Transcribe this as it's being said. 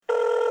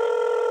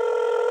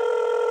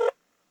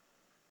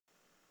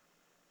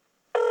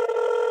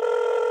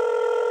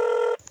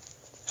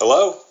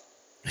Hello?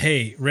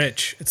 Hey,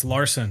 Rich, it's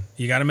Larson.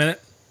 You got a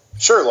minute?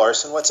 Sure,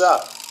 Larson. What's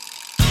up?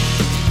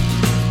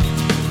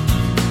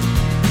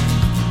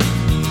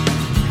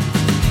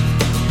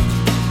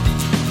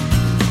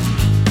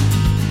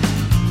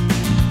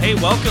 Hey,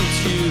 welcome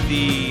to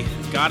the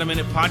Got a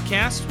Minute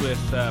podcast with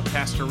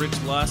Pastor Rich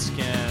Lusk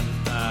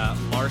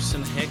and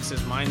Larson Hicks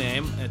is my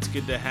name. It's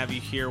good to have you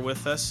here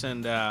with us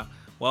and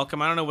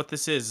welcome. I don't know what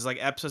this is. It's like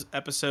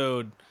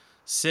episode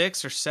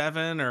 6 or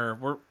 7,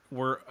 or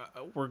we're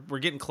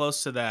getting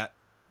close to that,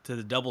 to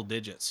the double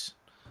digits,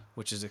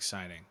 which is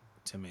exciting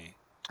to me.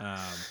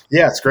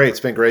 Yeah, it's great. It's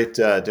been great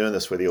doing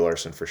this with you,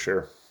 Larson, for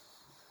sure.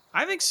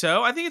 I think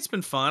so. I think it's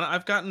been fun.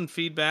 I've gotten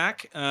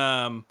feedback.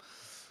 I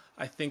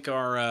think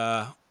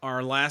our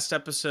last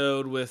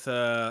episode with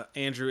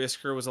Andrew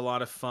Isker was a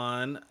lot of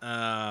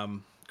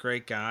fun.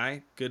 Great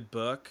guy, good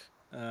book,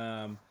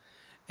 and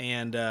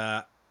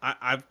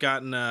I've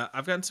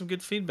gotten some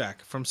good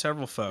feedback from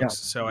several folks.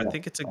 So I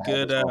think it's a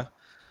good.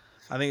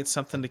 I think it's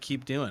something to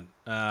keep doing.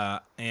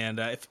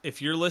 And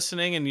if you're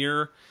listening and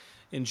you're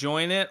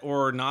enjoying it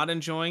or not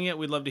enjoying it,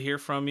 we'd love to hear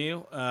from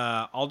you.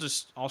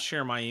 I'll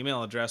share my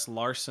email address,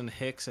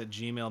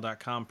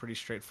 larsonhicks@gmail.com. Pretty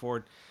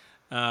straightforward.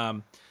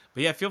 But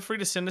yeah, feel free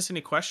to send us any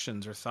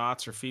questions or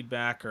thoughts or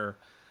feedback or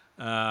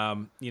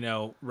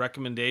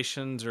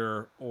recommendations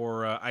or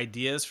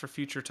ideas for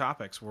future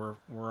topics.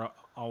 We're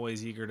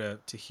always eager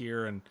to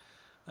hear and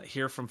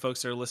hear from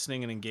folks that are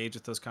listening and engage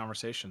with those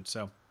conversations.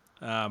 So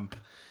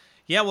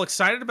yeah, well,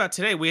 excited about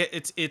today.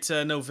 It's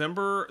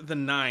November the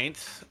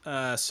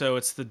 9th, so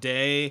it's the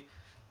day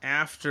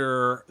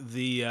after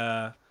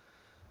the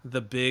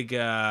big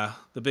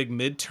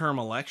midterm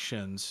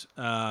elections.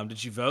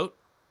 Did you vote?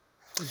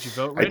 Did you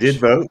vote, Rich? I did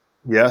vote.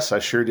 Yes, I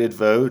sure did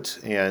vote.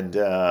 And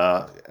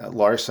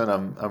Larson,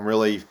 I'm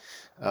really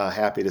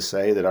happy to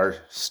say that our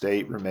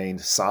state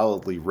remained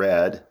solidly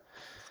red.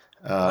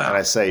 Wow. And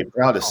I say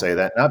proud to say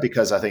that, not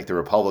because I think the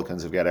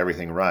Republicans have got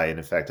everything right.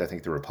 In fact, I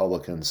think the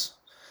Republicans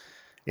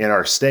in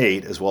our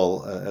state, as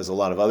well as a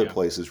lot of other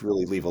places,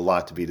 really leave a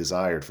lot to be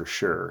desired for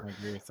sure. I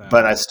agree with that.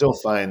 But I still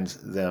find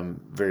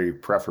them very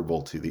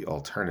preferable to the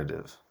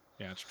alternative.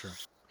 Yeah, that's true.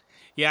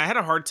 Yeah, I had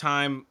a hard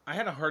time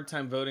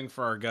voting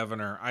for our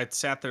governor. I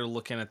sat there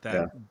looking at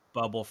that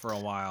bubble for a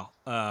while.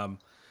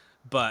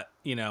 But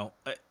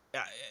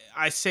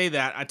I say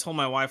that. I told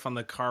my wife on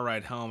the car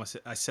ride home.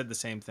 I said the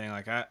same thing.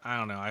 Like I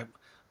don't know. I'm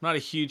not a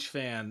huge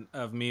fan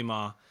of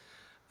Mima.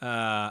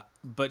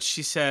 But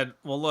she said,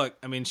 "Well, look.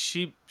 I mean,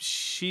 she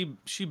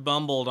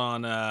bumbled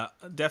on.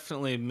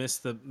 Definitely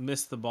missed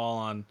the ball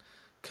on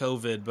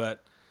COVID,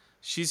 but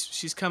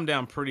she's come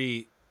down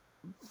pretty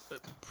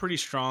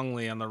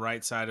strongly on the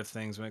right side of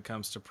things when it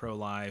comes to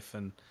pro-life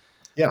and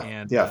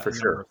for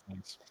sure.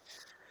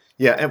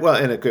 Yeah,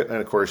 and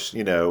of course,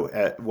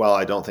 while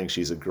I don't think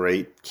she's a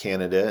great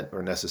candidate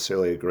or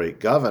necessarily a great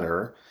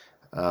governor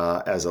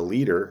as a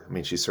leader, I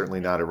mean, she's certainly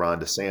not a Ron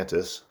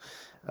DeSantis,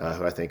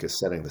 who I think is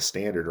setting the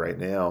standard right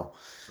now.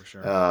 For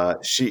sure.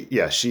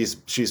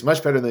 She's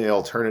much better than the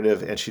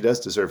alternative, and she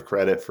does deserve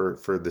credit for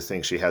the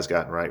things she has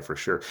gotten right for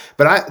sure.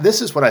 But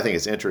this is what I think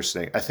is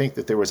interesting. I think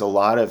that there was a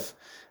lot of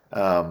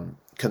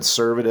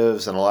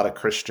conservatives and a lot of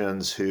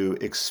Christians who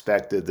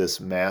expected this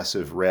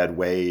massive red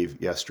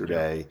wave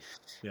yesterday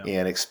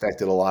and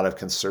expected a lot of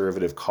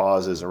conservative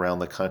causes around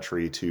the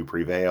country to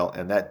prevail,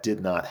 and that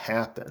did not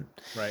happen.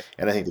 Right.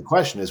 And I think the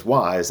question is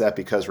why? Is that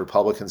because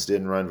Republicans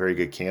didn't run very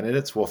good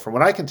candidates? Well, from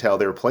what I can tell,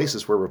 there are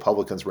places where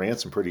Republicans ran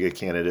some pretty good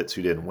candidates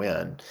who didn't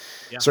win.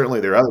 Yeah. Certainly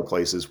there are other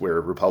places where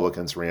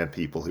Republicans ran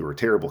people who were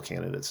terrible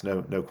candidates.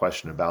 No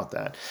question about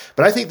that.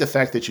 But I think the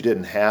fact that you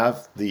didn't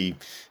have the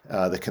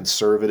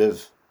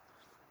conservative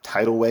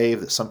tidal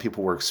wave that some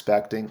people were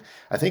expecting,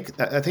 I think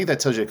that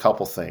tells you a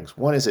couple things.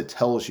 One is it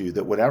tells you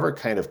that whatever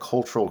kind of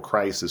cultural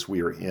crisis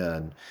we are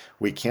in,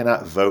 we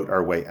cannot vote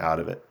our way out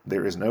of it.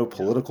 There is no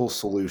political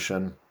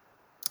solution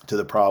to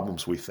the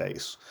problems we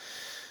face.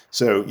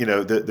 So,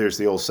 there's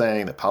the old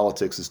saying that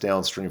politics is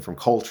downstream from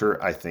culture.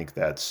 I think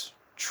that's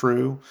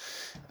true.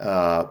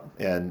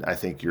 And I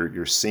think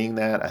you're seeing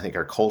that. I think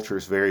our culture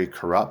is very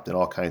corrupt in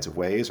all kinds of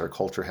ways. Our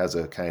culture has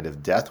a kind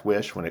of death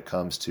wish when it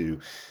comes to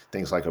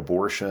things like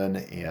abortion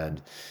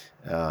and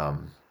the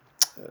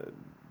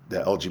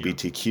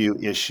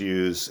LGBTQ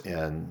issues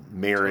and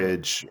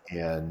marriage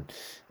and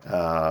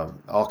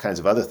all kinds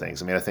of other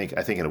things. I mean, I think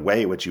in a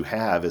way what you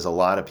have is a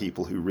lot of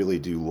people who really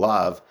do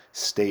love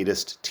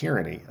statist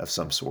tyranny of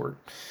some sort.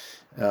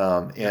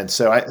 And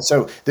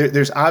so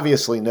there's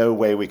obviously no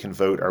way we can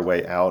vote our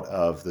way out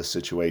of the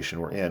situation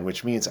we're in,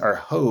 which means our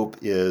hope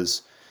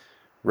is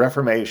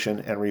reformation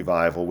and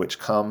revival, which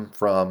come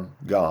from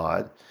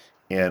God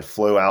and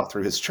flow out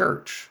through his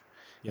church.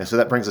 Yeah. And so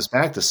that brings us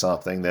back to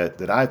something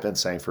that I've been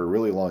saying for a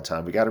really long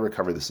time. We got to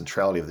recover the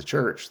centrality of the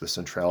church, the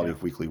centrality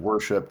of weekly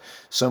worship.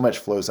 So much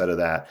flows out of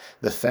that.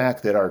 The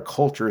fact that our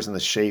culture is in the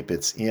shape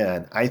it's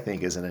in, I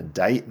think, is an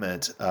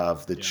indictment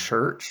of the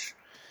church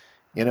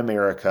in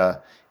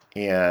America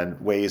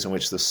and ways in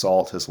which the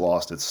salt has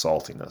lost its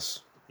saltiness.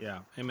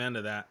 Yeah, amen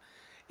to that.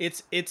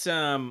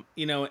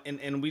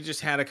 and we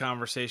just had a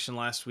conversation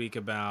last week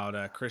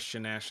about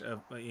Christian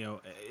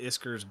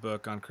Isker's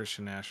book on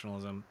Christian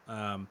nationalism.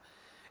 I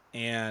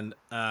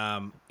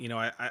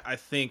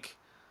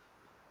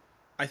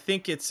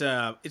think it's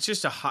just it's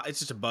just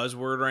a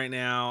buzzword right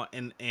now,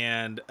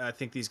 and I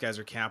think these guys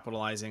are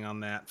capitalizing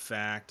on that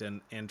fact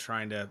and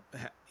trying to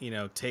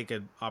take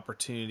an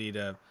opportunity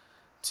to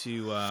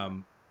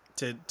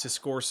to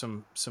score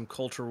some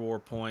culture war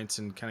points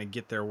and kind of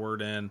get their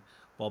word in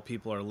while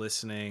people are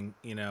listening,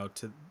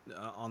 to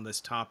on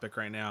this topic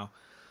right now.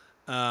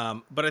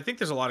 But I think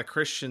there's a lot of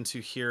Christians who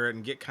hear it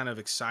and get kind of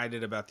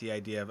excited about the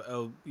idea of,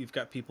 oh, you've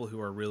got people who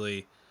are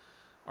really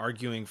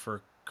arguing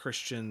for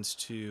Christians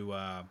to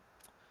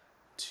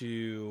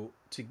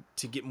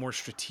get more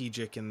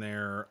strategic in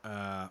their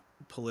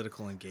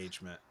political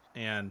engagement.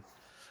 And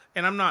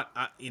I'm not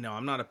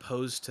I'm not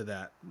opposed to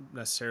that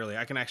necessarily.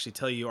 I can actually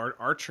tell you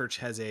our church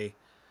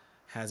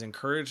has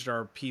encouraged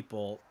our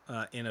people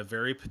in a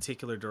very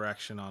particular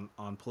direction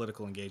on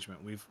political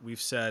engagement.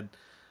 We've said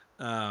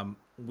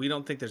we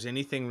don't think there's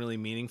anything really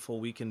meaningful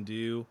we can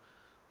do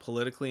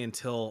politically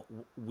until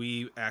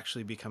we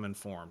actually become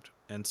informed.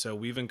 And so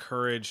we've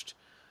encouraged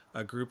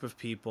a group of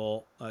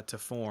people to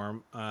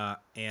form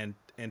and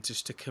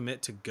just to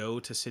commit to go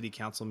to city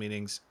council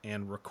meetings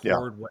and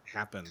record what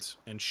happens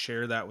and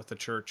share that with the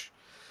church.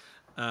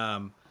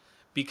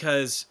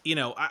 Because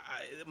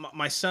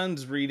my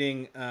son's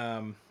reading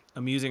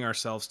Amusing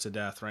Ourselves to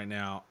Death right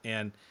now,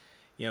 and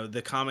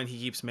the comment he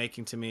keeps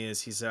making to me is,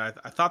 he said,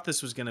 I thought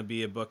this was going to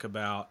be a book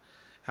about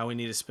how we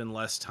need to spend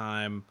less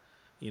time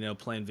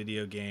playing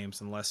video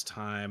games and less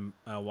time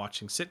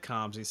watching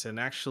sitcoms. He said, and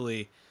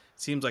actually, it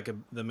seems like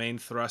the main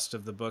thrust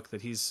of the book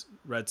that he's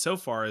read so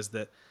far is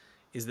that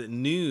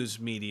news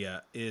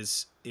media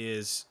is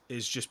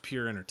just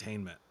pure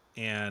entertainment,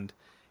 and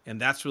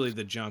that's really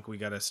the junk we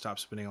got to stop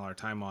spending all our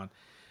time on.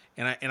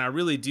 And I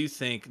really do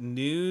think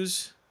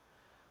news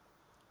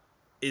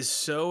is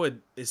so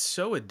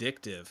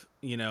addictive,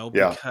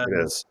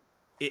 because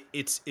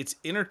it's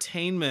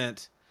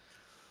entertainment,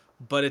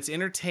 but it's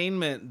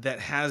entertainment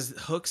that has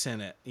hooks in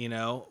it,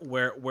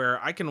 where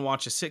I can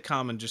watch a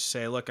sitcom and just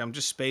say, look, I'm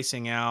just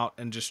spacing out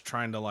and just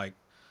trying to like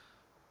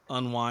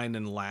unwind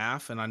and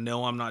laugh, and I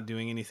know I'm not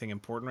doing anything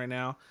important right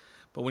now.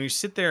 But when you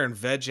sit there and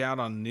veg out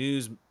on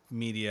news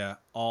media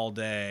all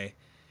day,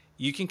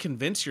 you can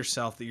convince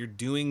yourself that you're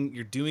doing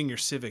your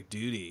civic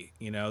duty,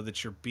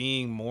 that you're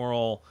being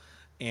moral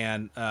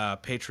and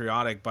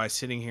patriotic by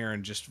sitting here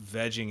and just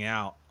vegging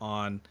out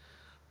on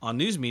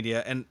news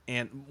media,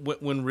 and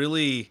when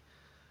really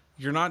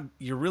you're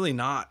really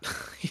not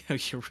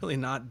you're really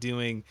not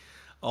doing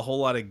a whole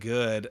lot of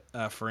good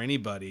for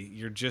anybody.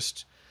 You're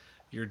just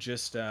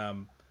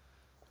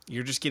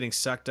getting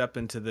sucked up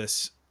into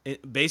this,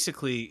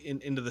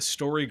 into the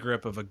story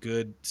grip of a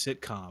good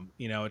sitcom.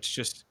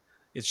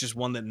 It's just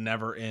one that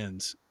never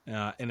ends,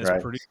 and it's Right.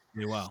 produced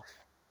really well.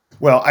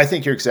 Well, I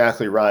think you're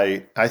exactly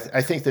right. I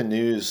think the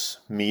news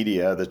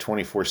media, the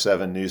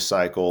 24/7 news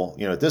cycle,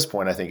 at this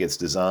point, I think it's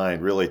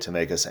designed really to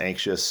make us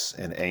anxious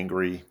and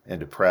angry and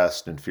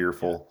depressed and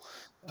fearful,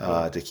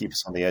 Totally. to keep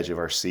us on the edge of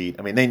our seat.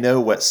 I mean, they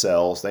know what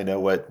sells, they know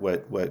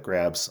what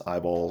grabs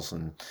eyeballs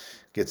and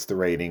gets the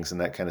ratings and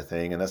that kind of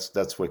thing, and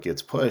that's what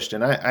gets pushed.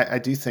 And I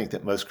do think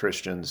that most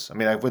Christians, I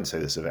mean, I wouldn't say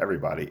this of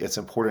everybody, it's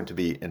important to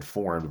be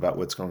informed about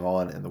what's going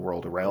on in the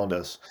world around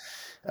us,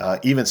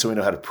 even so we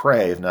know how to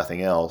pray, if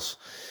nothing else.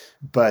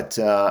 But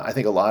I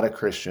think a lot of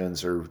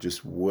Christians are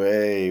just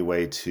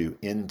way too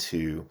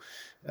into,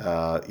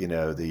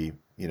 the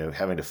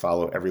having to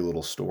follow every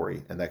little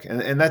story, and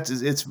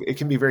it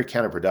can be very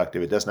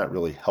counterproductive. It does not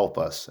really help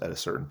us at a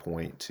certain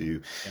point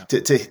to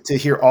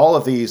hear all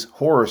of these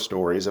horror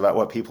stories about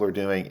what people are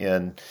doing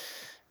in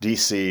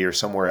DC or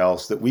somewhere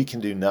else that we can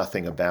do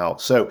nothing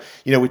about. So,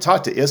 we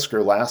talked to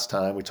Isker last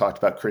time. We talked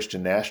about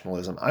Christian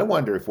nationalism. I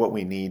wonder if what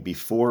we need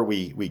before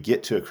we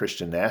get to a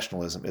Christian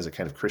nationalism is a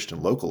kind of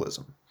Christian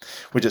localism,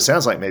 which it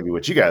sounds like maybe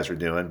what you guys are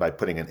doing by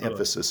putting an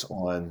emphasis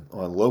on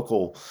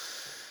local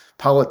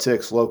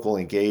politics, local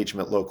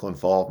engagement, local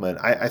involvement.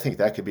 I think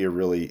that could be a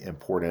really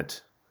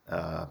important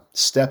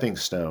stepping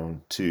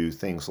stone to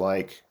things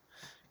like,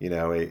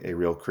 a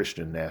real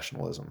Christian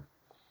nationalism.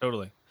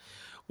 Totally.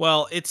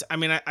 Well, I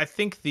mean, I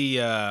think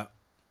the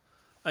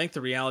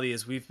reality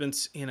is we've been,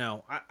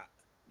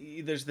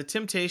 there's the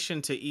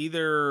temptation to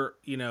either,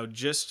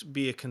 just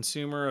be a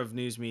consumer of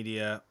news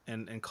media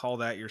and call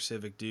that your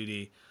civic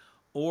duty,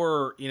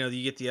 or,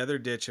 you get the other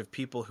ditch of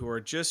people who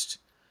are just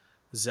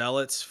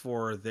zealots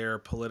for their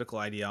political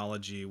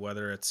ideology,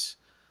 whether it's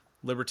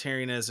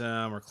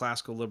libertarianism or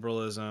classical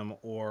liberalism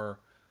or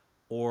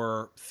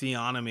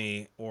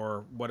theonomy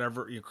or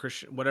whatever you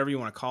Christian, whatever you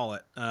want to call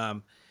it.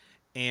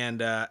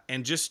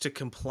 And just to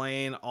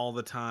complain all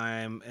the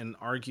time and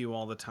argue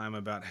all the time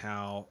about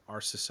how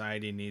our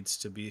society needs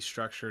to be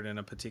structured in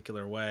a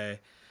particular way.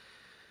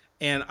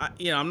 And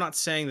I'm not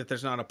saying that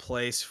there's not a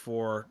place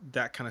for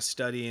that kind of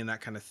study and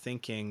that kind of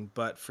thinking,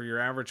 but for your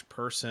average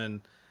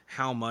person,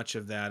 how much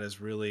of that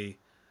is really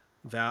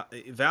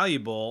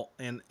valuable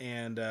and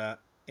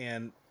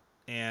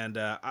And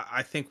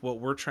I think what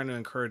we're trying to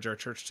encourage our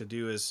church to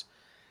do is,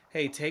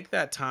 hey, take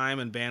that time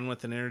and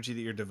bandwidth and energy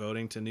that you're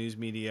devoting to news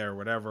media or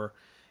whatever,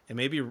 and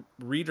maybe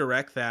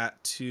redirect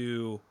that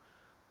to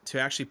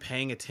actually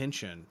paying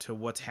attention to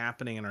what's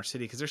happening in our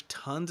city, because there's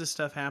tons of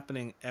stuff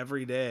happening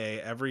every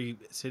day, every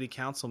city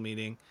council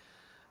meeting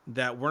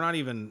that we're not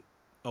even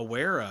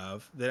aware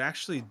of, that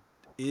actually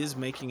is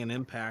making an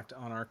impact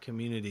on our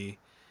community.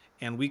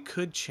 And we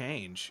could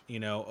change,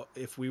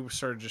 if we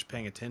started just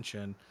paying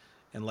attention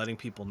and letting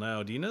people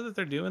know. Do you know that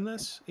they're doing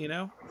this?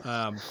 Yeah.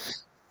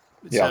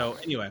 So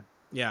anyway,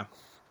 yeah.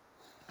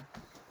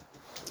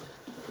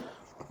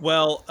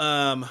 Well,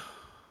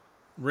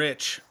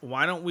 Rich,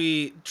 why don't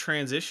we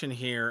transition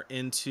here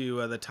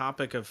into the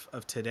topic of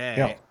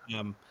today?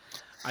 Yeah.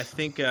 I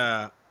think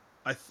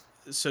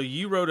so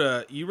you wrote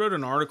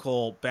an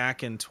article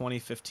back in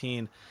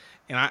 2015,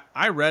 and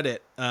I read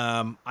it.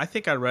 I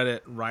think I read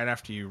it right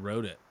after you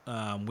wrote it.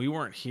 We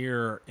weren't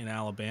here in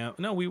Alabama.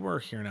 No, we were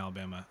here in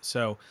Alabama.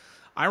 So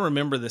I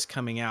remember this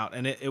coming out,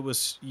 and it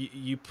was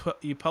you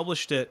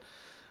published it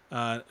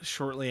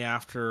shortly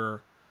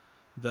after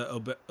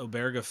the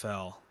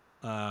Obergefell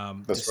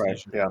That's right.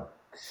 decision. Yeah.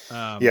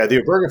 Yeah,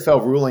 the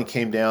Obergefell ruling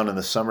came down in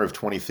the summer of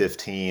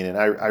 2015, and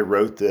I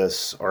wrote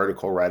this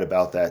article right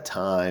about that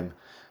time.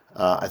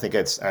 I think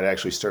I'd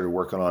actually started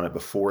working on it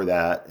before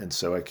that, and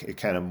so it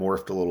kind of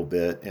morphed a little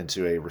bit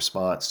into a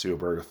response to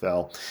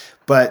Obergefell.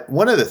 But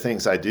one of the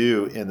things I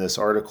do in this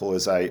article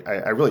is I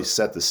really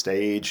set the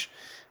stage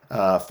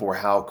for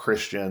how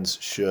Christians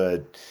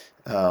should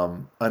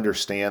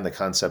understand the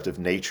concept of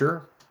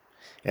nature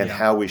and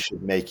how we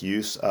should make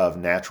use of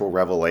natural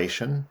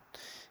revelation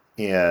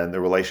and the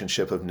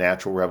relationship of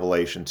natural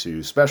revelation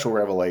to special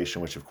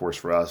revelation, which of course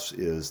for us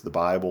is the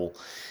Bible.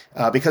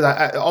 Because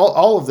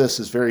all of this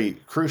is very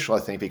crucial, I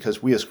think,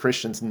 because we as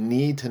Christians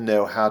need to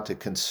know how to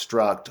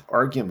construct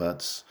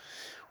arguments.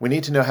 We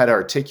need to know how to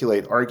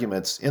articulate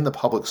arguments in the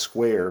public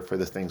square for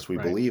the things we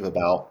believe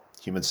about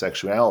human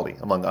sexuality,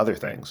 among other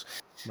things.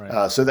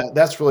 Right. So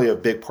that's really a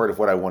big part of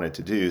what I wanted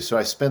to do. So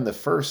I spend the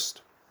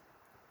first,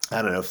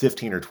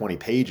 15 or 20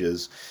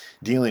 pages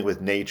dealing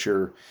with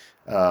nature,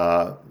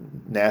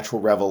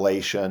 natural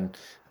revelation.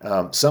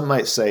 Some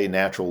might say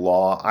natural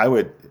law. I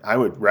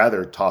would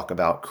rather talk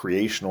about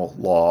creational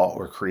law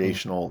or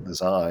creational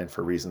design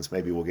for reasons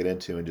maybe we'll get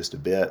into in just a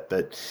bit.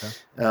 But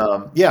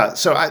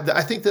so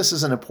I think this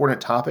is an important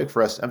topic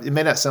for us. It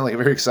may not sound like a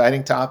very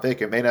exciting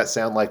topic. It may not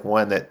sound like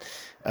one that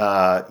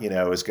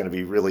is going to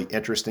be really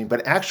interesting.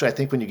 But actually, I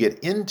think when you get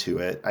into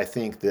it, I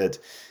think that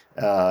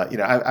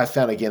I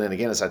found again and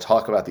again as I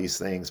talk about these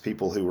things,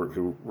 people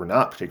who were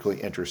not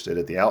particularly interested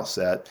at the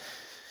outset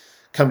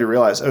come to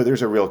realize,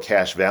 there's a real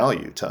cash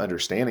value to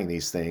understanding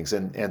these things.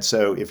 And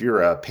so if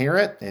you're a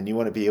parent and you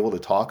want to be able to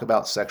talk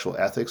about sexual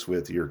ethics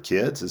with your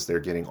kids as they're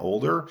getting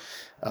older,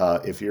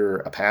 if you're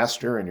a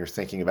pastor and you're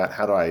thinking about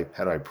how do I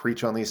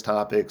preach on these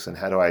topics and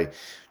how do I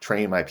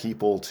train my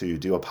people to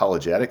do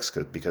apologetics,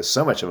 because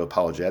so much of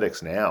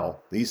apologetics now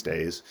these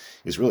days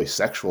is really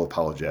sexual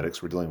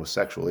apologetics. We're dealing with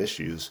sexual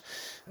issues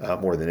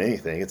more than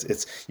anything.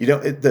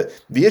 The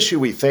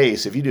issue we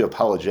face if you do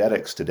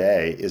apologetics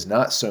today is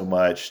not so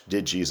much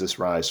did Jesus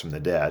rise from the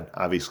dead.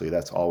 Obviously,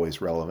 that's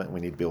always relevant. We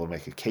need to be able to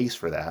make a case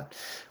for that.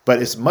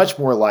 But it's much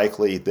more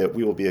likely that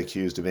we will be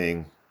accused of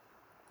being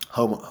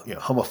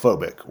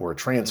homophobic or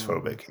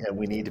transphobic, and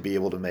we need to be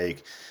able to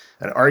make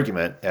an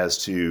argument as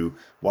to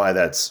why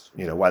that's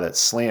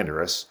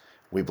slanderous.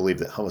 We believe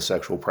that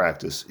homosexual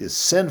practice is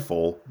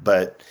sinful,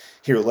 but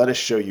here, let us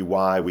show you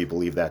why we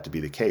believe that to be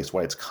the case,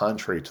 why it's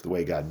contrary to the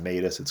way God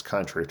made us, it's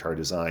contrary to our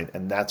design,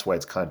 and that's why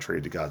it's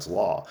contrary to God's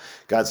law.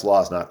 God's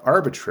law is not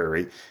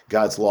arbitrary.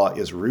 God's law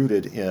is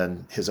rooted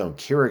in his own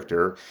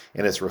character,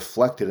 and it's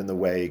reflected in the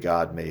way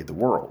God made the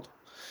world.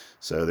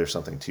 So there's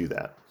something to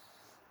that.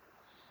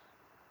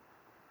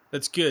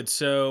 That's good.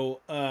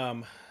 So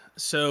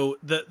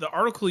the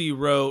article you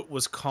wrote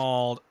was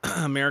called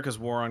America's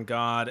War on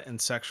God and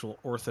Sexual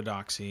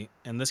Orthodoxy,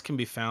 and this can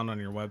be found on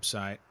your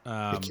website.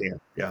 It can,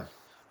 yeah.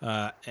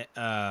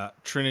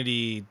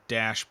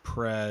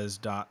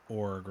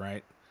 Trinity-pres.org,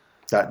 right?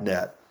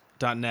 .net.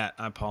 .net.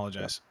 I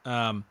apologize.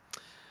 Yeah.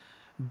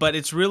 But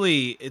it's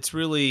really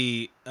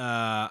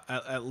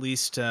at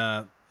least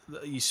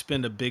you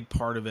spend a big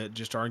part of it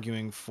just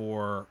arguing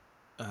for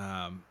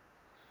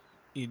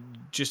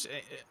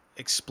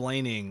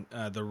explaining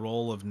the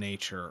role of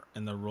nature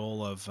and the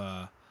role of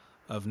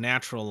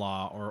natural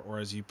law, or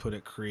as you put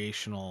it,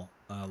 creational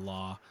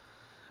law.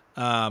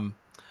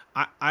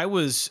 I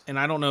was, and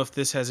I don't know if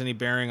this has any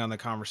bearing on the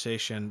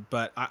conversation,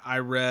 but I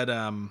read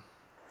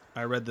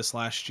this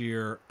last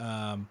year.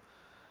 I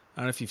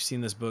don't know if you've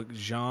seen this book,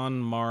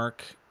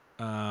 Jean-Marc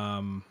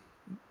Berthoud.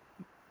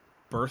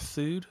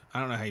 I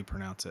don't know how you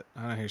pronounce it. I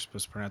don't know how you're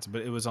supposed to pronounce it,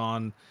 but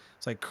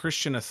it's like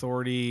Christian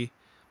Authority,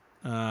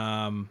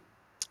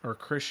 or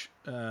Chris.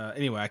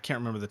 Anyway, I can't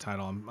remember the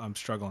title. I'm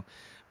struggling.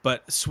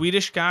 But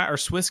Swedish guy or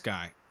Swiss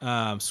guy,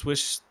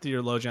 Swiss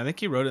theologian. I think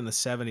he wrote it in the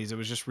 70s. It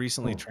was just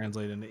recently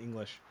translated into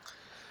English.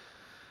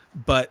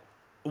 But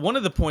one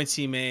of the points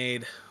he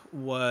made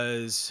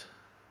was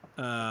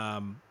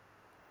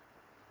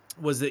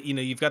was that,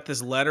 you've got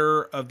this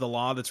letter of the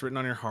law that's written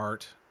on your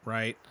heart,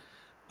 right?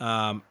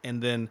 And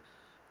then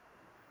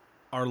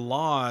our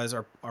laws,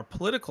 our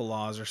political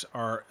laws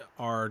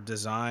are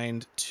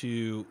designed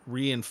to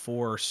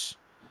reinforce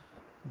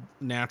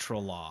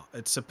natural law.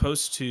 It's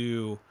supposed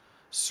to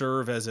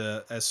serve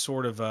as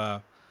sort of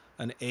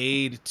an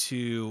aid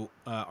to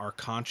our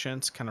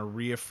conscience, kind of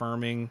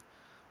reaffirming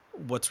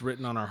what's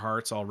written on our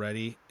hearts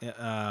already.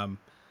 And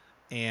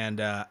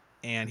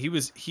he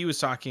was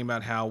talking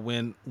about how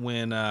when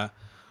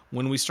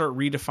we start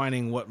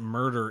redefining what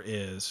murder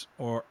is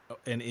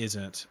and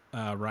isn't,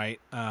 right,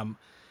 or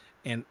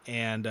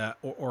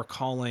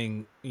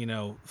calling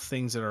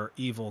things that are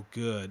evil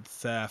good,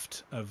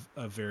 theft of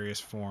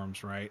various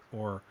forms, right,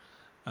 or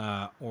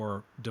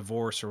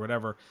divorce or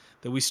whatever,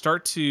 that we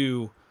start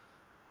to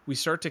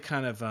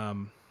kind of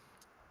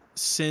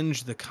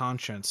singe the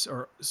conscience,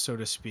 or so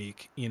to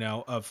speak,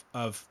 of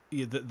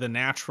the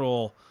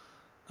natural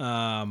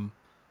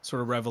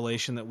sort of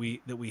revelation that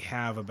we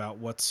have about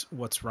what's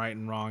right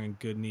and wrong and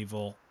good and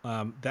evil.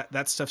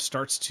 That stuff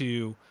starts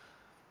to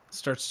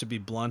be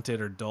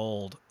blunted or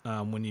dulled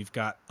when you've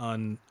got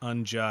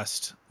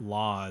unjust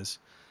laws.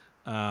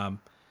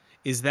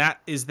 Is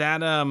that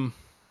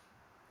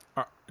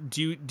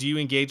do you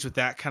engage with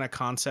that kind of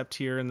concept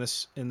here in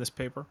this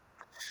paper?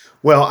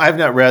 Well, I've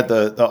not read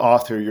the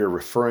author you're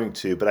referring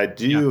to, but I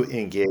do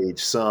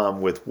engage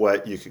some with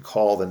what you could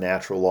call the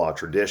natural law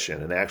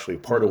tradition. And actually,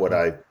 part of what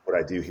I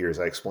do here is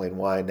I explain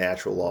why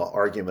natural law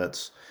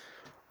arguments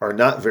are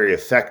not very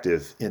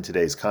effective in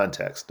today's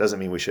context. Doesn't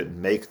mean we shouldn't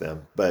make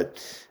them,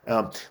 but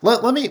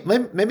let me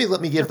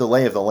give the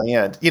lay of the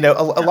land.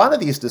 A lot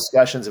of these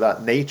discussions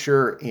about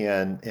nature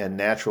and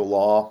natural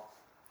law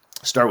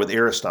start with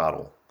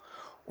Aristotle.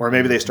 Or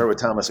maybe they start with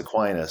Thomas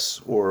Aquinas,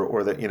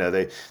 or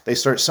that they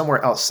start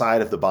somewhere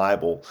outside of the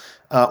Bible.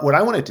 What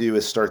I want to do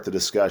is start the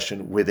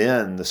discussion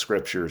within the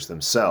scriptures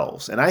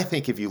themselves. And I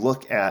think if you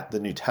look at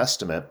the New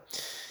Testament,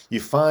 you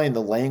find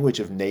the language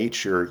of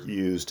nature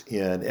used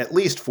in at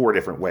least 4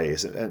 different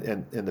ways.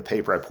 And in the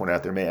paper I point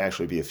out, there may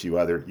actually be a few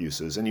other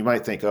uses. And you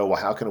might think, oh,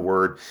 well, how can a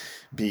word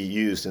be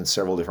used in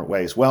several different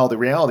ways? Well, the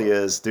reality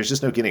is there's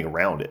just no getting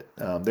around it.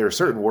 There are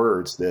certain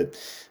words that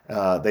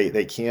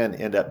they can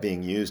end up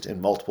being used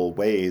in multiple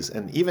ways,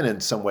 and even in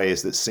some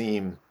ways that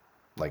seem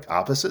like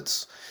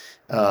opposites.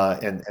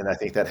 And I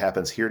think that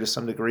happens here to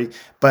some degree.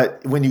 But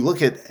when you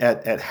look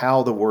at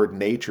how the word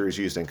nature is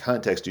used in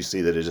context, you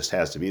see that it just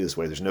has to be this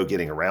way. There's no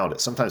getting around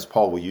it. Sometimes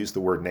Paul will use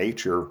the word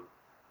nature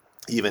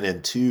even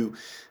in two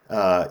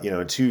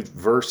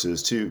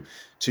verses, two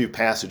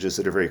passages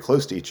that are very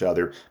close to each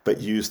other, but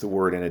use the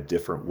word in a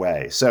different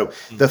way. So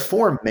the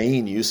 4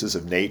 main uses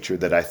of nature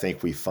that I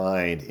think we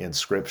find in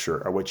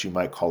Scripture are what you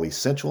might call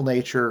essential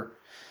nature,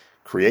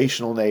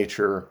 creational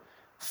nature,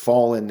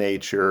 fallen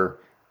nature,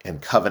 and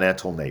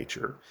covenantal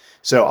nature.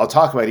 So I'll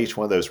talk about each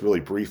one of those really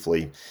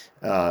briefly.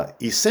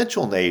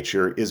 Essential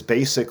nature is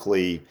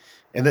basically,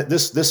 and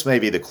this may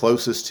be the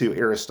closest to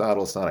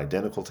Aristotle. It's not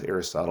identical to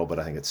Aristotle, but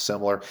I think it's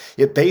similar.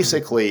 It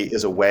basically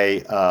is a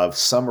way of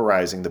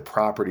summarizing the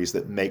properties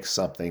that make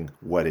something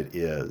what it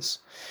is.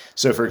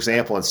 So, for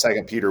example, in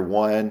 2 Peter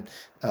 1,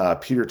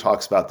 Peter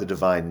talks about the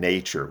divine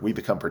nature. We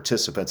become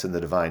participants in the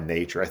divine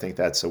nature. I think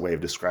that's a way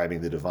of describing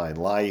the divine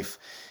life.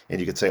 And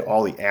you could say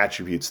all the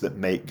attributes that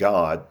make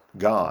God,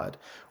 God.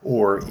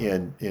 Or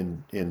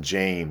in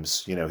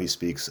James, he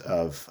speaks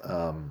of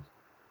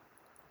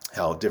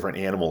how different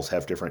animals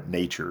have different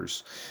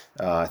natures.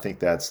 I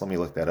think let me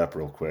look that up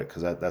real quick,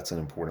 because that's an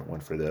important one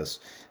for this.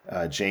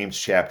 James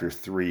chapter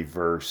 3,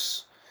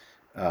 verse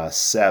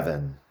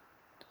 7,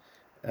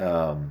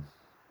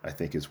 I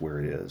think is where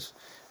it is.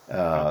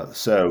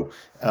 So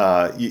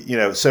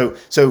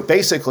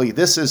basically,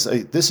 this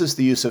is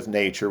the use of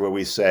nature, where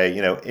we say,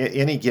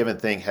 any given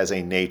thing has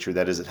a nature,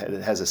 that is,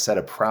 it has a set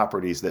of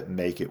properties that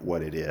make it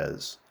what it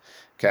is.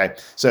 Okay,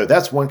 so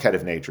that's one kind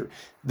of nature.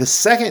 The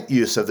second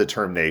use of the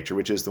term nature,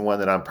 which is the one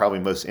that I'm probably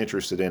most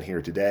interested in here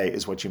today,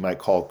 is what you might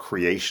call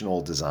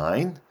creational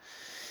design.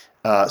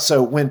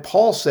 So when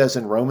Paul says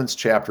in Romans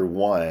chapter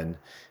 1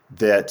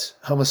 that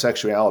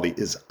homosexuality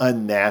is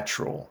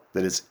unnatural,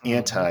 that it's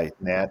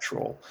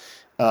anti-natural,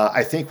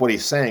 I think what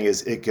he's saying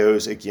is it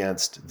goes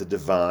against the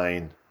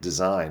divine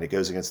design. It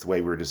goes against the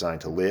way we were designed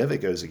to live.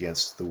 It goes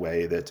against the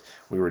way that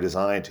we were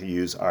designed to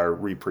use our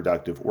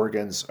reproductive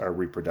organs, our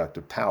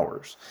reproductive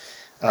powers.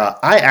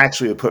 I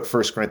actually would put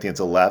 1 Corinthians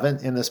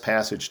 11 in this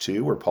passage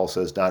too, where Paul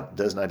says,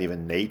 does not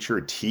even nature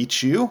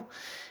teach you?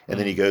 And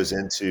then he goes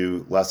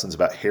into lessons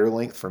about hair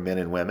length for men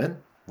and women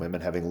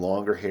having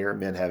longer hair,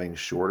 men having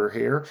shorter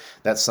hair.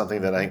 That's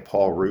something that I think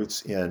Paul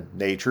roots in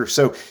nature.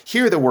 So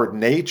here the word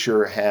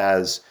nature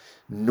has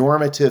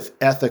normative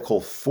ethical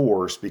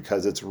force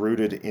because it's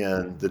rooted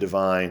in the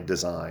divine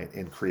design,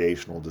 in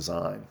creational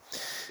design.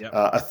 Yep.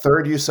 A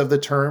third use of the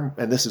term,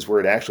 and this is where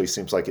it actually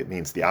seems like it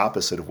means the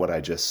opposite of what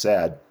I just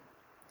said,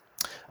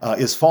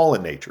 is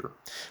fallen nature.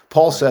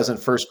 Paul says in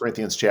 1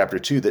 Corinthians chapter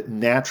 2 that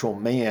natural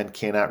man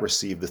cannot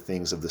receive the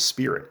things of the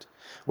Spirit.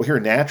 Well, here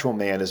natural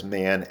man is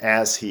man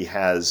as he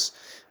has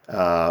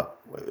Uh,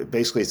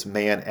 Basically, it's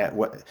man at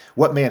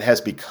what man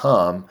has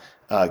become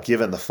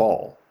given the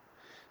fall.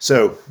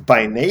 So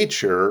by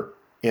nature,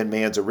 in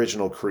man's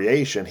original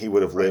creation, he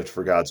would have lived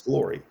for God's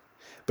glory.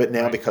 But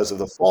now, Right. because of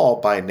the fall,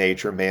 by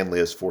nature, man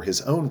lives for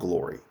his own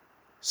glory.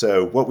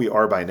 So what we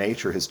are by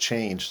nature has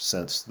changed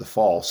since the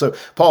fall. So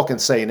Paul can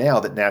say now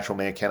that natural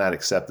man cannot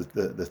accept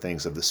the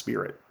things of the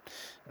Spirit.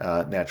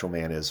 Natural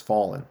man is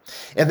fallen.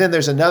 And then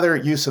there's another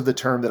use of the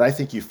term that I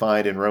think you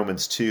find in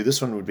Romans 2. This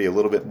one would be a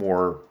little bit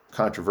more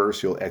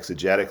controversial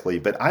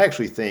exegetically, but I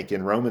actually think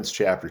in Romans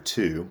chapter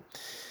 2,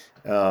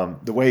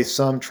 the way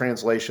some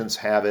translations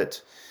have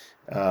it,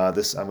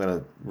 this I'm going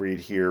to read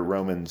here,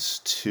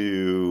 Romans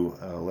 2.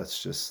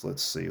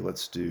 Let's see.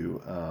 Let's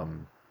do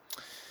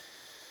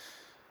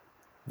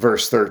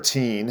verse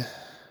 13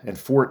 and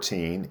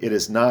 14. It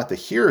is not the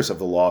hearers of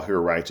the law who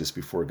are righteous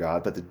before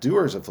God, but the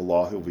doers of the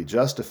law who will be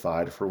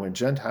justified. For when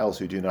Gentiles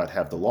who do not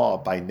have the law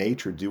by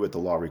nature do what the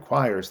law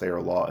requires, they are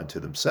a law unto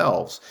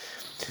themselves.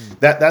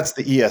 That's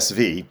the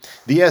ESV.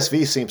 The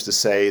ESV seems to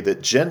say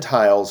that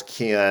Gentiles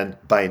can,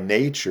 by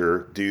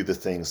nature, do the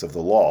things of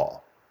the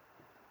law,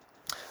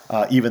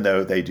 even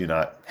though they do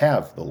not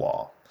have the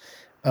law.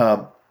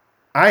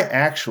 I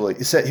actually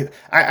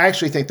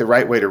think the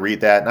right way to read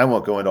that, and I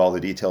won't go into all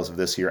the details of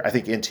this here. I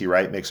think N.T.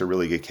 Wright makes a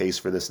really good case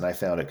for this, and I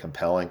found it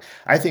compelling.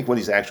 I think what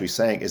he's actually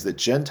saying is that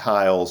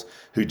Gentiles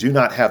who do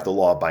not have the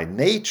law by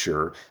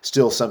nature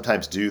still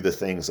sometimes do the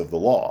things of the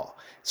law.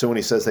 So when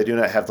he says they do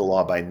not have the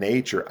law by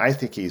nature, I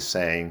think he's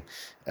saying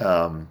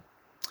they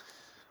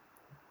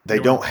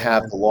don't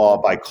have the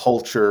law by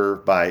culture,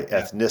 by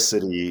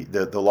ethnicity.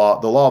 The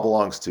law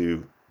belongs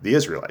to the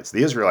Israelites.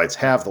 The Israelites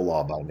have the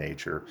law by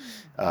nature.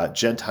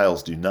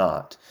 Gentiles do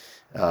not.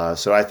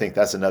 So I think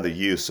that's another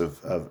use of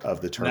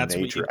the term That's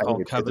nature. what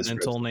you call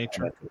covenantal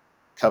nature.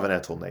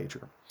 Covenantal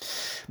nature.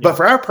 But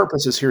for our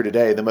purposes here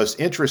today, the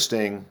most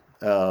interesting,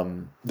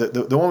 the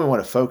one we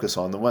want to focus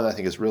on, the one I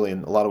think is really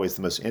in a lot of ways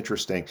the most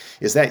interesting,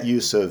 is that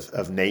use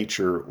of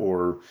nature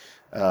or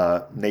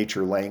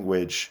nature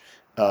language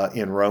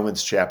in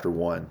Romans chapter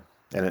 1.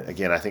 And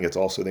again, I think it's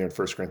also there in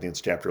 1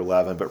 Corinthians chapter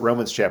 11. But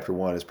Romans chapter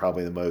 1 is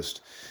probably the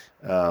most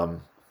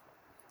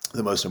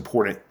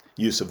important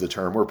use of the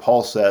term, where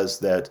Paul says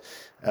that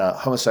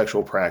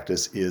homosexual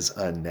practice is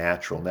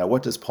unnatural. Now,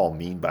 what does Paul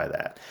mean by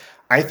that?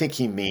 I think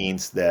he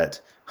means that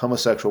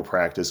homosexual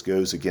practice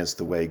goes against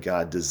the way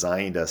God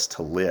designed us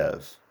to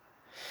live.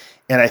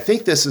 And I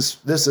think this is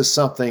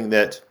something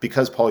that,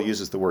 because Paul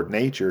uses the word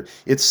nature,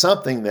 it's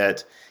something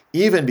that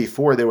even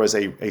before there was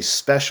a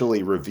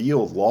specially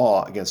revealed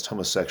law against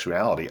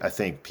homosexuality, I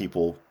think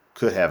people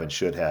could have and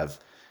should have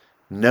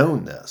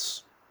known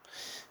this.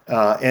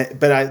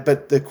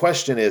 But the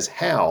question is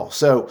how.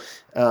 So,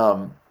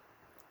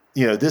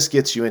 this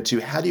gets you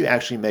into how do you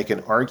actually make an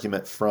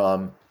argument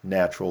from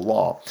natural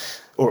law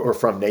or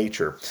from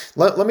nature.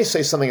 Let me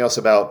say something else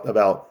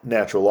about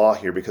natural law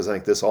here, because I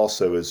think this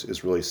also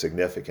is really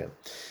significant.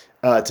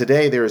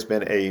 Today, there has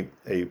been a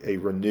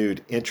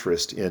renewed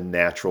interest in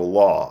natural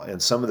law,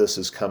 and some of this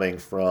is coming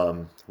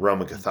from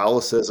Roman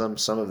Catholicism.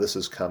 Some of this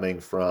is coming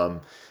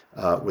from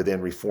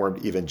within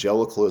Reformed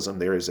evangelicalism.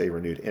 There is a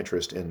renewed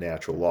interest in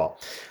natural law.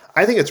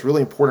 I think it's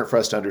really important for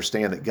us to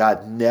understand that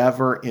God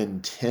never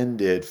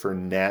intended for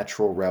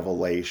natural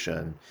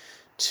revelation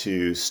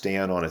to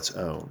stand on its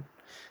own.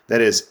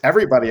 That is,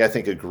 everybody, I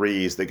think,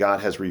 agrees that God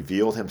has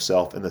revealed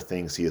himself in the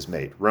things he has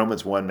made.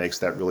 Romans 1 makes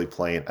that really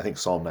plain. I think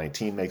Psalm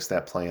 19 makes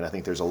that plain. I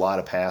think there's a lot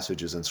of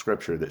passages in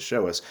Scripture that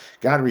show us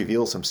God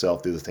reveals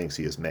himself through the things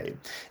he has made.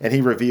 And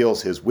he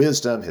reveals his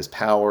wisdom, his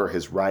power,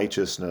 his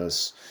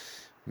righteousness,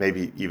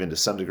 maybe even to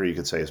some degree you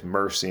could say his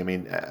mercy. I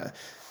mean,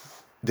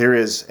 there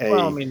is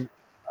a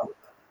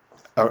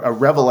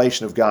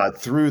revelation of God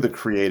through the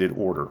created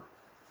order.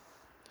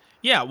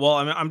 Yeah, well,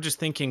 I'm just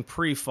thinking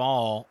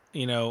pre-fall,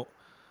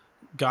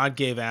 God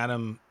gave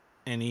Adam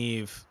and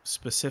Eve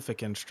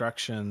specific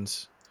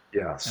instructions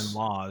and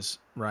laws,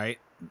 right,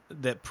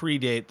 that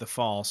predate the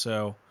fall.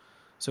 So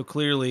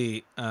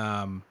clearly,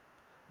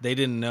 they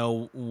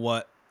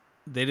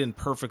didn't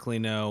perfectly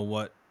know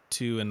what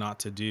to and not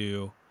to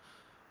do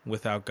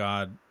without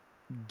God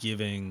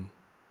giving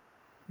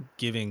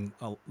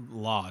a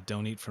law.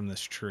 Don't eat from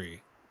this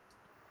tree.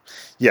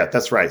 Yeah,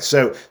 that's right.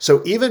 So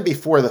even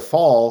before the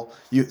fall,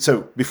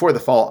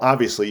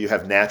 obviously you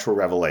have natural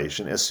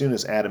revelation. As soon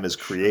as Adam is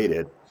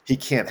created, he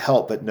can't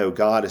help but know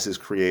God as his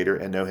creator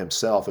and know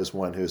himself as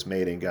one who is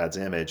made in God's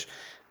image.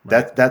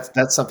 Right.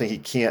 That's something he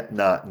can't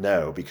not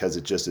know, because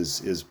it just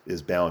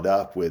is bound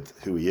up with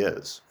who he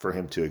is. For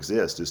him to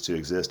exist is to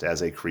exist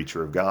as a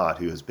creature of God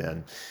who has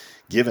been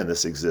given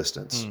this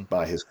existence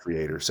by his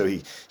creator. So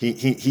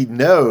he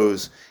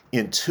knows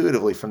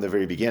intuitively from the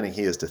very beginning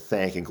he is to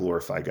thank and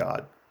glorify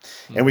God.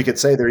 And we could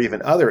say there are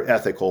even other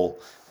ethical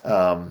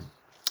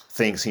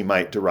things he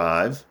might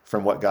derive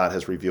from what God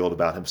has revealed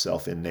about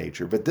himself in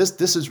nature. But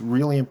this is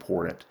really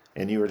important,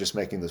 and you were just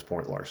making this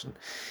point, Larson.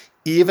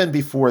 Even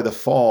before the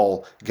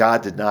fall,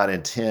 God did not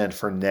intend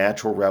for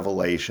natural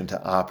revelation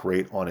to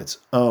operate on its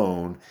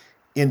own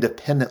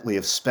independently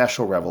of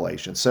special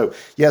revelation. So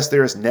yes,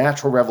 there is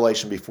natural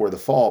revelation before the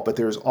fall, but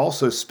there's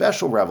also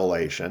special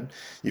revelation.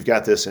 You've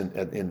got this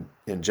in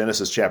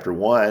Genesis chapter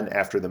 1,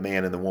 after the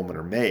man and the woman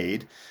are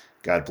made.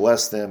 God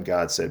blessed them.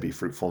 God said, be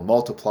fruitful and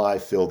multiply,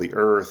 fill the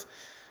earth,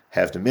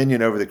 have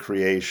dominion over the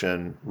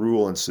creation,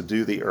 rule and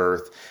subdue the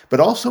earth. But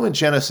also in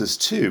Genesis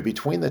 2,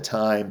 between the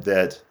time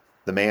that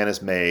the man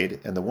is made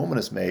and the woman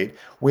is made,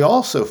 we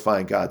also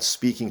find God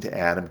speaking to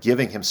Adam,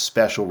 giving him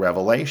special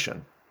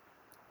revelation,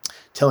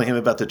 telling him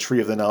about the tree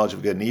of the knowledge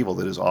of good and evil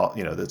that is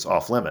that's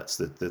off limits,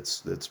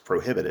 that's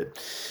prohibited.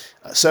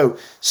 So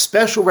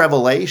special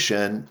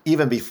revelation,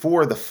 even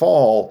before the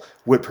fall,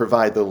 would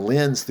provide the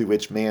lens through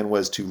which man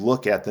was to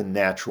look at the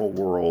natural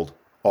world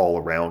all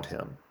around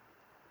him.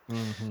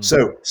 Mm-hmm.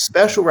 So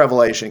special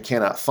revelation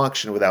cannot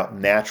function without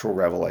natural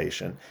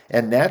revelation,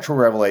 and natural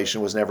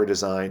revelation was never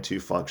designed to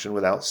function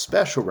without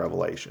special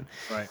revelation.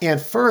 Right.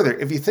 And further,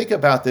 if you think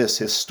about this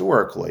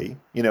historically,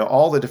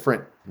 all the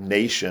different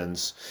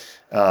nations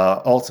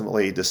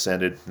ultimately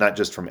descended not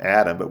just from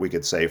Adam, but we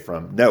could say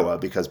from Noah,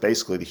 because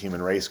basically the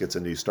human race gets a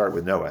new start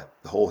with Noah.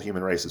 The whole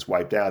human race is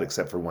wiped out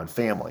except for one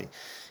family,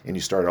 and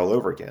you start all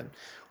over again.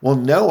 Well,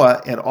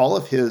 Noah and all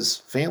of his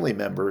family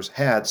members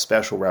had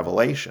special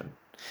revelation.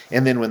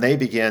 And then when they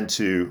began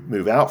to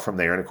move out from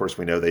there, and of course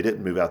we know they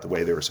didn't move out the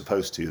way they were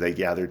supposed to. They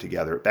gathered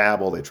together at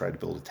Babel, they tried to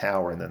build a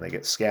tower, and then they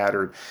get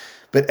scattered.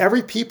 But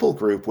every people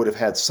group would have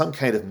had some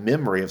kind of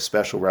memory of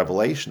special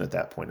revelation at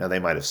that point. Now, they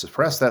might have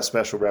suppressed that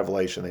special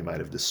revelation, they might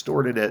have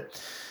distorted it,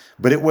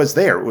 but it was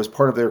there. It was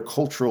part of their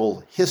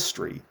cultural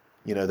history.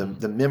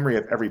 The memory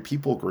of every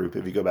people group,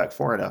 if you go back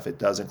far enough, it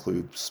does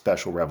include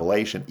special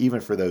revelation, even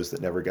for those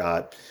that never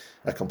got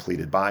a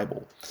completed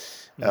Bible.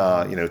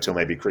 Till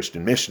maybe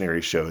Christian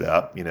missionaries showed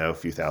up, a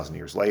few thousand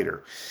years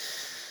later.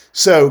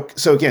 So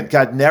again,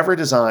 God never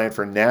designed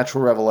for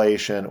natural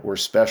revelation or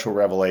special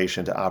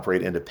revelation to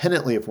operate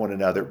independently of one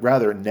another.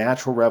 Rather,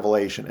 natural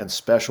revelation and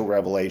special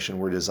revelation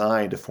were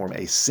designed to form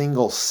a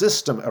single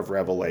system of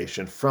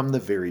revelation from the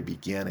very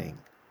beginning.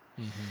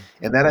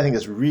 Mm-hmm. And that, I think,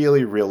 is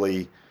really,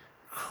 really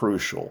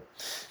crucial.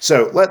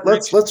 So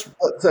let's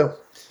go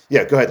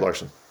ahead,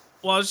 Larson.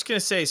 Well, I was just going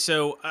to say,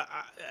 so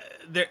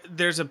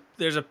there's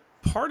a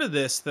part of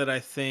this that I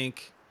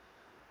think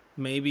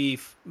maybe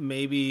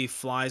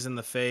flies in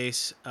the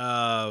face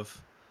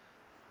of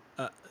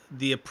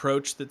the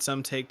approach that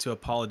some take to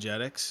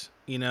apologetics.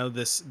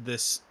 This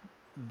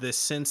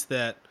sense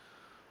that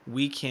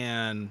we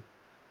can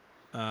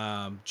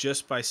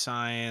just by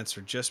science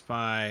or just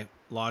by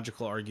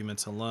logical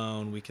arguments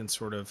alone, we can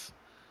sort of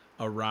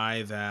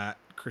arrive at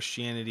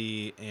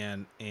Christianity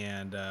and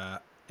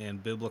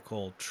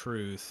biblical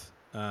truth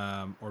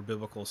or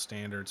biblical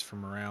standards for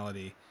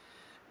morality.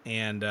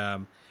 And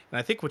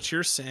I think what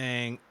you're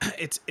saying,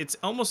 it's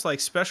almost like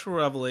special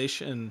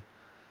revelation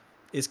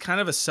is kind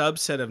of a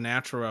subset of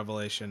natural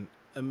revelation.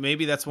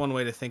 Maybe that's one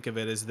way to think of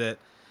it, is that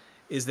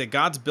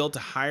God's built a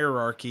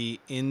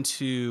hierarchy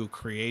into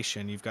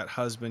creation. You've got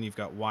husband, you've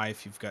got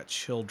wife, you've got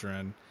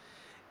children.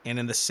 And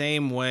in the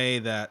same way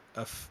that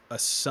a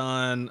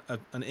son,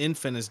 an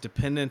infant is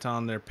dependent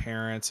on their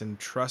parents and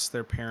trusts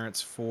their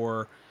parents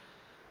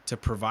to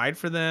provide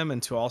for them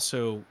and to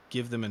also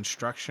give them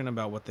instruction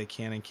about what they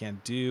can and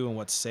can't do and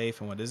what's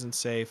safe and what isn't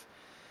safe.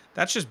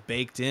 That's just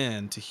baked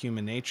into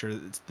human nature.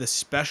 It's the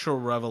special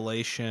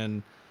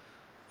revelation,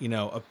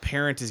 a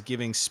parent is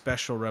giving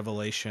special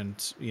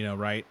revelations,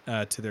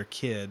 to their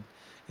kid.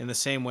 In the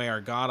same way,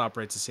 our God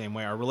operates the same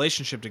way. Our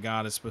relationship to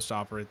God is supposed to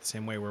operate the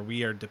same way, where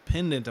we are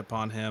dependent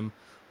upon him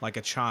like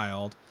a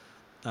child,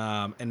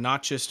 and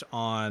not just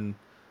on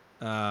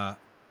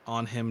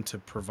him to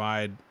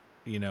provide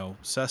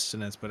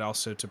sustenance, but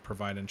also to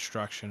provide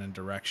instruction and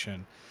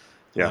direction.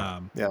 Yeah.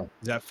 Is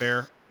that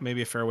fair?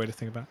 Maybe a fair way to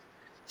think about it?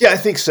 Yeah, I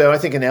think so. I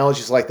think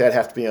analogies like that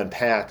have to be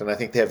unpacked, and I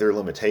think they have their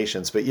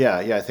limitations. But yeah,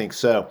 I think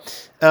so.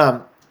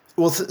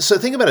 So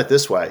think about it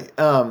this way.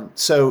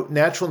 So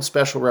natural and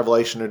special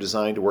revelation are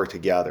designed to work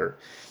together.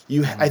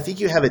 I think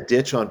you have a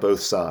ditch on both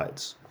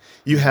sides.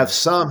 You have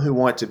some who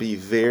want to be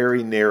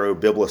very narrow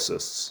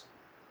biblicists,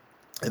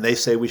 and they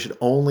say we should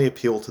only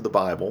appeal to the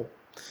Bible.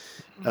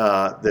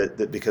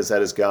 That because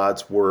that is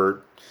God's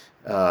word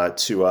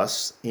to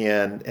us,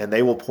 and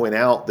they will point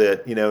out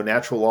that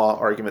natural law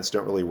arguments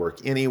don't really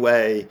work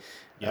anyway.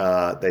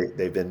 Yeah.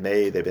 They've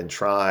been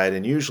tried,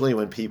 and usually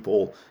when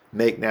people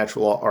make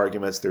natural law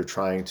arguments, they're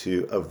trying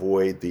to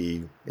avoid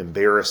the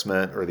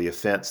embarrassment or the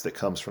offense that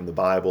comes from the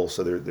Bible.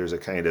 So there's a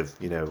kind of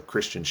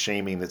Christian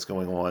shaming that's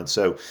going on.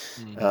 So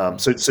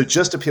so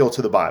just appeal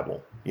to the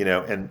Bible,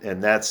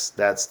 and that's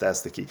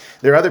the key.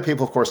 There are other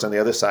people, of course, on the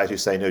other side who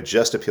say no,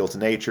 just appeal to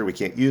nature. We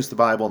can't use the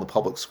Bible in the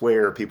public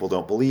square. People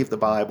don't believe the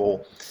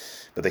Bible,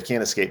 but they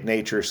can't escape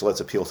nature, so let's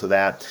appeal to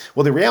that.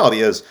 Well, the reality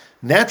is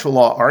natural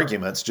law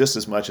arguments, just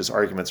as much as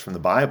arguments from the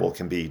Bible,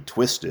 can be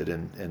twisted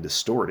and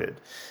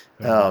distorted.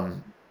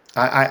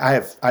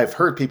 I've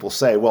heard people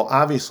say, well,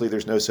 obviously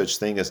there's no such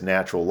thing as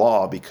natural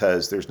law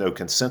because there's no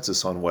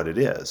consensus on what it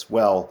is.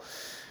 Well,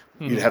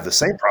 you'd have the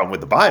same problem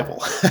with the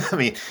Bible. I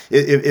mean,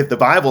 if the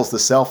Bible is the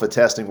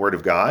self-attesting Word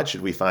of God,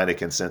 should we find a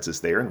consensus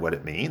there in what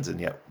it means? And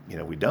yet,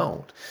 we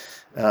don't.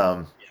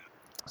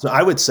 So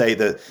I would say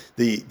that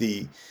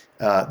the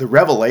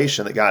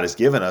revelation that God has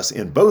given us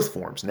in both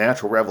forms,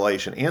 natural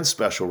revelation and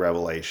special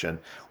revelation,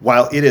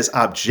 while it is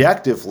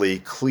objectively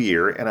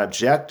clear and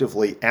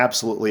objectively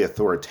absolutely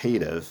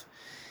authoritative,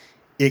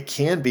 it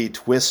can be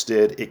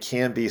twisted, it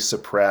can be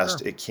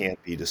suppressed, It can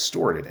be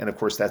distorted. And of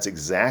course, that's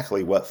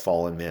exactly what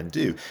fallen men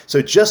do.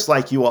 So just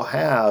like you will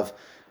have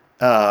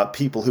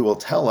people who will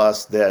tell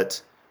us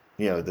that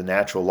the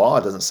natural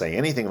law doesn't say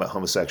anything about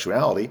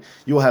homosexuality,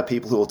 you will have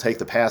people who will take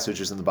the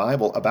passages in the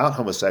Bible about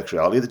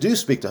homosexuality that do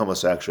speak to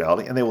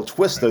homosexuality, and they will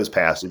twist those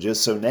passages.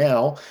 So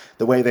now,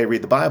 the way they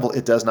read the Bible,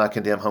 it does not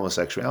condemn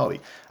homosexuality.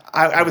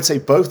 I would say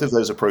both of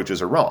those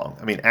approaches are wrong.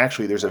 I mean,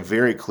 actually, there's a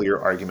very clear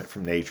argument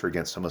from nature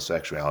against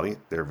homosexuality.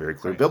 There are very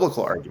clear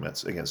biblical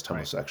arguments against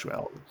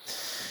homosexuality.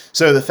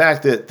 So the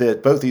fact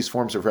that both these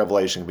forms of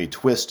revelation can be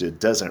twisted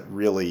doesn't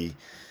really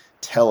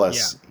tell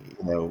us,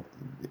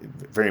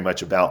 very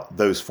much about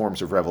those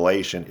forms of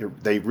revelation.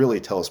 They really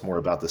tell us more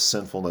about the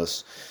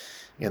sinfulness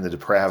and the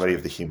depravity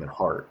of the human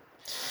heart.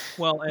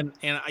 Well, and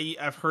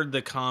I've heard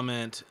the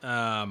comment,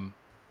 over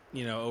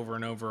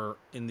and over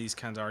in these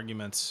kinds of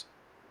arguments.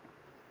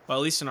 Well,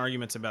 at least in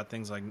arguments about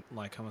things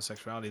like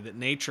homosexuality, that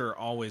nature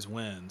always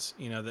wins.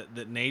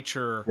 That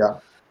nature. Yeah.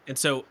 And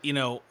so,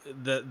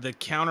 the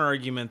counter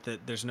argument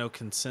that there's no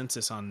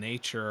consensus on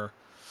nature,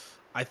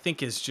 I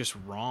think is just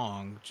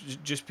wrong.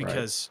 Just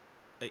because,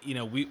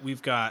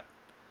 we've got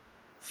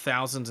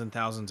thousands and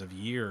thousands of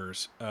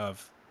years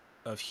of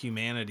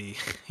humanity,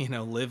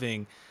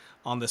 living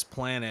on this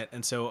planet,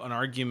 and so an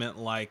argument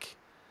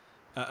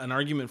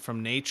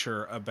from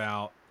nature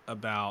about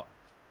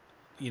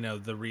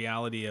the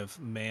reality of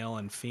male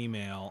and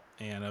female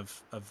and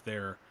of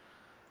their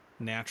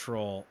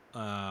natural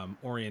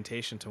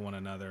orientation to one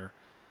another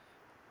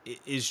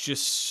is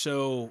just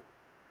so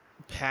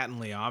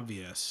patently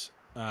obvious.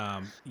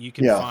 You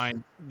can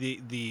find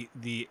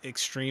the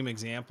extreme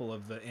example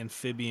of the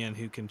amphibian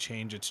who can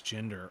change its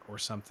gender or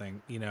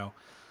something,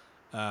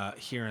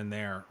 here and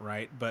there,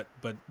 right? But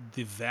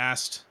the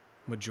vast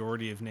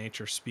majority of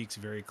nature speaks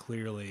very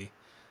clearly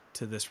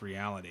to this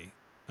reality.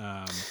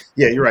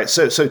 Yeah, you're right.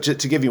 So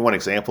to give you one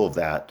example of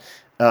that,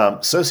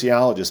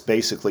 sociologists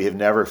basically have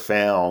never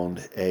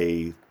found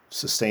a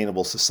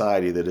sustainable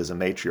society that is a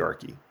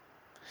matriarchy.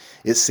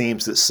 It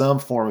seems that some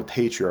form of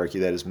patriarchy,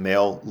 that is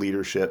male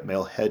leadership,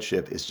 male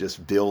headship, is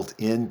just built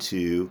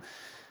into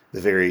the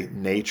very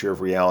nature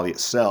of reality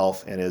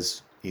itself and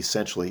is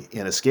essentially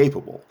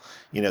inescapable.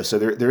 So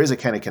there is a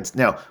kind of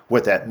now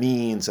what that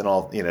means and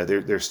all.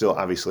 There's still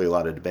obviously a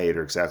lot of debate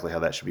or exactly how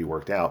that should be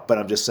worked out. But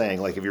I'm just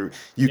saying, like, if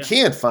you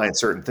can find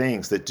certain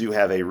things that do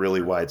have a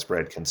really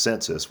widespread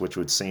consensus, which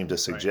would seem to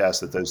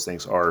suggest that those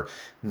things are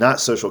not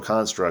social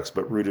constructs,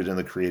 but rooted in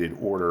the created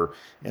order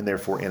and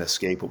therefore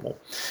inescapable.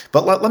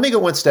 But let me go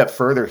one step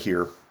further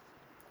here.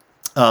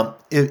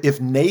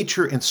 If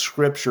nature and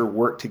Scripture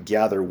work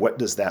together, what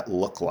does that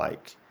look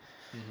like?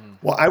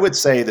 Well, I would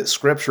say that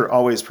Scripture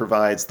always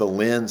provides the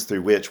lens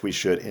through which we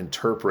should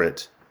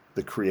interpret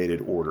the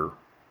created order.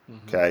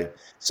 Okay,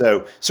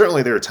 so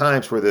certainly there are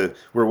times where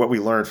what we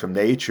learn from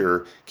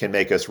nature can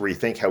make us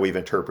rethink how we've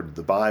interpreted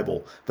the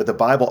Bible, but the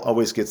Bible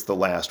always gets the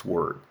last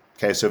word.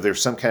 Okay, so if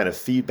there's some kind of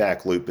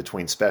feedback loop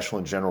between special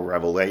and general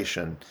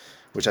revelation,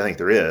 which I think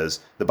there is,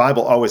 the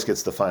Bible always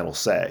gets the final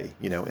say,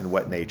 in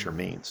what nature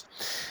means.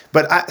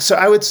 But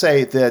I would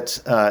say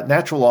that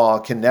natural law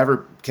can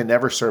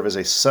never serve as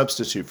a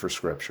substitute for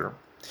Scripture.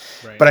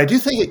 Right. But I do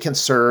think it can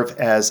serve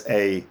as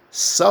a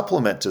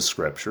supplement to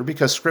Scripture,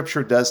 because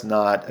Scripture does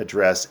not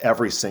address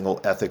every single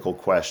ethical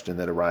question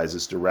that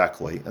arises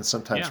directly, and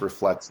sometimes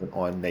reflects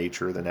on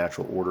nature, the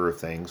natural order of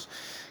things,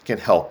 can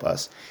help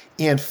us.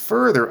 And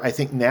further, I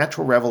think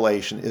natural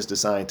revelation is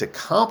designed to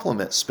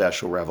complement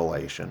special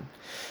revelation,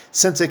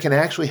 since it can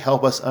actually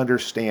help us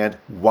understand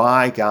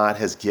why God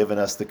has given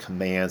us the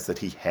commands that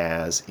He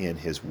has in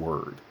His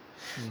Word.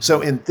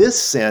 So in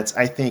this sense,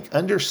 I think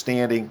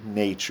understanding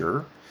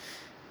nature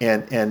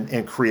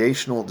and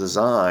creational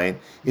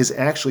design is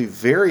actually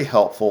very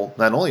helpful,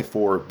 not only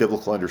for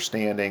biblical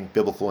understanding,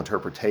 biblical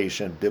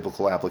interpretation,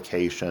 biblical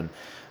application,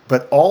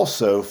 but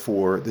also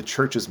for the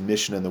church's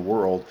mission in the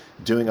world,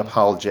 doing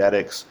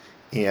apologetics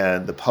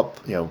and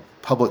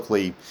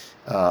publicly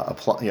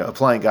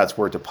applying God's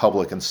word to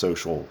public and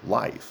social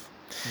life.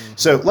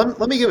 So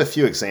let me give a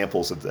few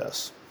examples of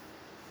this.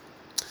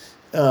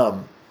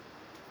 Well,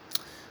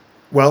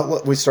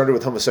 we started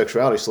with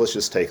homosexuality, so let's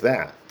just take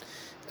that.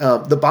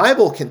 The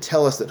Bible can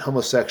tell us that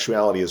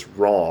homosexuality is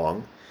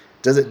wrong.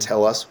 Does it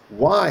tell us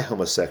why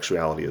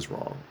homosexuality is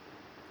wrong?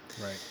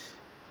 Right.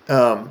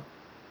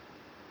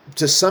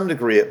 To some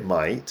degree it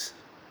might,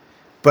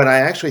 but I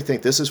actually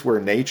think this is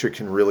where nature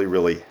can really,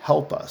 really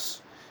help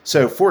us.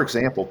 So, for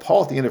example,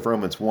 Paul at the end of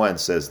Romans 1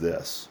 says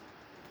this.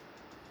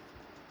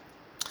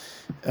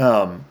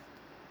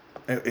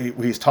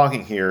 he's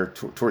talking here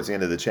towards the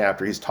end of the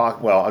chapter. He's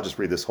talking. Well, I'll just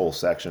read this whole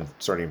section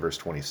starting in verse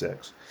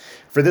 26.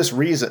 For this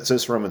reason, so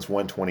it's Romans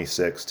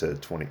 1:26 to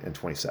 20 and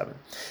 27.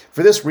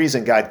 For this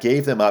reason, God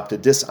gave them up to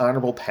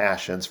dishonorable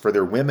passions, for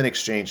their women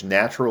exchanged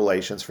natural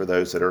relations for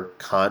those that are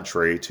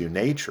contrary to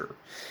nature.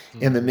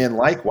 And the men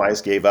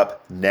likewise gave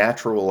up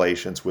natural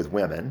relations with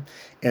women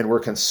and were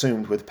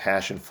consumed with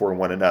passion for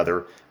one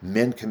another,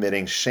 men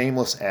committing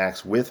shameless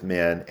acts with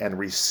men and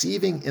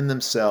receiving in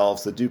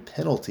themselves the due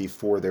penalty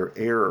for their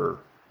error.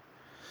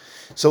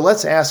 So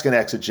let's ask an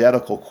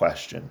exegetical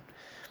question.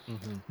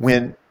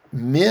 When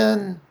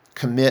men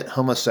commit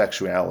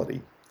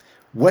homosexuality,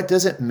 what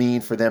does it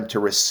mean for them to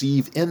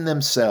receive in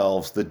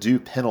themselves the due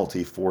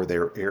penalty for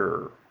their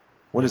error?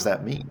 What does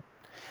that mean?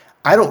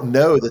 I don't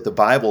know that the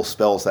Bible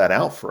spells that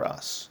out for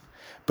us.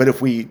 But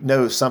if we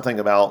know something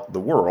about the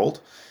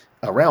world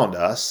around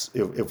us,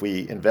 if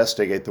we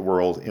investigate the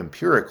world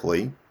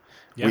empirically,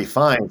 we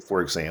find,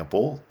 for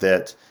example,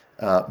 that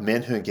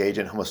men who engage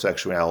in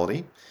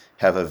homosexuality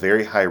have a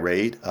very high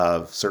rate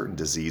of certain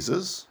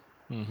diseases,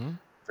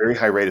 very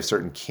high rate of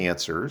certain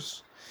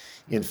cancers.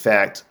 In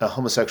fact, a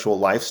homosexual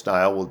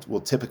lifestyle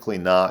will typically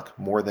knock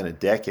more than a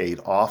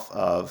decade off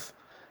of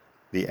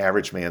the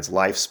average man's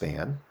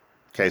lifespan.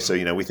 Okay, so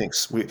we think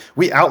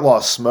we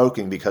outlaw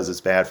smoking because it's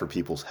bad for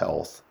people's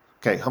health.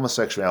 Okay,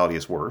 homosexuality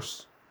is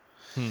worse.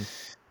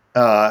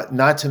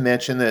 Not to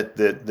mention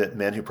that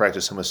men who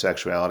practice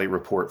homosexuality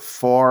report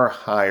far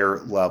higher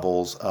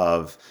levels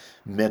of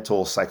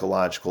mental,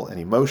 psychological, and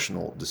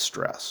emotional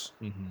distress.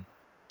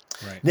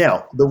 Right.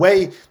 Now, the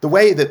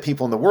way that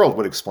people in the world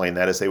would explain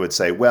that is they would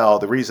say, well,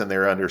 the reason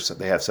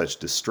they have such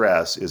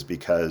distress is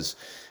because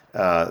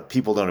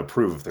people don't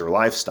approve of their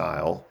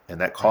lifestyle,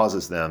 and that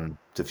causes them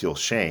to feel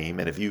shame.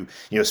 And if you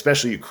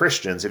especially you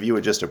Christians, if you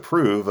would just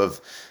approve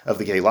of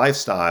the gay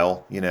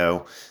lifestyle,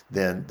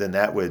 then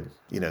that would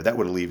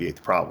alleviate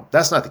the problem.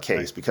 That's not the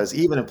case, because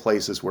even in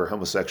places where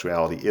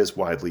homosexuality is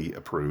widely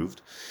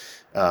approved,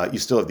 you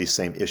still have these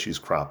same issues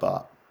crop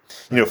up.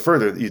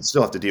 Further, you'd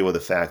still have to deal with the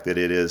fact that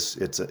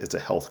it's a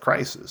health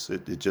crisis.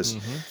 It just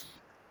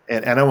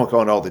and I won't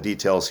go into all the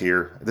details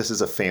here. This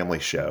is a family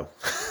show,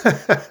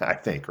 I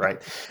think, right?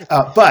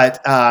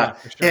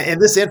 And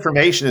this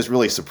information is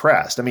really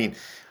suppressed. I mean,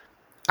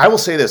 I will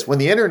say this: when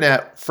the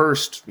internet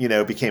first,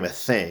 became a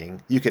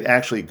thing, you could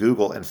actually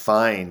Google and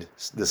find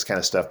this kind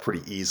of stuff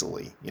pretty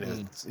easily.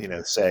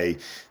 Say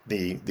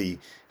the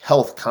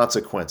health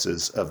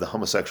consequences of the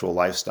homosexual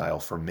lifestyle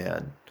for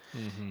men.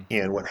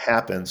 And what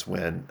happens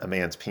when a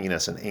man's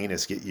penis and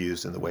anus get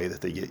used in the way that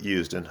they get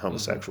used in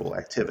homosexual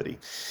activity.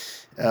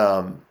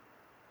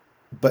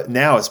 But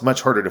now it's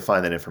much harder to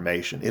find that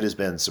information. It has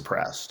been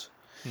suppressed.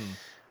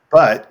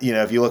 But,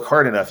 if you look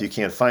hard enough, you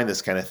can find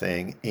this kind of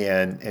thing,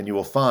 and you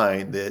will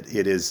find that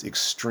it is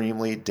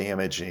extremely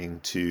damaging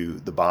to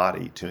the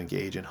body to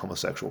engage in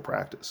homosexual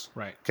practice.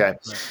 Right. Okay.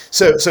 Right.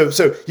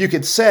 So you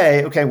could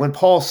say, okay, when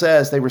Paul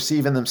says they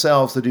receive in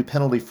themselves the due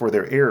penalty for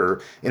their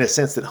error, in a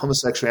sense that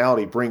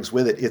homosexuality brings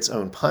with it its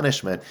own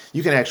punishment,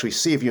 you can actually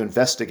see, if you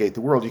investigate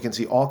the world, you can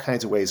see all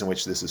kinds of ways in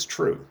which this is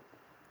true.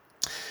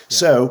 Yeah.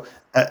 So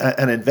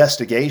an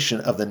investigation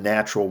of the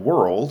natural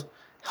world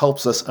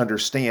helps us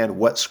understand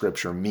what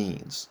Scripture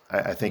means.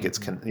 I think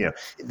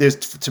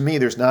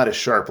there's not a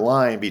sharp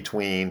line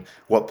between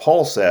what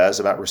Paul says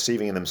about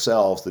receiving in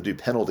themselves the due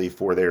penalty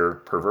for their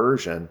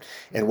perversion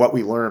and what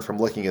we learn from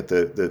looking at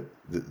the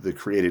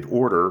created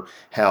order,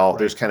 how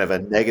there's kind of a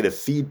negative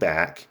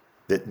feedback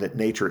that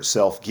nature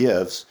itself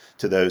gives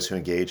to those who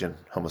engage in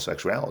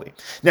homosexuality.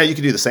 Now, you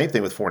can do the same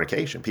thing with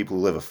fornication. People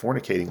who live a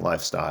fornicating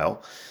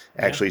lifestyle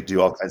actually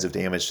do all kinds of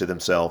damage to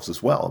themselves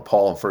as well. And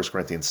Paul in 1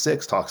 Corinthians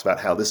 6 talks about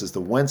how this is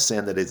the one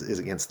sin that is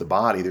against the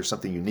body. There's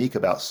something unique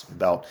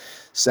about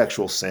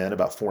sexual sin,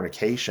 about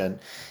fornication.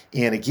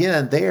 And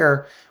again,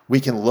 there we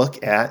can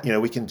look at,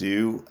 we can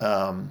do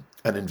an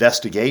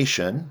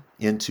investigation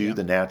into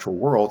the natural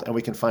world, and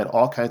we can find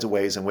all kinds of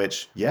ways in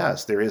which,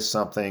 yes, there is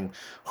something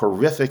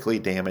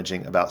horrifically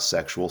damaging about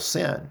sexual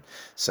sin.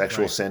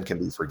 Sexual sin can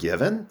be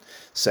forgiven.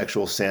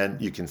 Sexual sin,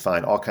 you can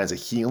find all kinds of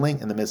healing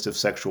in the midst of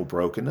sexual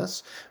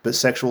brokenness, but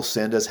sexual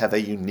sin does have a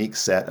unique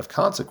set of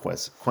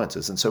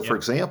consequences. And so, for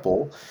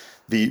example,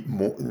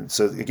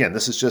 again,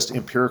 this is just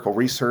empirical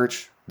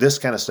research. This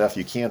kind of stuff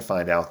you can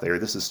find out there.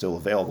 This is still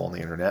available on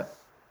the internet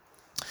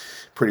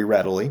pretty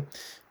readily.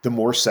 The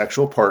more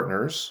sexual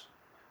partners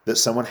that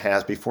someone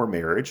has before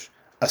marriage,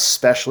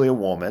 especially a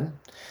woman,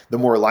 the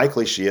more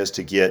likely she is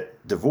to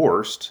get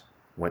divorced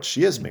once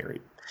she is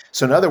married.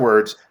 So in other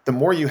words, the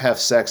more you have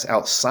sex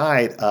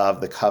outside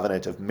of the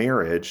covenant of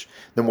marriage,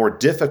 the more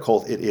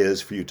difficult it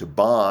is for you to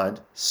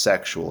bond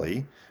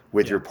sexually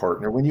with your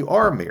partner when you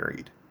are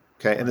married.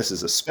 Okay, and this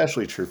is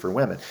especially true for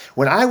women.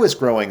 When I was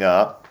growing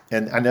up,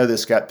 and I know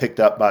this got picked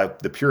up by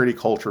the purity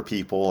culture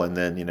people, and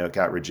then it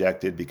got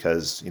rejected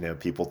because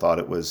people thought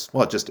it was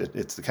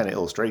it's the kind of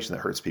illustration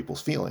that hurts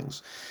people's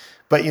feelings.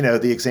 But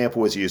the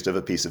example was used of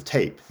a piece of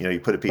tape. You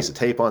put a piece of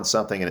tape on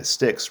something and it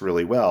sticks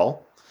really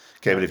well.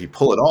 Okay, but if you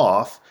pull it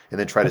off and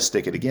then try to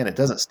stick it again, it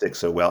doesn't stick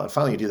so well. And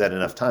finally, you do that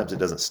enough times, it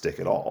doesn't stick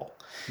at all.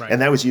 Right.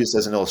 And that was used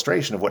as an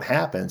illustration of what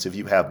happens if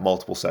you have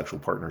multiple sexual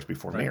partners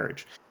before Right.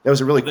 marriage. That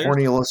was a really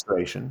corny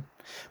illustration,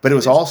 but it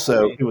was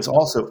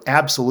also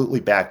absolutely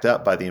backed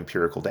up by the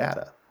empirical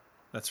data.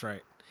 That's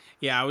right.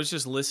 Yeah, I was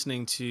just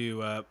listening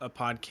to a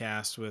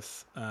podcast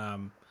with a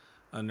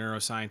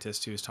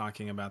neuroscientist who was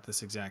talking about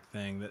this exact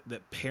thing.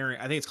 That pairing,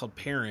 I think it's called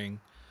pairing.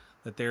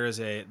 That there is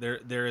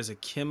a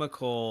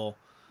chemical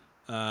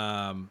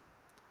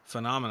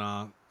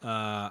phenomenon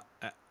that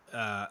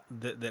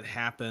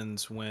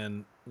happens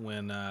when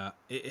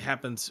it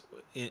happens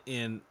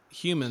in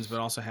humans, but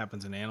also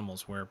happens in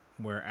animals,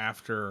 where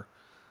after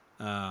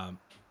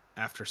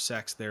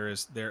sex there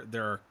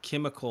are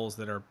chemicals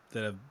that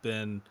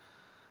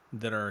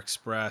are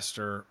expressed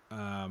or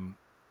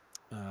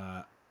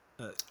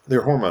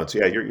they're hormones.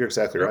 Yeah, you're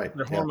exactly right.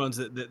 They're hormones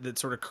that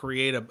sort of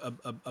create a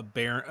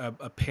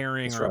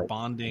pairing That's or right. a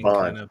bonding Bond.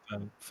 kind of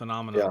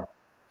phenomenon.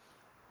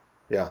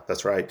 Yeah,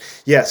 that's right.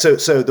 Yeah,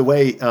 so the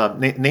way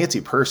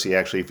Nancy Percy,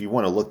 actually, if you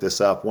want to look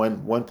this up,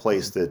 one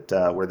place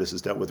that where this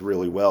is dealt with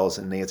really well is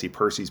in Nancy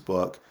Percy's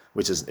book,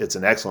 it's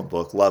an excellent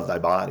book, Love Thy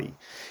Body,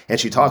 and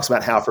she talks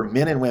about how for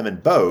men and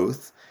women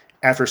both,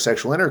 after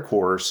sexual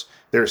intercourse,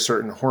 there are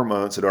certain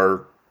hormones that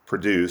are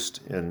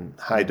produced in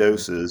high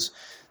doses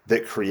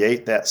that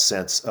create that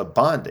sense of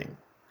bonding.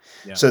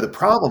 Yeah. So the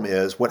problem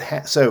is what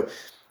happens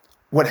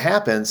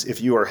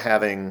if you are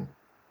having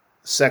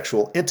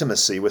sexual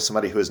intimacy with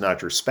somebody who is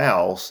not your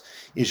spouse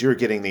is you're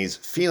getting these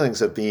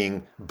feelings of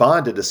being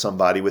bonded to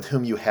somebody with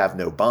whom you have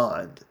no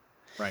bond.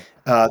 Right.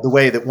 The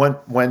way that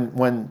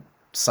one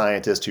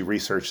scientist who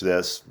researched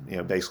this,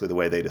 basically the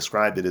way they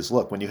described it is,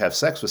 look, when you have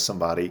sex with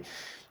somebody,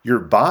 your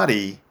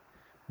body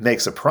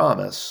makes a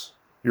promise.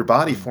 Your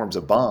body forms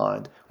a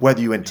bond, whether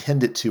you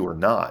intend it to or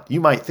not. You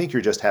might think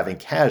you're just having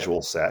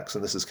casual sex,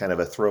 and this is kind of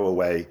a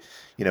throwaway,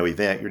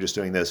 event. You're just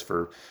doing this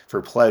for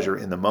pleasure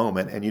in the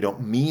moment, and you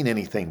don't mean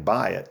anything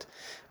by it.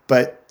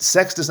 But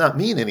sex does not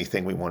mean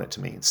anything we want it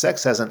to mean.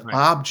 Sex has an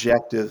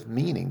objective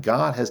meaning.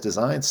 God has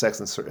designed sex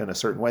in a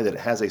certain way that it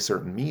has a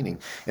certain meaning.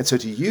 And so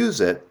to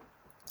use it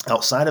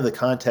outside of the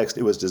context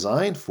it was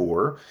designed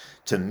for,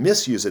 to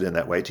misuse it in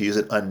that way, to use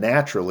it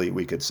unnaturally,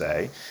 we could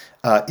say,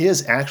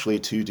 is actually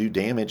to do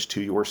damage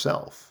to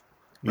yourself.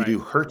 You do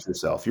hurt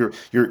yourself.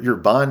 You're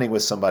bonding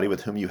with somebody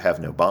with whom you have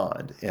no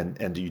bond,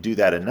 and you do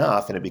that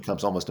enough, and it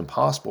becomes almost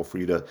impossible for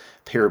you to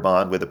pair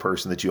bond with a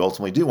person that you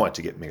ultimately do want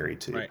to get married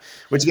to. Right.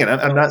 Which again,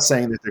 I'm not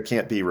saying that there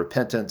can't be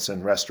repentance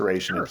and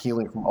restoration and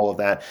healing from all of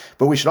that,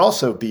 but we should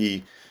also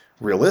be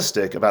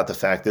realistic about the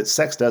fact that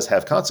sex does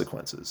have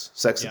consequences.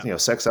 Sex,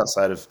 sex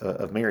outside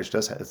of marriage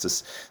does have,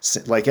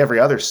 like every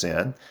other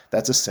sin,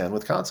 that's a sin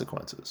with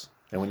consequences.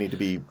 And we need to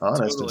be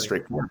honest and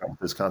straightforward about what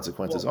those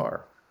consequences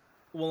are.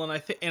 Well, and I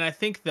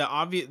think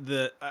I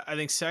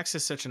think sex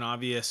is such an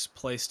obvious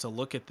place to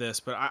look at this,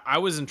 but I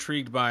was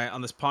intrigued by,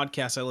 on this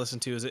podcast I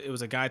listened to, it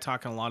was a guy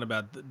talking a lot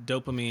about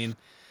dopamine,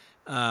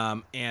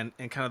 and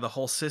kind of the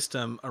whole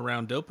system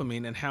around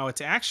dopamine, and how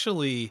it's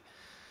actually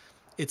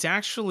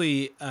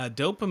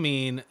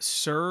dopamine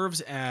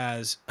serves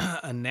as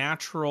a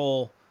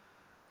natural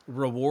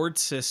reward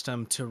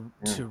system to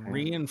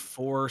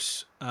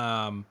reinforce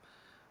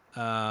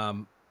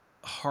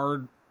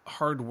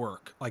hard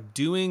work, like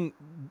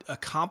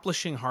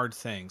accomplishing hard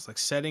things, like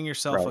setting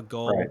yourself a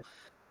goal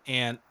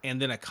and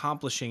then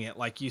accomplishing it.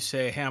 Like you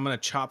say, hey, I'm going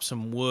to chop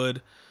some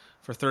wood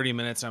for 30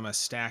 minutes. I'm going to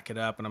stack it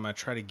up and I'm going to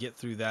try to get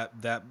through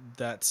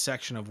that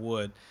section of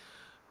wood.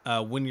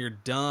 When you're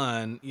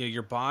done,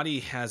 your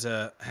body has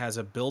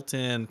a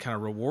built-in kind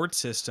of reward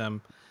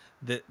system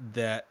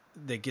that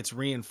gets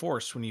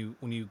reinforced when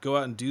you go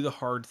out and do the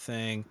hard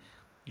thing.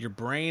 Your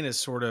brain is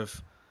sort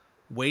of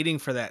waiting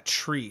for that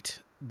treat,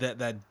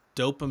 that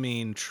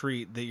dopamine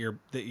treat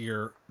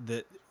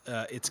that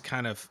it's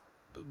kind of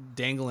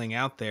dangling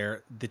out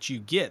there, that you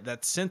get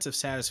that sense of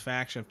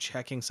satisfaction of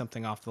checking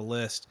something off the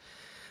list.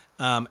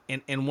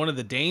 And one of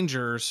the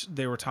dangers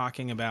they were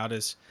talking about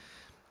is,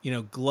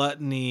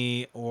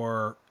 gluttony,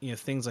 or,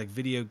 things like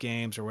video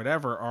games or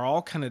whatever, are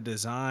all kind of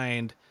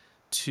designed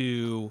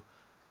to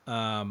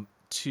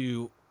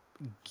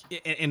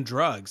and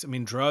drugs. I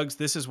mean, drugs,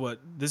 this is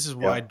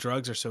why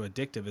drugs are so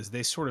addictive, is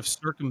they sort of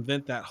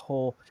circumvent that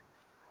whole.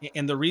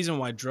 And the reason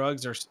why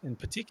drugs in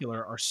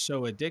particular are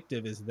so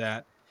addictive is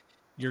that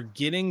you're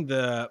getting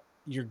the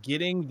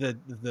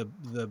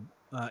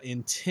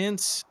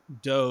intense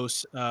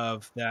dose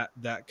of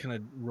that kind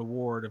of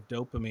reward of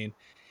dopamine.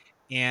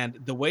 And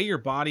the way your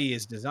body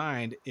is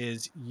designed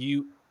is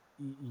you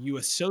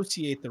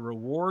associate the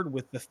reward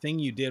with the thing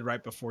you did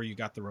right before you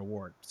got the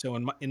reward. So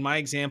in my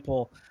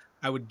example,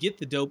 I would get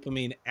the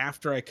dopamine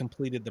after I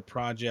completed the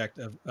project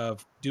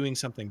of doing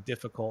something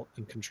difficult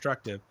and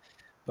constructive.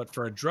 But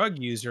for a drug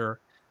user,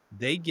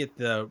 they get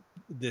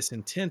this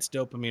intense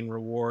dopamine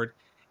reward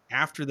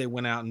after they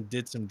went out and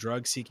did some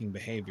drug seeking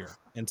behavior.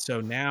 And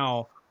so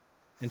now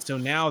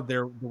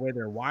the way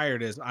they're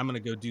wired is, I'm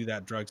going to go do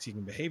that drug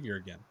seeking behavior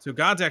again. So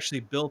God's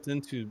actually built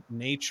into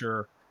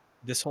nature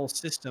this whole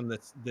system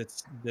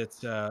that's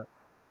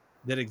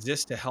that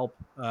exist to help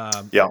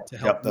Yeah,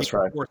 that's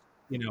right.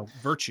 reinforce,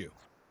 virtue.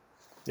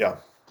 Yeah.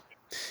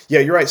 Yeah,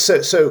 you're right.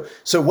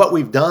 So what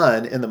we've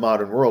done in the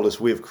modern world is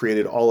we've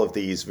created all of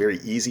these very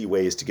easy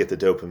ways to get the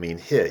dopamine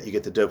hit. You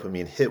get the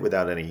dopamine hit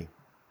without any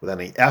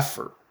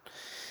effort.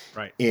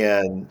 Right.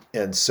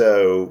 And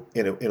so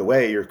in a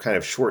way you're kind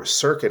of short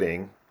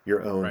circuiting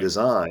your own Right.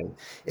 design.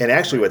 And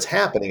actually Right. what's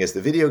happening is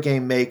the video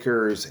game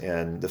makers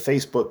and the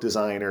Facebook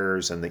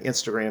designers and the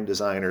Instagram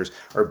designers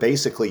are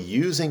basically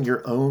using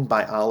your own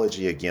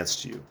biology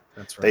against you.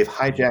 That's right. They've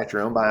hijacked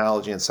your own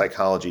biology and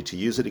psychology to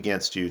use it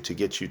against you to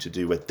get you to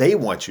do what they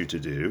want you to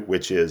do,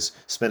 which is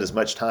spend as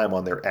much time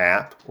on their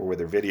app or with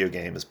their video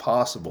game as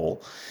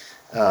possible.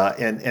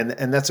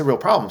 And that's a real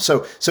problem.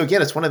 So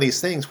again, it's one of these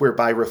things where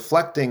by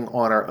reflecting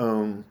on our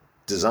own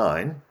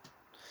design,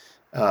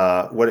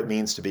 what it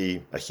means to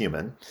be a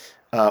human,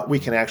 we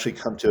can actually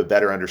come to a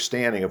better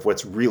understanding of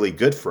what's really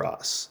good for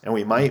us. And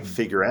we might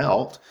figure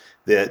out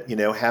that,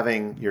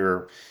 having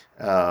your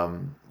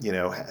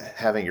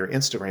having your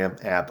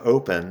Instagram app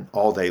open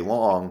all day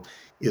long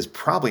is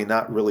probably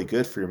not really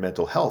good for your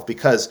mental health,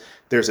 because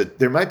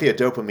there might be a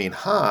dopamine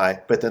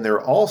high, but then there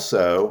are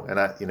also, and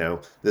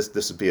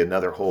this would be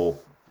another whole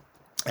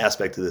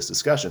aspect of this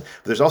discussion,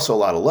 but there's also a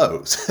lot of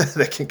lows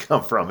that can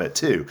come from it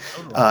too.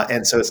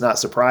 And so it's not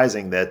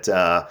surprising that,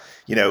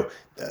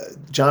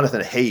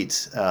 Jonathan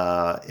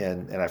Haidt,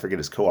 and I forget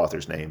his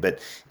co-author's name, but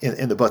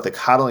in the book, The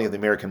Coddling of the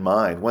American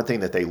Mind, one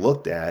thing that they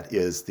looked at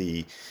is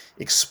the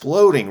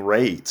exploding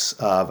rates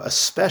of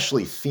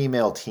especially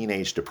female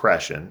teenage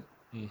depression,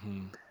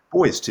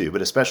 boys too,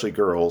 but especially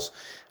girls,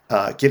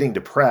 getting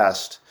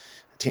depressed,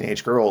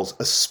 teenage girls,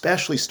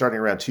 especially starting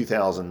around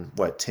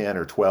 2010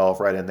 or 12,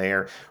 right in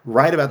there,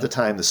 right about the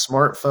time the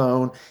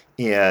smartphone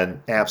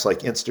and apps like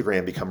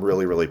Instagram become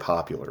really, really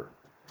popular.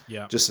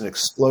 Yeah. Just an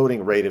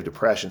exploding rate of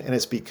depression. And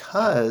it's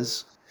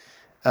because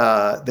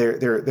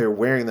they're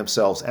wearing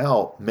themselves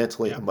out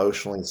mentally,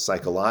 emotionally,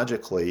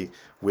 psychologically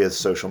with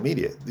social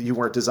media. You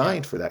weren't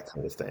designed for that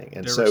kind of thing.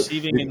 And they're so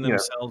receiving in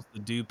themselves the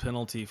due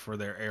penalty for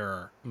their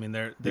error. I mean,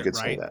 they're you could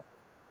right. say that.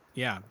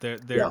 Yeah.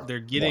 They're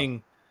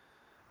getting,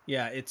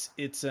 it's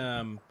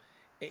and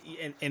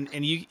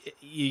you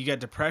got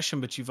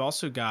depression, but you've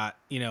also got,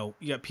 you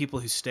got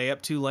people who stay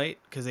up too late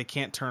because they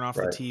can't turn off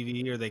the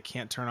TV or they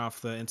can't turn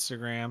off the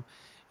Instagram.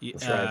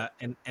 That's right.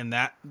 And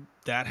that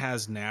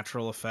has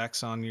natural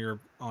effects on your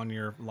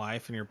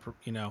life and your,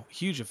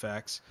 huge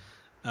effects.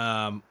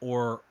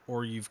 Or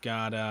you've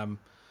got,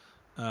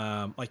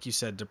 like you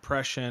said,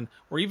 depression,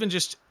 or even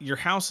just your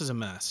house is a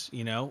mess.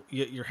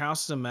 Your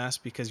house is a mess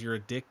because you're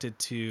addicted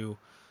to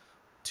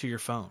your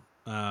phone.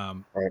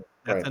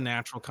 That's a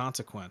natural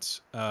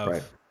consequence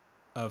of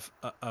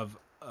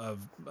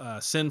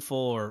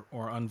sinful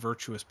or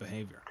unvirtuous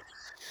behavior.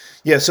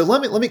 Yeah, so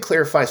let me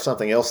clarify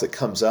something else that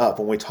comes up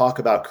when we talk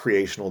about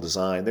creational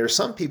design. There are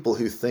some people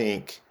who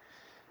think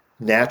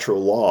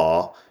natural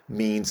law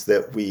means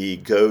that we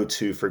go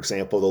to, for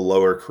example, the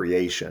lower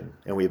creation,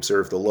 and we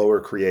observe the lower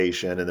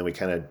creation, and then we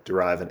kind of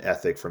derive an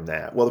ethic from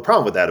that. Well, the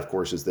problem with that, of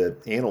course, is that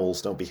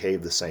animals don't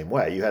behave the same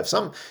way. You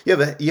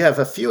have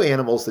a few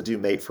animals that do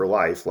mate for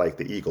life, like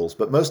the eagles,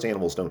 but most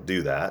animals don't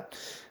do that.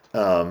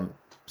 There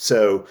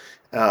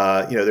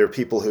are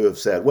people who have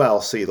said,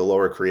 well, see, the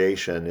lower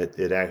creation,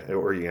 you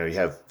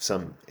have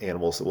some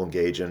animals that will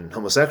engage in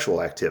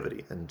homosexual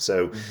activity. And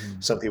so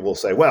some people will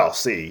say, well,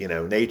 see,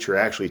 nature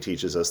actually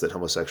teaches us that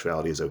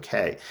homosexuality is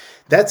okay.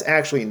 That's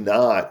actually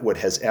not what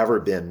has ever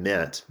been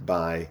meant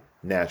by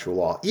natural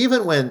law.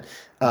 Even when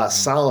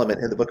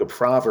Solomon in the book of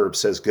Proverbs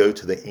says, go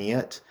to the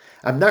ant,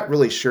 I'm not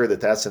really sure that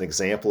that's an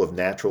example of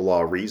natural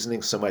law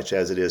reasoning so much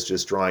as it is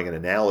just drawing an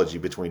analogy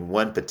between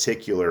one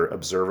particular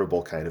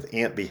observable kind of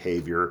ant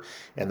behavior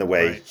and the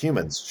way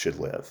humans should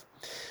live.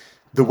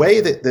 The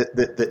way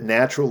that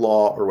natural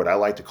law, or what I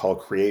like to call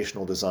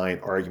creational design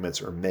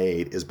arguments, are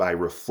made is by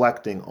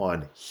reflecting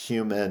on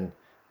human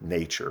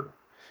nature,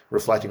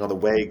 reflecting on the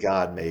way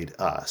God made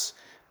us.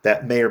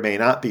 That may or may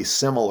not be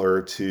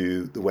similar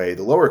to the way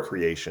the lower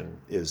creation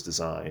is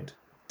designed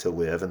to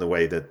live, and the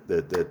way that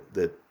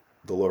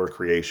the lower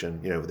creation,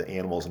 the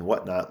animals and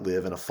whatnot,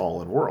 live in a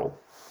fallen world.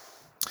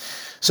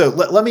 So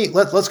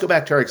let's go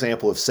back to our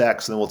example of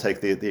sex, and then we'll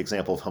take the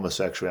example of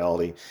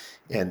homosexuality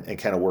and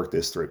kind of work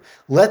this through.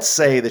 Let's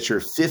say that your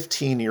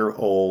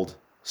 15-year-old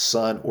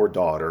son or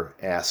daughter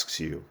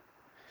asks you,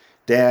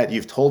 Dad,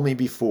 you've told me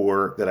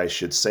before that I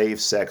should save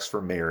sex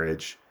for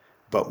marriage,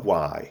 but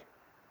why?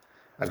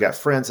 I've got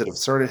friends that have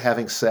started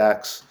having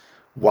sex.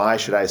 Why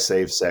should I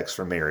save sex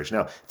for marriage?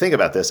 Now, think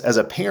about this. As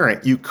a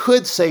parent, you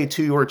could say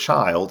to your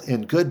child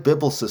in good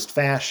biblicist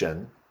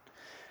fashion,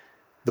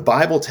 the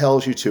Bible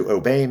tells you to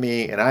obey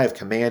me, and I have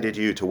commanded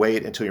you to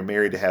wait until you're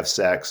married to have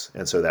sex,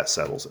 and so that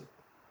settles it.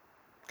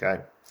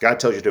 Okay? God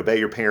tells you to obey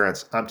your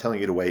parents. I'm telling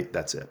you to wait.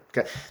 That's it.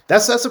 Okay?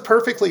 That's a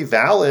perfectly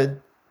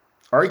valid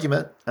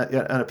argument,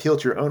 an appeal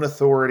to your own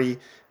authority,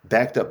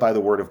 backed up by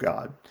the Word of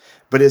God.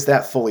 But is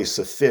that fully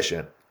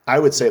sufficient? I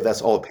would say if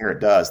that's all a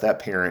parent does, that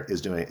parent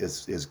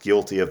is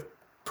guilty of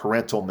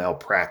parental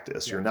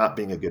malpractice. You're not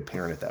being a good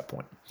parent at that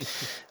point.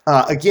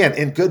 Again,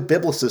 in good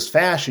biblicist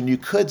fashion, you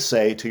could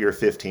say to your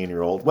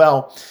 15-year-old,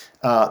 well,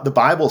 the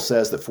Bible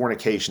says that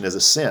fornication is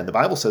a sin. The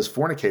Bible says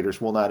fornicators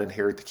will not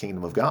inherit the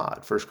kingdom of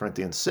God, 1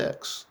 Corinthians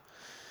 6.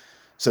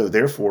 So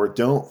therefore,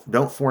 don't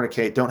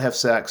fornicate, don't have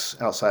sex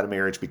outside of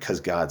marriage because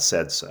God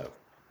said so.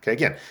 Okay,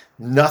 again,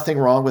 nothing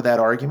wrong with that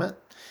argument.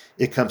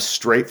 It comes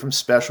straight from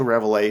special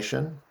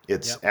revelation.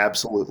 It's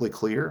absolutely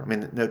clear. I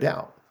mean, no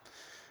doubt.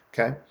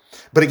 Okay.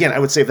 But again, I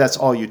would say if that's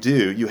all you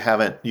do, you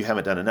haven't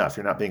done enough.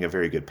 You're not being a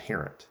very good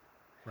parent.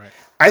 Right.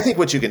 I think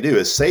what you can do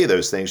is say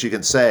those things. You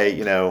can say,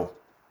 to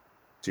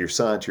your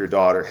son, to your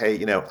daughter,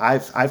 hey,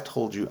 I've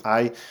told you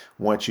I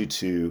want you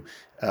to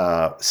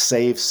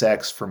save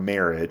sex for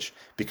marriage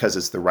because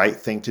it's the right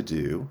thing to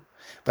do.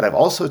 But I've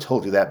also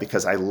told you that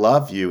because I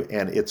love you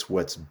and it's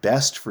what's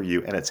best for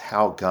you and it's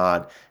how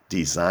God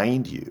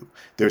designed you.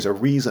 There's a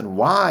reason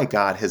why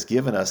God has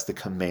given us the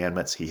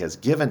commandments he has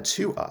given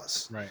to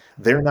us. Right.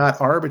 They're not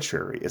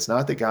arbitrary. It's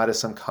not that God is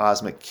some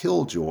cosmic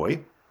killjoy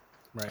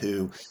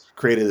who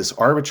created this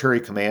arbitrary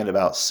command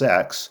about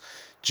sex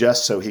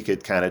just so he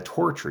could kind of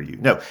torture you.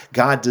 No,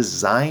 God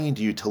designed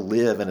you to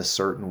live in a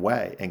certain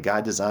way, and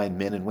God designed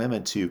men and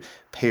women to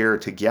pair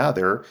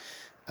together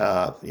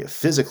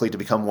physically to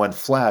become one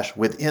flesh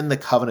within the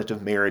covenant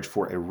of marriage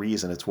for a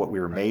reason. It's what we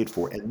were made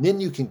for. And then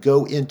you can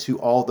go into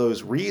all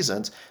those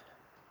reasons,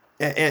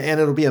 and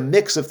it'll be a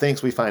mix of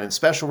things we find in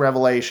special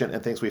revelation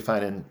and things we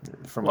find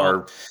from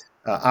our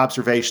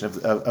observation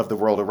of the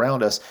world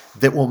around us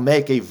that will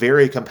make a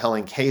very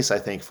compelling case, I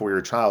think, for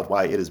your child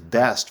why it is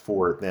best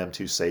for them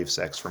to save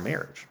sex for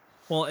marriage.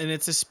 Well, and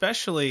it's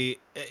especially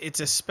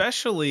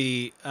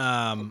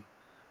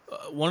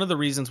one of the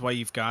reasons why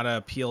you've got to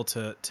appeal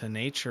to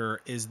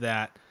nature is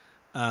that,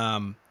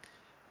 the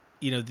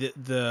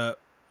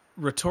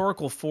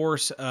rhetorical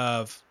force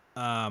of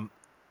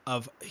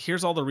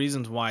here's all the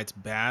reasons why it's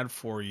bad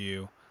for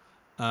you,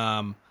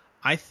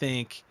 I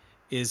think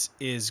is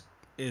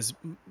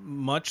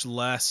much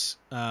less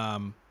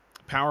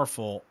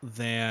powerful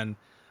than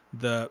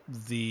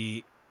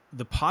the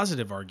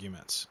positive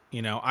arguments.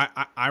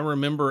 I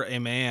remember a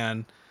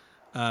man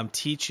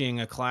teaching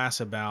a class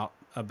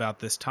about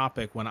this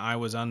topic when I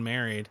was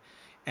unmarried,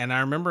 and I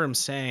remember him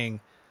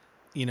saying,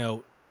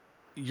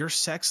 your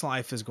sex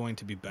life is going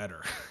to be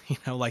better.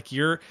 Like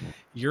your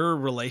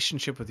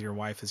relationship with your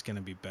wife is going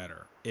to be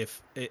better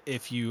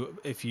if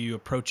you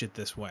approach it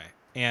this way.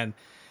 And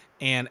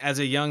as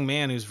a young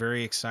man who's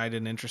very excited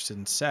and interested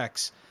in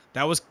sex,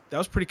 that was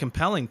pretty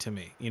compelling to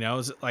me. It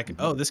was like,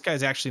 oh, this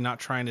guy's actually not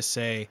trying to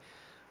say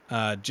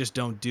just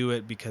don't do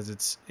it because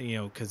it's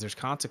because there's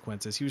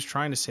consequences. He was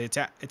trying to say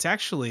it's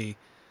actually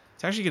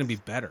going to be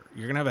better.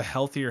 You're going to have a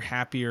healthier,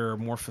 happier,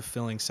 more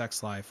fulfilling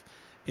sex life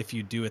if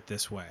you do it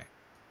this way.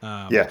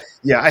 Yeah.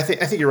 I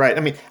think you're right.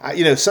 I mean,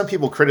 some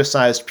people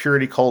criticized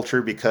purity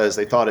culture because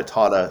they thought it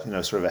taught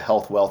a sort of a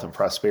health, wealth, and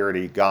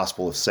prosperity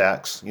gospel of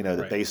sex.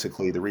 That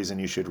basically the reason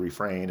you should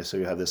refrain is so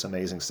you have this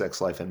amazing sex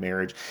life in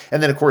marriage.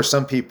 And then of course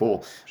some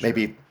people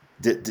maybe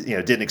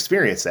didn't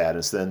experience that,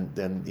 and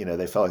then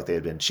they felt like they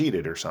had been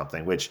cheated or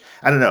something. Which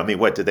I don't know. I mean,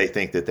 what did they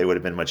think that they would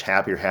have been much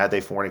happier had they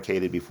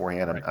fornicated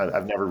beforehand?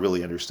 I've never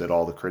really understood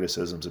all the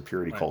criticisms of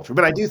purity culture,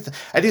 but I do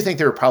think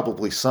there were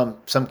probably some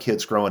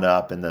kids growing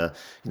up in the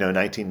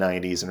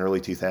 1990s and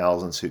early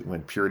 2000s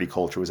when purity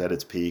culture was at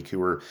its peak who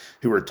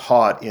were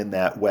taught in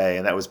that way,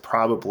 and that was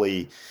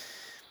probably.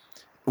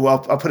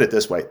 Well, I'll put it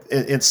this way: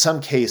 in some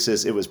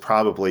cases, it was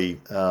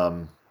probably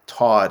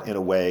taught in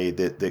a way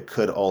that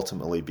could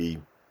ultimately be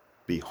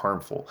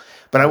harmful.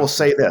 But I will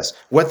say this,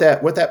 what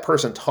that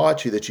person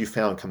taught you that you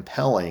found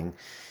compelling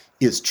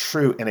is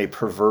true in a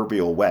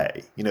proverbial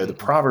way. The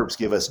Proverbs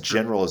give us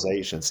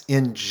generalizations.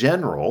 In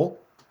general,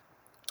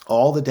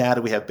 all the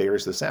data we have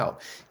bears this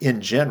out.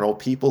 In general,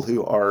 people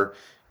who are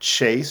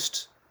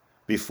chaste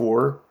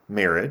before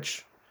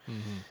marriage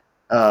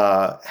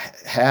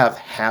have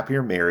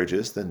happier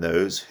marriages than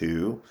those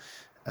who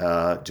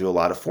do a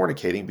lot of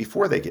fornicating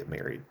before they get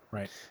married.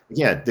 Right.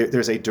 Again,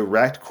 there's a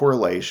direct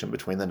correlation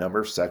between the number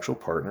of sexual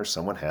partners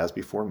someone has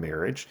before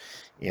marriage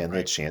and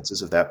the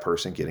chances of that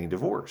person getting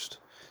divorced.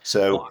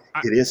 So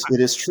it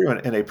is true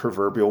in a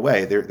proverbial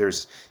way.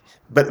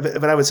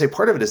 But I would say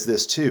part of it is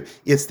this too.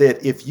 It's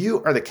that if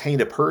you are the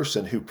kind of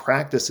person who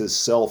practices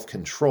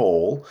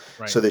self-control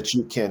so that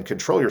you can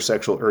control your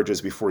sexual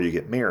urges before you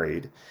get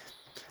married,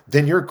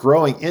 then you're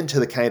growing into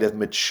the kind of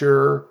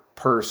mature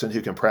person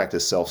who can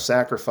practice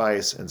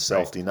self-sacrifice and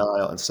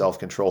self-denial and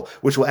self-control,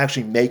 which will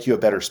actually make you a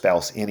better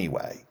spouse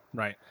anyway.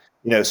 Right.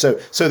 So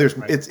there's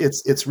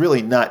it's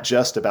really not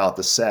just about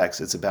the sex,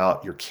 it's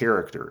about your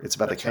character. It's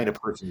about the kind of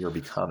person you're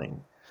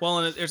becoming. Well,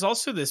 and there's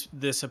also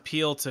this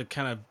appeal to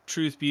kind of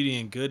truth, beauty,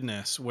 and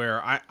goodness,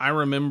 where I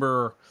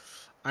remember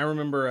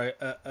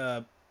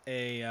a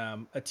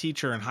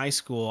teacher in high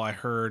school I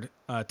heard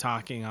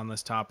talking on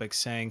this topic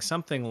saying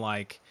something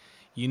like,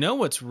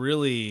 what's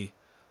really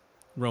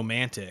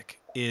romantic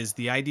is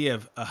the idea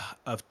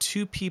of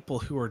two people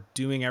who are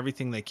doing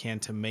everything they can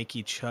to make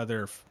each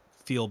other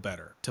feel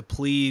better, to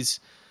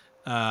please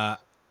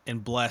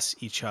and bless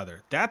each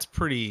other. That's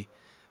pretty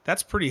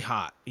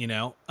hot, you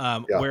know?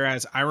 Yeah.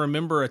 Whereas I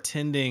remember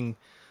attending,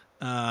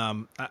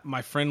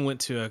 my friend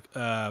went to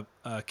a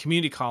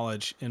community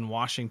college in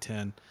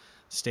Washington,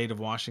 state of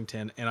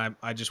Washington. And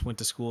I just went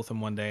to school with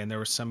him one day, and there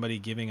was somebody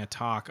giving a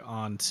talk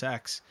on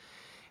sex.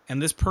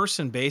 And this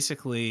person,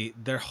 basically,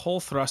 their whole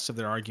thrust of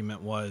their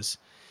argument was,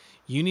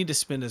 you need to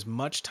spend as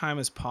much time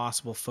as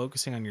possible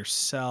focusing on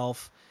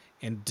yourself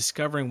and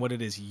discovering what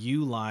it is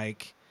you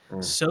like,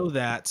 so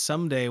that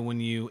someday when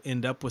you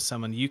end up with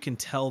someone, you can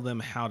tell them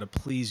how to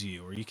please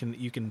you, or you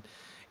can,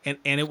 and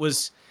it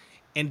was,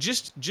 and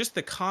just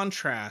the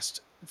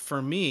contrast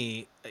for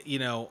me, you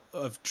know,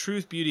 of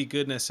truth, beauty,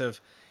 goodness, of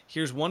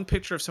here's one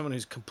picture of someone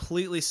who's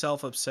completely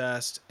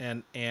self-obsessed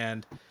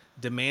and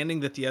demanding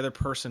that the other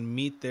person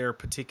meet their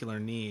particular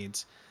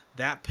needs.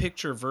 That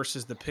picture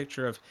versus the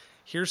picture of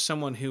here's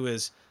someone who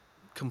is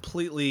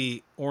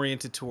completely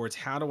oriented towards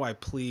how do I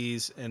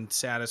please and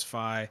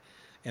satisfy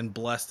and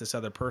bless this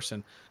other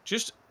person.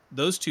 Just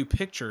those two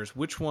pictures,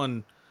 which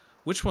one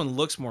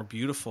looks more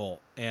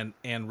beautiful and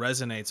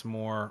resonates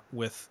more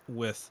with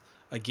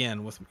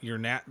again with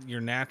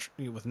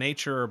with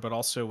nature, but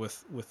also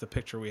with the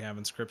picture we have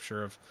in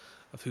Scripture of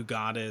who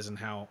God is and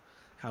how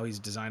He's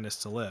designed us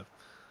to live.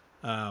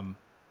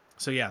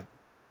 So yeah,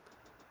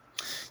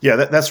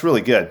 that's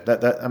really good.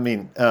 I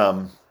mean,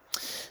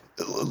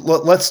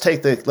 let's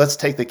take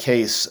the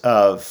case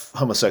of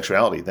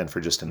homosexuality then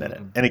for just a minute.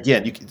 Mm-hmm. And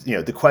again,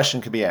 the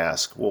question could be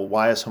asked, well,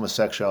 why is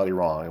homosexuality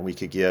wrong? And we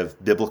could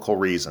give biblical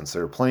reasons.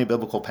 There are plenty of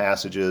biblical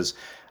passages.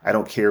 I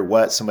don't care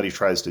what somebody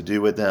tries to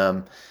do with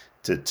them,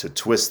 to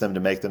twist them,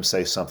 to make them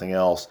say something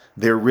else.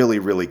 They're really,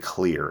 really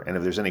clear. And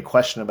if there's any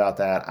question about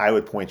that, I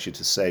would point you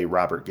to, say,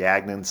 Robert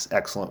Gagnon's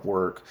excellent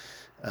work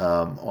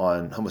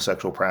on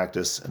homosexual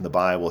practice in the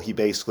Bible. He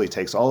basically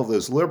takes all of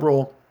those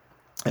liberal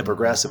and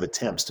progressive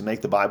attempts to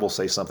make the Bible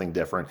say something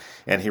different,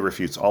 and he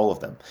refutes all of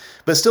them.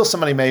 But still,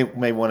 somebody may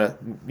want to,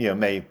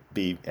 may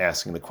be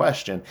asking the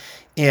question.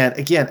 And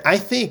again, I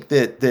think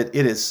that it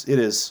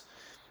is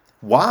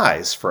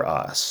wise for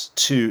us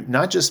to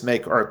not just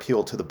make our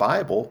appeal to the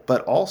Bible,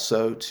 but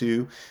also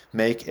to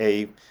make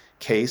a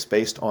case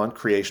based on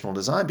creational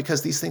design,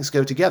 because these things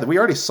go together. We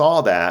already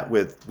saw that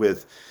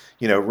with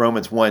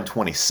Romans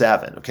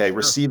 1:27, okay, sure.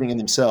 Receiving in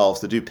themselves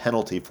the due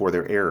penalty for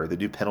their error, the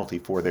due penalty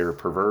for their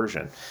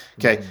perversion,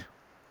 okay,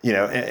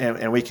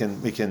 and we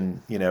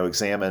can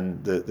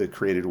examine the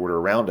created order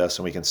around us,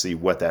 and we can see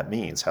what that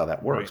means, how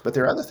that works. Right. But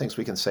there are other things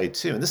we can say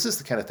too, and this is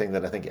the kind of thing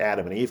that I think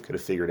Adam and Eve could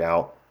have figured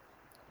out,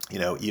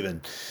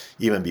 even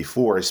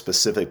before a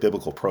specific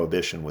biblical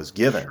prohibition was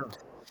given. Sure.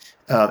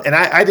 And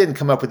I didn't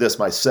come up with this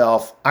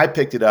myself. I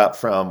picked it up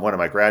from one of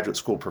my graduate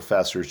school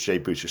professors, Jay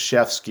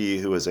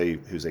Buchashevsky,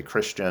 who's a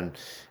Christian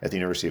at the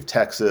University of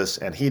Texas,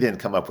 and he didn't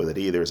come up with it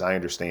either, as I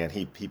understand.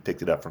 He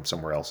picked it up from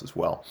somewhere else as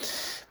well.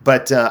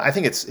 But I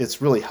think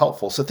it's really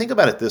helpful. So think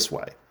about it this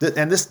way,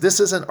 and this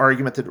is an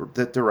argument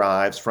that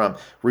derives from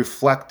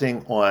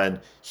reflecting on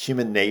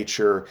human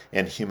nature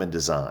and human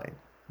design.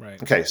 Right.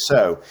 Okay,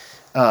 so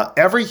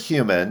every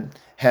human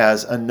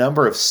has a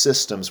number of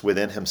systems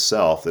within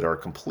himself that are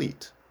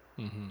complete.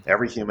 Mm-hmm.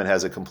 Every human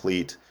has a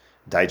complete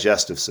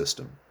digestive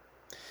system.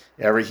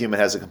 Every human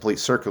has a complete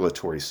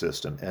circulatory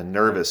system and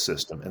nervous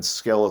system and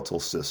skeletal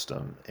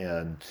system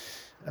and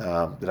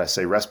did I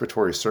say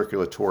respiratory,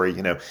 circulatory?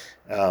 Those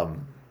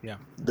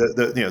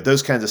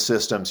kinds of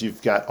systems.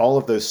 You've got all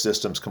of those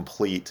systems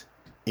complete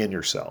in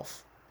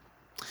yourself.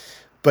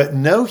 But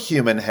no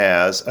human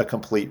has a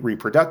complete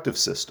reproductive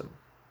system.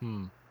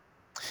 Hmm.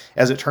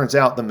 As it turns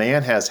out, the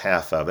man has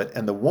half of it,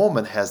 and the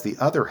woman has the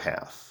other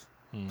half.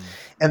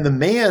 And the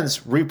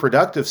man's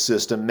reproductive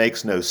system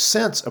makes no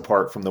sense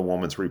apart from the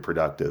woman's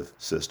reproductive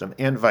system,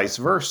 and vice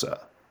versa.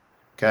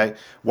 Okay?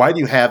 Why do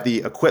you have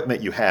the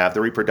equipment you have,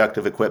 the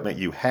reproductive equipment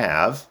you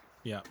have,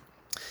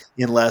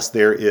 unless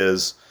there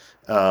is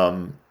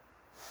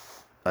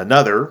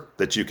another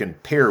that you can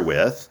pair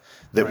with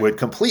that would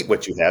complete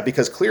what you have?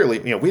 Because clearly,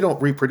 we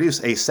don't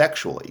reproduce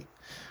asexually.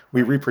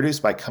 We reproduce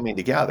by coming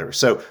together.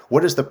 So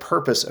what is the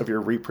purpose of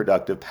your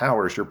reproductive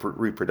powers, your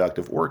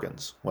reproductive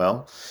organs?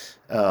 Well,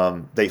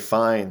 they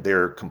find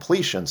their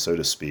completion, so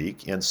to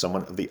speak, in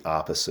someone of the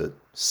opposite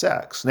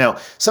sex. Now,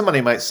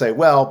 somebody might say,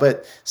 well,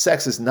 but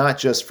sex is not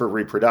just for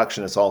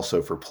reproduction, it's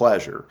also for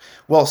pleasure.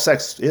 Well,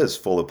 sex is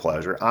full of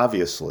pleasure,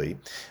 obviously,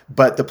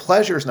 but the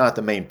pleasure is not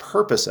the main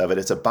purpose of it,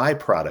 it's a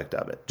byproduct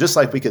of it. Just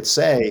like we could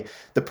say,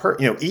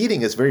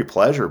 eating is very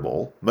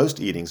pleasurable,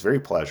 most eating is very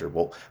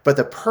pleasurable, but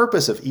the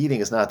purpose of eating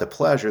is not the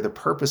pleasure, the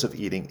purpose of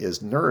eating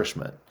is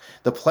nourishment.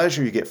 The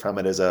pleasure you get from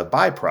it is a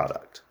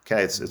byproduct.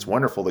 Okay, it's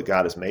wonderful that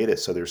God has made it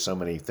so there's so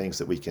many things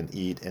that we can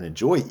eat and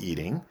enjoy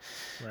eating,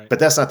 but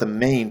that's not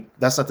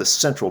the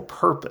central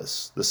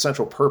purpose. The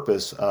central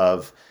purpose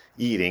of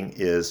eating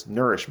is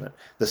nourishment.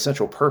 The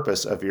central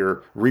purpose of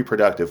your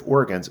reproductive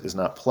organs is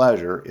not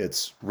pleasure,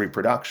 it's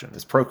reproduction,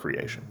 it's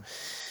procreation.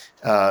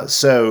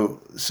 So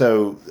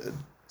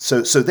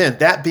then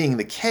that being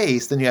the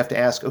case, then you have to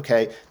ask,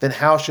 okay, then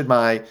how should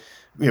my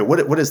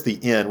what is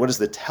the end? What is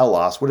the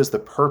telos? What is the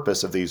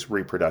purpose of these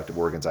reproductive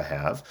organs I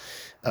have?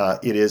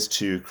 It is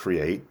to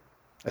create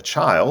a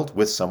child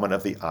with someone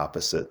of the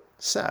opposite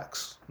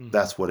sex. Mm-hmm.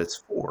 That's what it's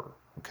for.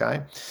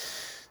 Okay.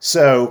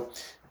 So,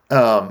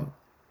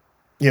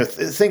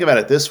 think about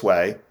it this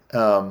way.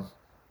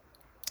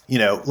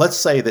 Let's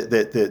say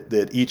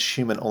that each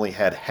human only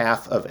had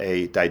half of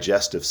a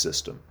digestive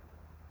system.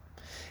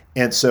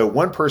 And so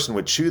one person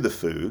would chew the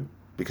food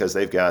because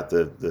they've got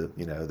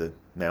the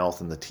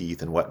mouth and the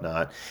teeth and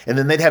whatnot. And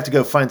then they'd have to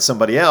go find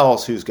somebody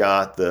else who's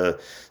got the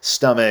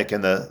stomach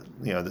and the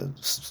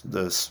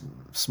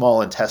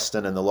small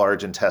intestine and the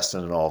large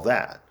intestine and all of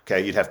that.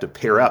 Okay. You'd have to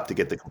pair up to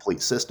get the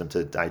complete system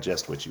to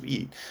digest what you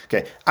eat.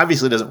 Okay.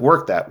 Obviously it doesn't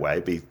work that way.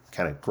 It'd be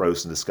kind of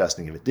gross and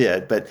disgusting if it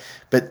did, but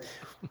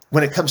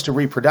when it comes to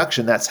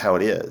reproduction, that's how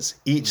it is.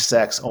 Each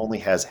sex only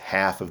has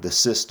half of the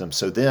system.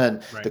 So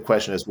then the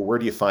question is, well, where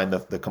do you find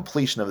the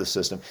completion of the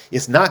system?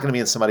 It's not going to be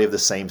in somebody of the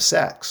same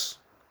sex.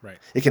 Right.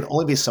 It can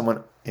only be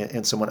someone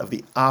of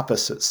the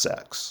opposite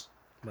sex.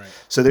 Right.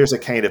 So there's a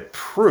kind of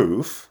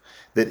proof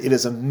that it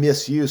is a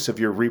misuse of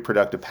your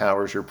reproductive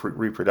powers, your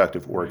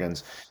reproductive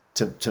organs,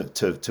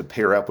 to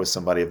pair up with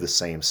somebody of the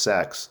same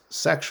sex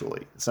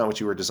sexually. It's not what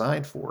you were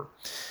designed for.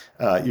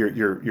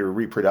 Your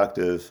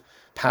reproductive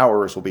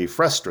powers will be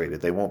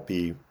frustrated. They won't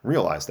be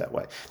realized that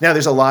way. Now,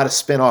 there's a lot of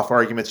spin-off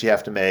arguments you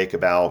have to make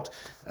about,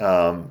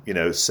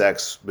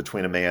 sex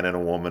between a man and a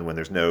woman when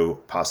there's no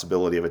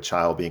possibility of a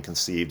child being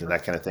conceived and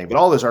that kind of thing. But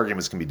all those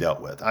arguments can be dealt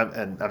with.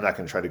 I'm not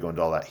going to try to go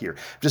into all that here.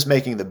 I'm just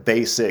making the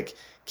basic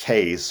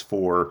case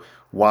for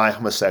why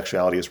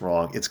homosexuality is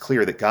wrong. It's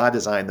clear that God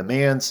designed the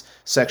man's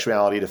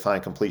sexuality to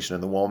find completion in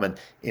the woman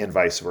and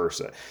vice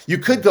versa. You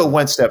could go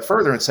one step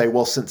further and say,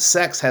 well, since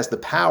sex has the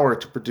power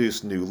to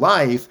produce new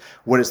life,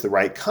 what is the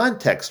right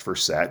context for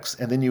sex?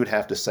 And then you would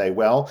have to say,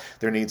 well,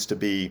 there needs to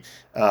be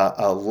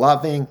a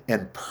loving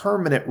and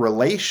permanent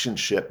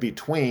relationship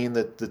between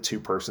the two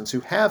persons who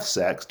have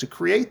sex to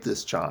create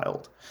this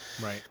child.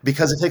 Right.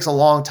 Because it takes a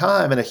long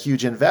time and a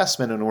huge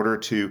investment in order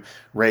to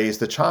raise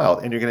the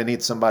child. And you're going to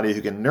need somebody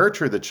who can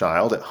nurture the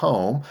child at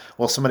home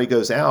while somebody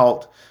goes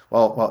out,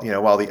 while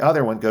the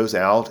other one goes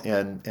out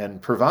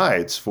and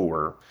provides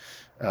for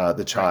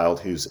the child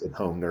who's at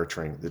home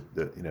nurturing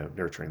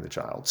the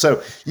child.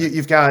 So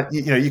you've got,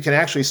 you can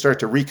actually start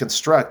to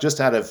reconstruct, just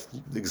out of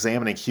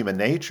examining human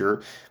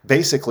nature,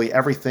 basically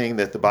everything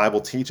that the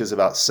Bible teaches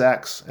about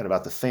sex and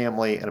about the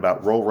family and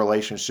about role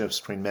relationships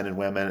between men and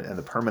women and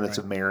the permanence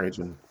of marriage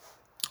and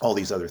all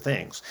these other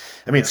things.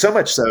 I mean, so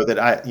much so that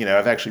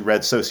I've actually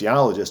read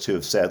sociologists who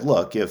have said,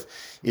 look, if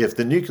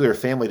the nuclear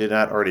family did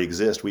not already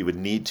exist, we would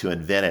need to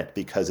invent it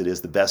because it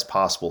is the best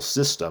possible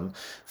system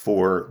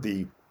for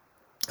the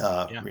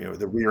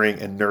the rearing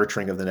and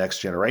nurturing of the next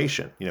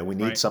generation. We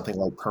need something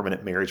like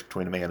permanent marriage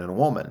between a man and a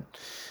woman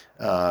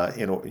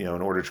in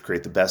order to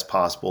create the best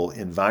possible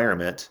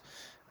environment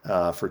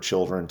for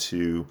children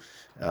to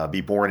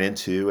be born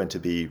into and to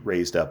be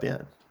raised up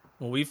in.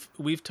 Well,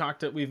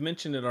 we've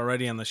mentioned it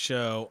already on the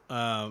show.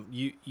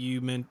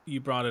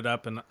 You brought it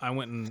up, and I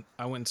went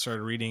and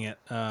started reading it.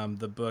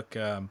 The book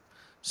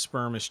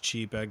 "Sperm is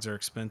Cheap, Eggs Are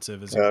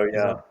Expensive"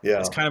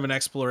 it's kind of an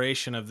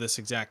exploration of this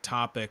exact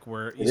topic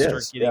where you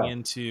start getting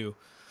into.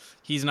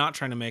 He's not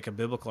trying to make a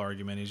biblical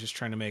argument. He's just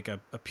trying to make a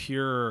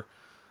pure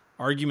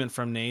argument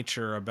from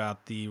nature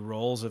about the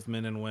roles of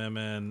men and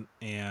women,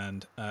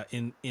 and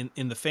in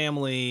the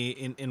family,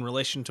 in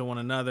relation to one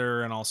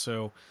another, and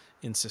also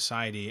in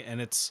society.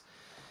 And it's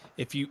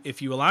if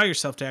you allow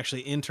yourself to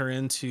actually enter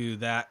into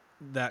that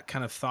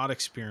kind of thought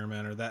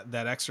experiment or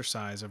that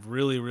exercise of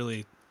really,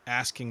 really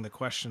asking the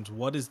questions,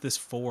 what is this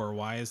for?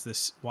 Why is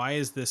this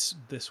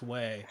this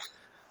way?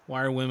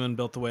 Why are women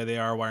built the way they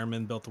are? Why are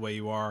men built the way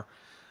you are?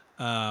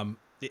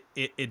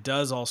 It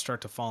does all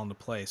start to fall into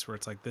place where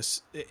it's like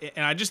this.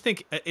 And I just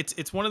think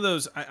it's one of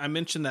those, I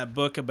mentioned that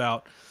book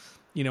about,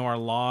 our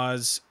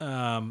laws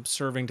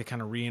serving to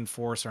kind of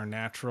reinforce our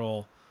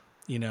natural,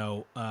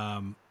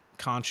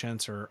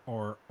 conscience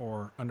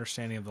or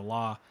understanding of the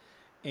law.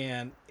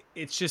 And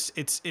it's just,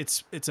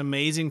 it's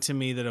amazing to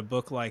me that a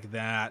book like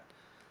that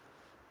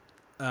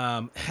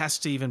has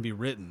to even be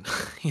written,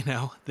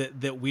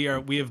 that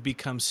we have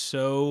become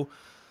so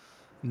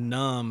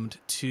numbed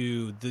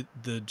to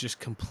the just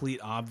complete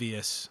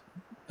obvious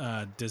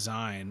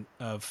design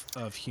of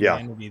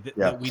humanity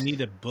that we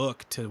need a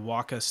book to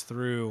walk us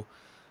through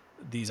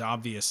these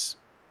obvious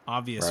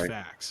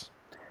facts.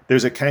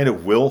 There's a kind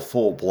of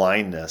willful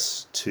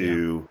blindness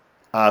to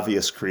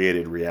obvious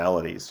created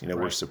realities.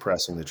 We're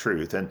suppressing the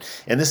truth. And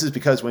this is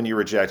because when you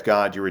reject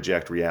God, you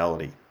reject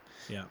reality.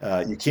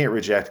 Yeah. You can't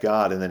reject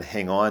God and then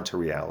hang on to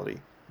reality.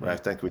 Right. I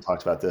think we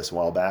talked about this a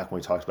while back when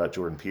we talked about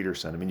Jordan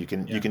Peterson. I mean, you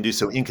can do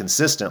so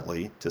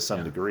inconsistently to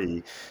some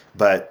degree,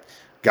 but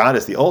God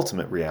is the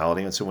ultimate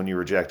reality. And so when you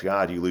reject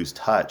God, you lose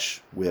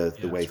touch with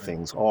the way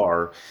things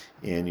are,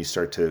 and you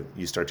start to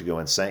go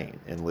insane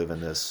and live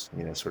in this,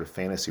 sort of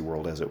fantasy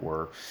world, as it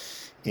were.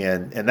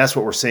 And that's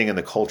what we're seeing in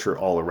the culture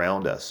all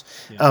around us.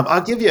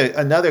 I'll give you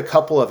another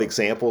couple of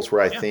examples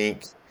where I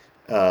think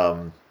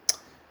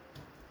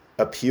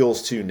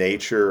appeals to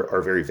nature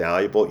are very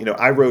valuable.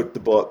 I wrote the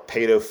book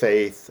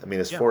Paedofaith. I mean,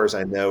 as far as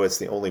I know, it's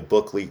the only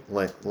book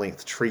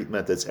length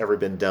treatment that's ever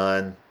been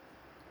done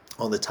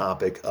on the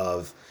topic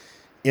of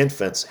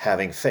infants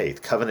having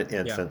faith, covenant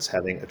infants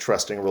having a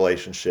trusting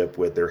relationship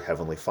with their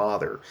Heavenly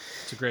Father.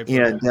 It's a great book.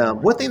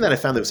 And one thing that I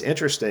found that was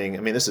interesting,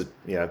 I mean, this is,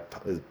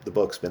 the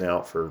book's been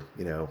out for,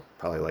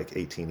 probably like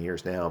 18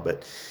 years now,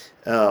 but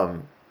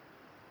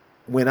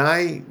when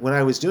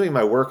I was doing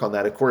my work on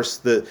that, of course,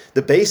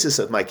 the basis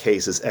of my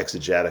case is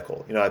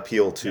exegetical. I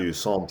appeal to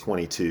Psalm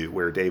 22,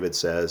 where David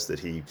says that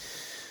he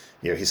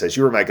says,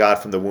 "You are my God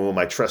from the womb.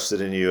 I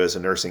trusted in you as a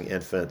nursing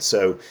infant."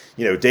 So,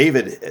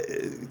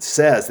 David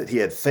says that he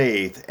had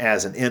faith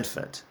as an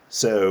infant.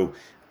 So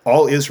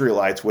all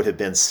Israelites would have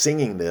been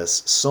singing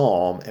this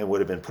psalm and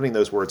would have been putting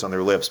those words on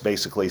their lips,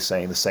 basically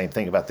saying the same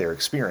thing about their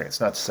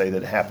experience. Not to say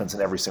that it happens in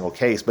every single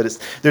case, but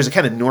there's a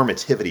kind of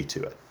normativity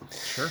to it.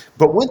 Sure.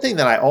 But one thing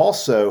that I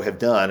also have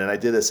done, and I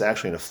did this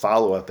actually in a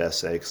follow-up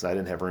essay because I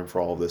didn't have room for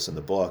all of this in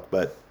the book,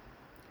 but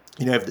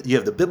you have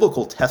the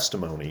biblical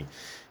testimony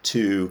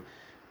to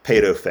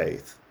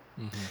Paedofaith.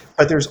 Mm-hmm.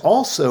 But there's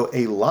also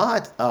a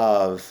lot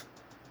of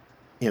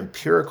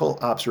empirical,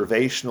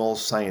 observational,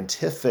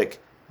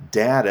 scientific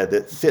data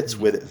that fits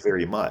with it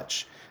very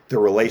much. The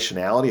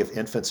relationality of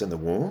infants in the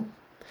womb,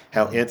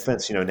 how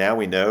infants, now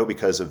we know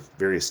because of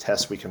various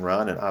tests we can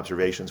run and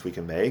observations we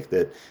can make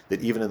that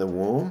even in the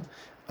womb,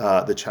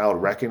 the child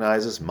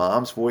recognizes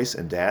mom's voice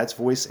and dad's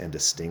voice and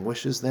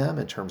distinguishes them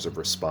in terms of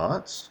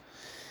response.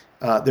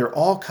 There are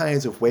all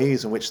kinds of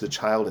ways in which the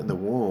child in the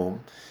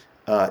womb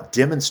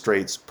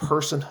demonstrates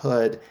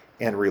personhood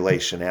and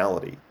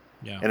relationality.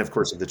 Yeah. And of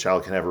course, if the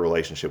child can have a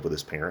relationship with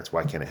his parents,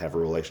 why can't it have a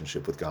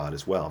relationship with God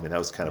as well? I mean, that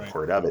was kind of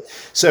part of it.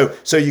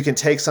 So you can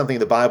take something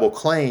the Bible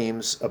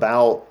claims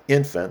about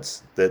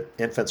infants, that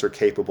infants are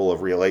capable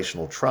of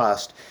relational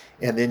trust,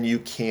 and then you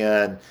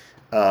can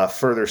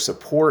further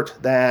support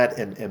that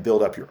and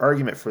build up your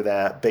argument for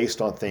that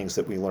based on things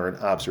that we learn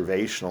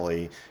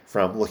observationally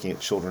from looking at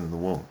children in the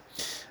womb.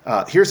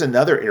 Here's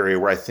another area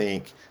where I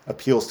think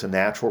appeals to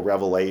natural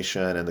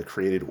revelation and the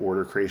created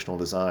order, creational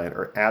design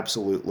are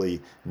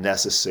absolutely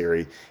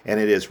necessary. And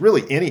it is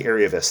really any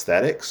area of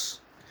aesthetics,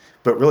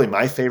 but really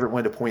my favorite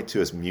one to point to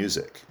is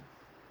music.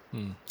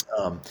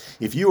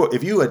 If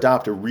you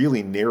adopt a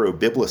really narrow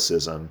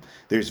biblicism,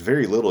 there's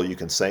very little you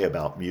can say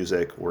about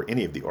music or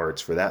any of the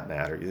arts for that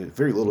matter.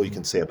 Very little you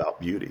can say about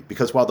beauty.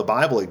 Because while the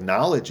Bible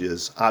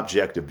acknowledges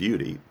objective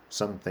beauty,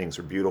 some things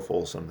are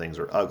beautiful, some things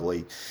are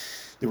ugly,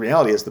 the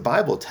reality is the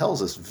Bible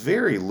tells us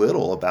very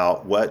little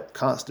about what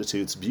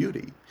constitutes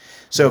beauty.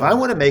 So if I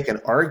want to make an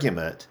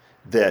argument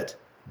that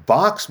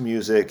Bach's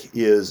music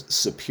is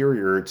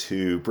superior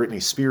to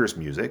Britney Spears'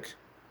 music,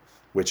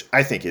 which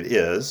I think it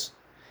is,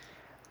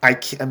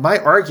 my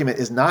argument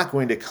is not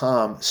going to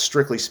come,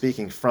 strictly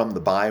speaking, from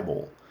the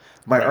Bible.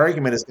 My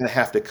argument is going to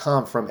have to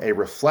come from a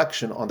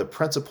reflection on the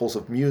principles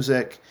of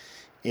music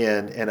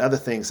and other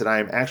things that I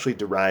am actually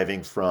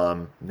deriving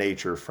from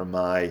nature, from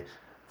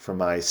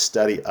my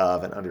study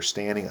of and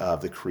understanding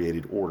of the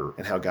created order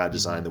and how God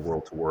designed the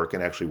world to work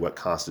and actually what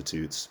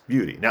constitutes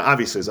beauty. Now,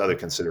 obviously, there's other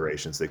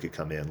considerations that could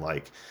come in,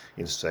 like,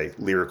 say,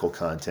 lyrical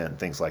content and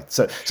things like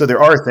that. So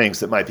there are things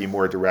that might be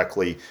more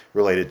directly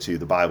related to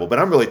the Bible, but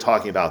I'm really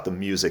talking about the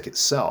music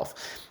itself.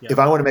 If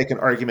I want to make an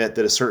argument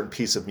that a certain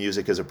piece of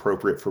music is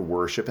appropriate for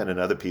worship and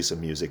another piece of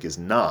music is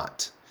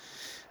not,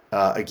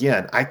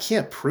 again, I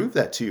can't prove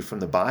that to you from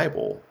the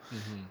Bible.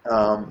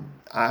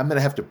 I'm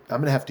going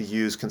to have to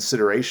use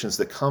considerations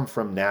that come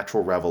from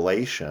natural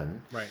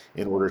revelation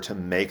in order to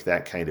make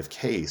that kind of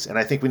case. And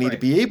I think we need to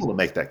be able to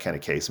make that kind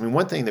of case. I mean,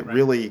 one thing that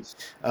really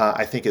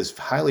I think is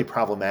highly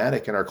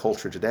problematic in our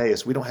culture today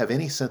is we don't have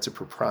any sense of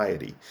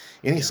propriety,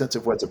 any sense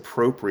of what's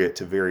appropriate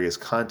to various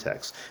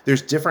contexts.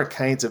 There's different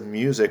kinds of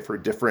music for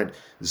different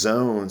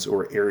zones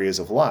or areas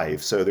of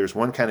life. So there's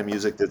one kind of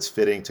music that's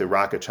fitting to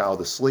rock a child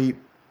to sleep,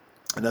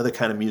 another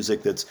kind of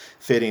music that's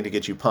fitting to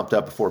get you pumped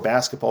up before a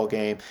basketball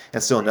game,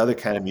 and still another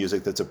kind of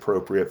music that's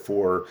appropriate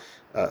for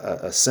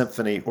a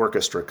symphony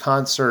orchestra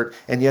concert,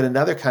 and yet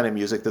another kind of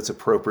music that's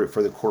appropriate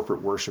for the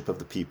corporate worship of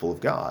the people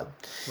of God.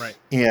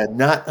 And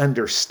not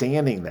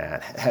understanding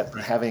that,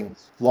 having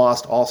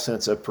lost all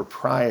sense of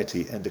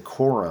propriety and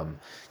decorum.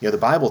 The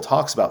Bible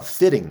talks about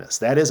fittingness.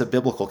 That is a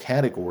biblical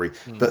category,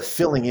 but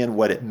filling in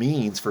what it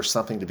means for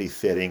something to be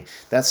fitting,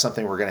 that's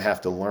something we're going to have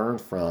to learn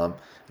from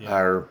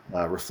our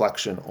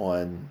reflection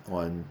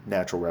on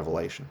natural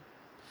revelation.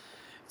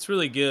 It's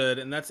really good,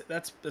 and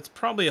that's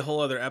probably a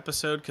whole other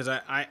episode, because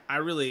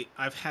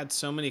I've had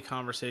so many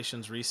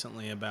conversations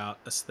recently about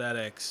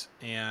aesthetics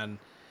and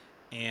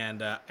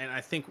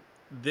I think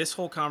this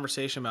whole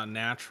conversation about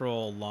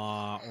natural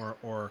law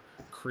or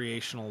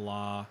creational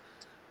law,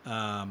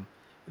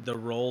 the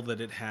role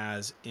that it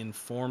has in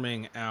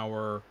forming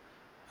our,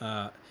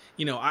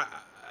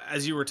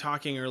 as you were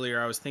talking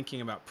earlier, I was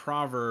thinking about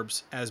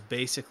Proverbs as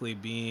basically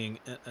being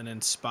an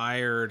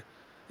inspired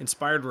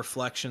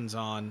reflections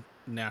on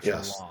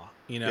natural law,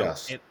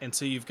 and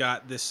so you've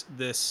got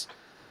this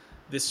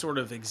this sort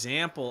of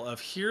example of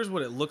here's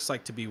what it looks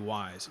like to be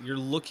wise. You're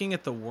looking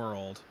at the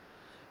world,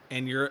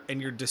 and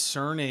you're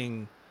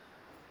discerning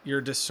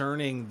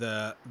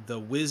the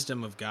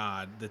wisdom of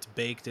God that's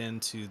baked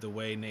into the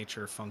way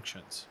nature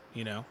functions.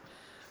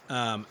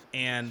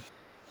 And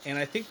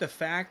I think the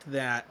fact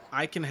that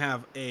I can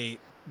have a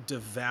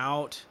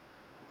devout,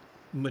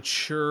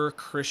 mature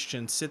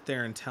Christian sit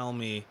there and tell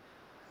me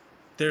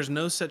there's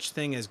no such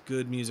thing as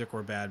good music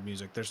or bad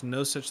music. There's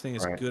no such thing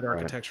as good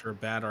architecture or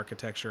bad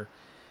architecture.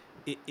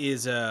 It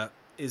is a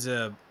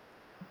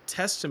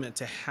testament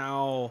to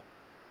how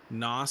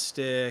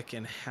Gnostic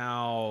and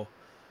how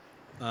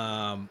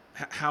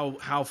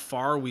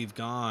far we've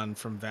gone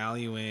from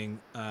valuing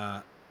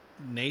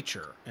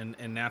nature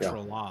and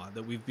natural law,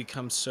 that we've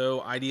become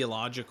so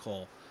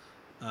ideological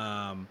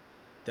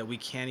that we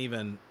can't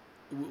even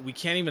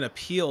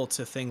appeal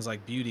to things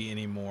like beauty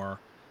anymore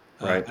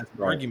as an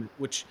argument.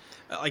 Which,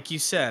 like you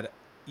said,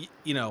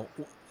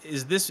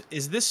 is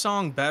this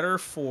song better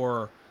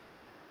for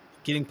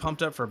getting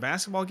pumped up for a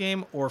basketball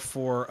game or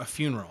for a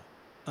funeral?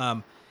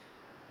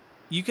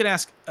 You could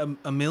ask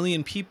a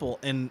million people,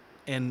 and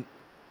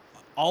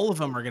all of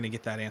them are going to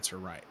get that answer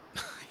right.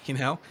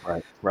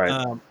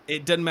 Right.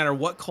 It doesn't matter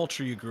what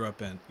culture you grew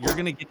up in, you're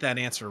going to get that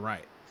answer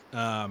right,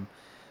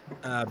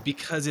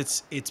 because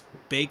it's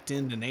baked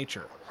into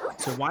nature.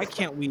 So why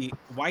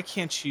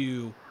can't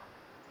you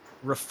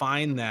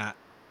refine that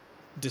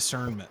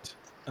discernment,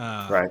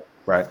 Right.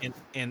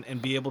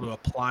 and be able to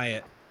apply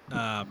it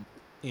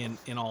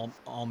in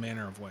all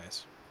manner of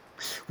ways?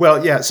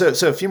 Well, yeah.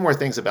 So a few more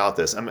things about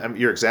this.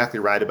 You're exactly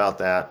right about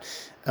that.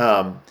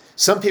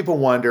 Some people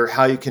wonder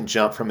how you can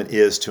jump from an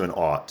is to an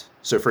ought.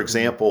 So, for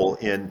example,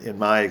 in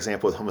my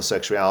example with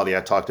homosexuality,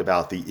 I talked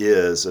about the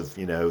is of,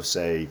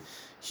 say,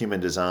 human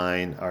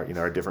design,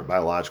 our different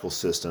biological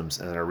systems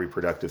and our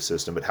reproductive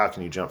system. But how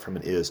can you jump from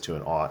an is to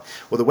an ought?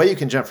 Well, the way you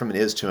can jump from an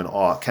is to an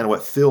ought, kind of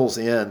what fills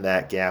in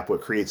that gap,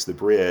 what creates the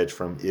bridge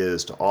from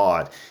is to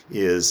ought,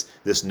 is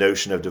this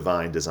notion of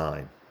divine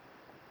design.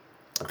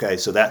 Okay,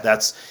 so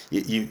that's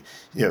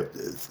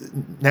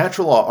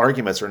natural law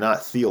arguments are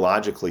not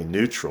theologically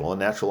neutral, and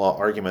natural law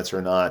arguments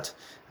are not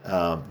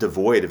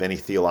devoid of any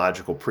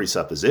theological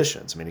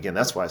presuppositions. I mean, again,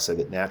 that's why I said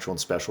that natural and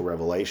special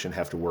revelation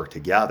have to work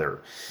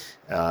together.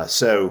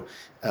 So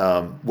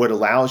what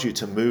allows you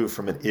to move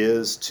from an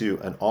is to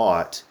an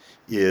ought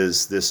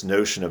is this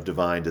notion of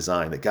divine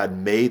design, that God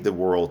made the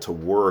world to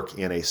work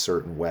in a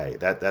certain way.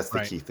 That's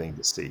the key thing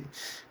to see.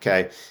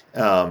 Okay.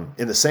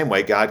 In the same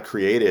way, God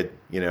created,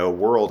 a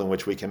world in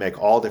which we can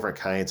make all different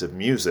kinds of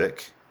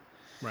music,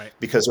 right?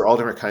 Because there are all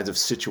different kinds of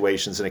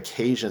situations and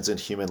occasions in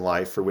human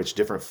life for which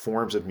different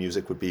forms of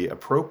music would be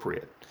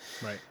appropriate.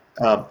 Right.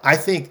 I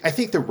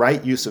think the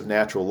right use of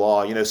natural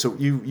law, so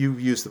you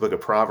use the book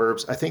of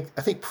Proverbs. I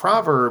think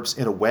Proverbs,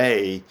 in a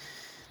way,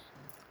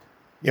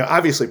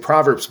 obviously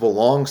Proverbs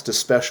belongs to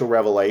special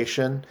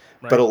revelation,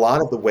 but a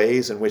lot of the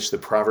ways in which the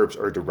Proverbs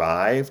are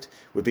derived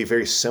would be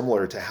very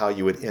similar to how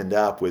you would end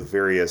up with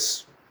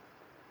various,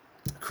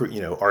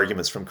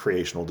 arguments from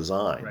creational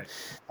design.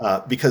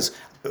 Because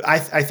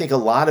I think a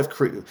lot of,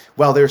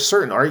 while there are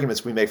certain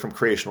arguments we make from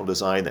creational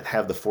design that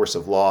have the force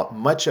of law,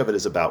 much of it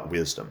is about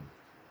wisdom.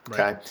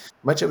 Okay.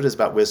 Much of it is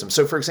about wisdom.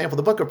 So, for example,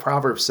 the book of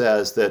Proverbs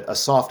says that a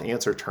soft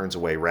answer turns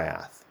away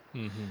wrath.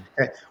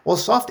 Okay. Well, a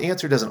soft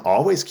answer doesn't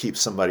always keep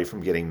somebody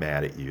from getting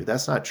mad at you.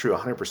 That's not true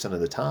 100%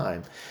 of the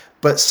time.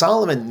 But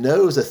Solomon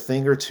knows a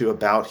thing or two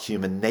about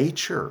human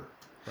nature.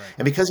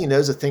 And because he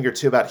knows a thing or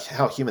two about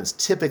how humans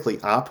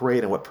typically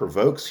operate and what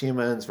provokes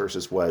humans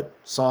versus what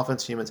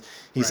softens humans,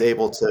 he's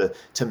able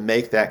to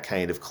make that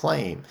kind of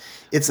claim.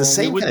 It's the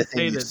same kind of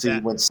thing you see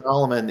when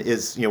Solomon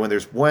is, when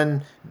there's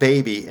one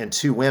baby and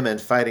two women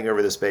fighting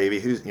over this baby,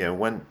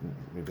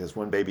 because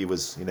one baby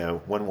was,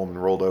 one woman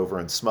rolled over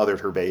and smothered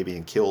her baby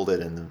and killed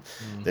it and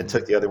then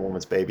took the other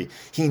woman's baby.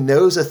 He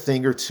knows a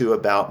thing or two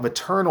about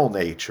maternal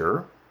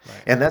nature,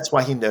 and that's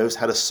why he knows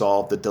how to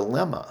solve the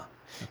dilemma.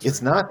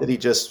 It's not that he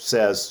just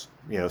says,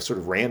 sort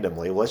of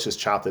randomly, well, let's just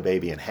chop the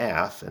baby in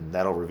half and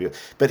that'll reveal.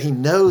 But he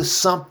knows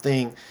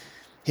something.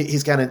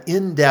 He's got an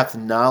in-depth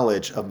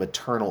knowledge of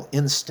maternal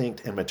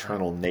instinct and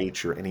maternal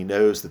nature, and he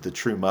knows that the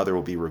true mother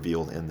will be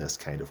revealed in this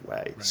kind of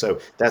way. So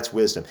that's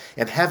wisdom.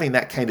 And having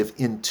that kind of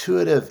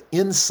intuitive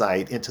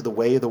insight into the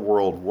way the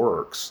world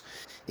works,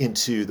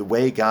 into the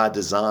way God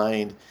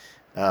designed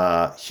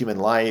human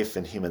life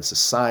and human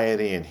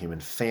society and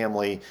human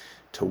family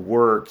to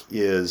work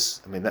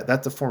is,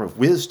 that's a form of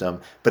wisdom,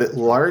 but it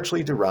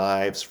largely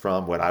derives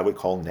from what I would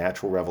call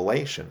natural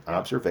revelation,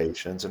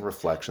 observations and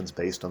reflections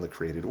based on the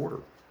created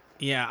order.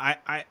 Yeah,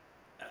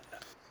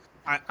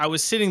 I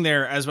was sitting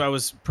there as I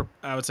was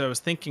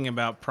thinking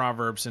about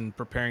Proverbs and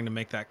preparing to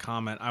make that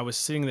comment. I was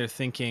sitting there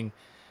thinking,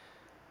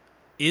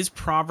 is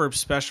Proverbs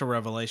special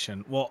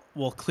revelation? Well,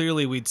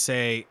 clearly we'd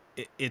say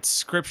it's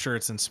scripture,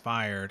 it's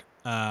inspired,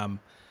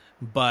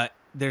 but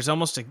there's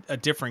almost a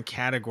different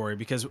category,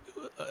 because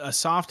a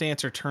soft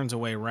answer turns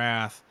away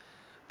wrath.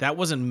 That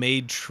wasn't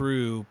made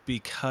true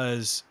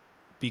because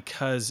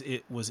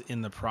it was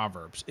in the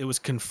Proverbs. It was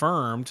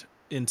confirmed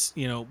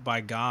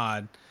by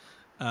God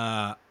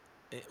uh,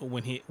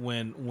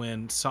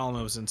 when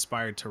Solomon was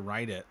inspired to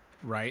write it,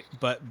 right?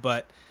 But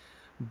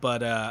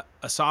a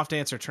soft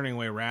answer turning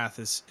away wrath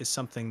is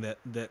something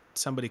that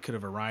somebody could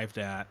have arrived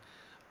at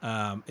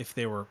if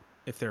they were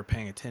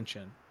paying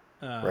attention.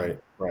 Right.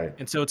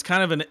 And so it's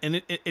kind of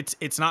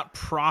it's not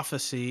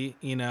prophecy,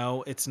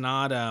 it's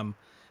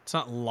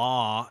not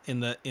law in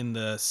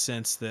the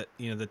sense that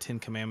the Ten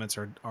Commandments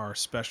are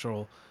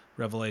special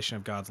revelation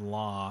of God's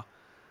law.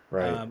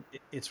 Right.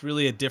 It's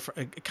really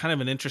kind of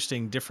an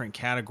interesting different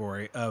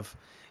category of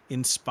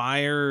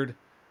inspired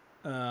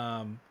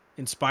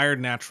inspired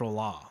natural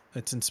law.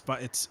 It's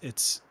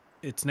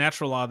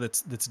natural law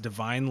that's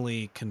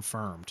divinely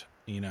confirmed.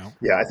 Yeah,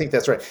 I think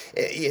that's right.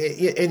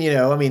 And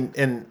I mean,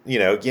 and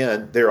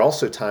again, there are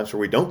also times where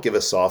we don't give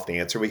a soft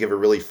answer; we give a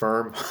really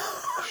firm,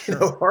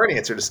 Sure. hard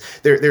answer.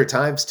 There are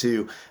times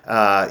to,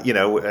 I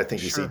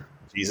think you see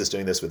Jesus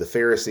doing this with the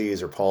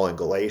Pharisees or Paul in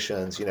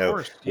Galatians.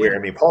 Where I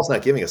mean, Paul's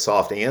not giving a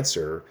soft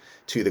answer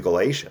to the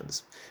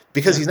Galatians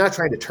because he's not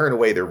trying to turn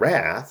away their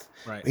wrath.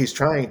 Right. He's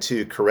trying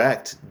to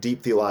correct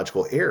deep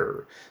theological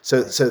error.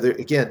 So there,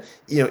 again,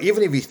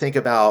 even if you think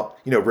about,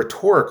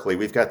 rhetorically,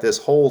 we've got this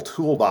whole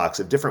toolbox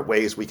of different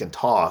ways we can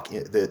talk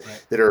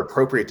that are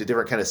appropriate to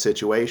different kind of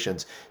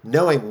situations.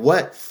 Knowing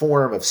what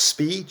form of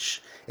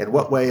speech and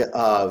what way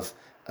of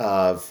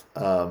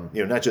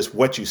not just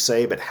what you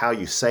say, but how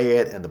you say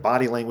it and the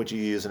body language you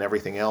use and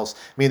everything else.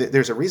 I mean,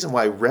 there's a reason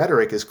why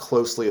rhetoric is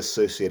closely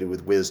associated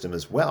with wisdom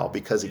as well,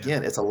 because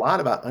again, it's a lot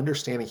about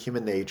understanding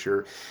human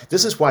nature.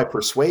 This is why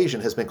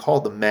persuasion has been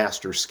called the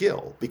master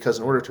skill, because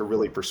in order to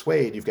really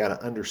persuade, you've got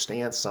to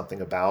understand something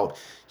about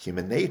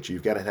human nature.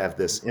 You've got to have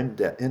this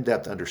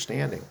in-depth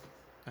understanding.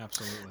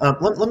 Absolutely.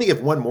 Let me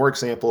give one more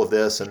example of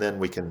this, and then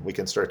we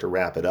can start to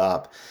wrap it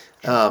up.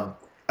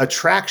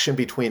 Attraction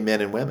between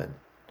men and women.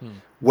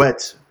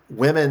 What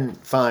women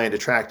find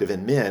attractive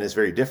in men is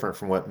very different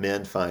from what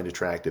men find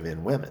attractive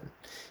in women.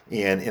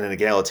 And in an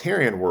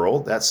egalitarian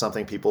world, that's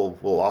something people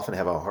will often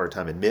have a hard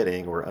time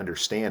admitting or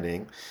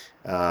understanding.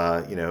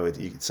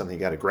 It's something you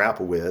got to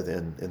grapple with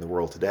in the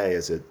world today,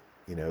 as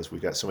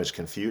we've got so much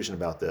confusion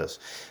about this.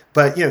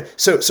 But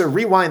so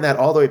rewind that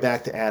all the way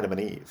back to Adam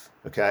and Eve.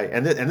 Okay,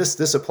 and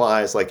this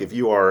applies like if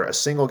you are a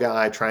single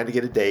guy trying to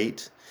get a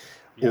date.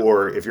 Yep.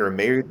 Or if you're a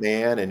married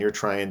man and you're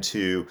trying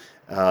to,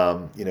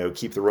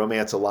 keep the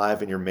romance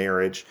alive in your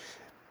marriage,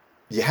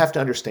 you have to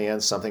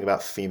understand something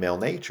about female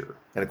nature.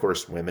 And of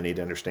course, women need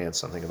to understand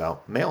something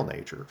about male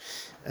nature.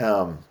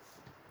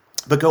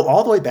 But go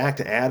all the way back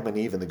to Adam and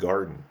Eve in the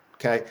garden.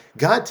 Okay,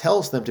 God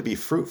tells them to be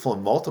fruitful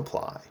and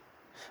multiply,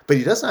 but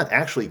he does not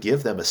actually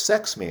give them a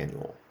sex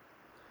manual.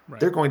 Right.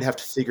 They're going to have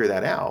to figure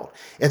that out.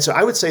 And so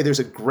I would say there's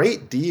a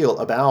great deal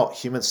about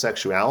human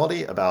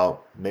sexuality,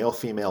 about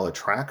male-female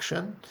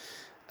attraction,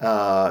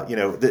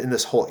 in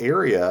this whole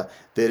area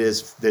that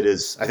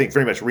is, I think,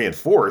 very much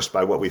reinforced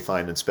by what we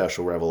find in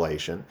special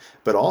revelation,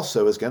 but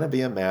also is going to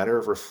be a matter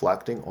of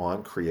reflecting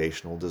on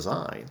creational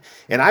design.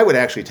 And I would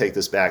actually take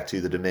this back to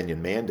the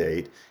dominion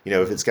mandate.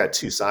 If it's got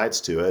two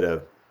sides to it,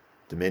 a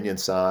dominion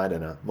side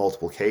and a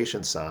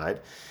multiplication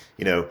side.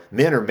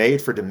 Men are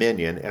made for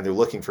dominion and they're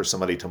looking for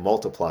somebody to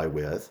multiply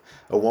with.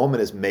 A woman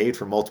is made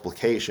for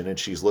multiplication and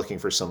she's looking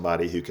for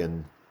somebody who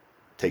can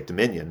take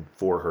dominion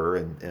for her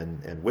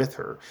and with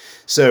her.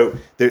 So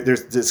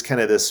there's this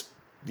kind of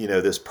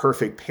this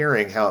perfect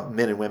pairing, how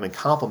men and women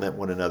complement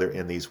one another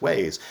in these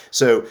ways.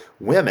 So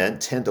women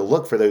tend to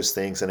look for those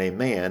things in a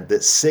man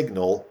that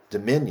signal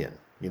dominion,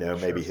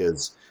 maybe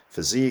his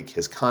physique,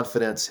 his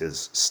confidence,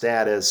 his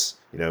status.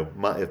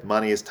 If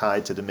money is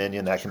tied to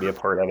dominion, that can be a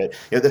part of it.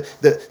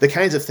 The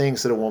kinds of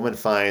things that a woman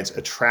finds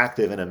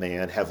attractive in a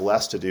man have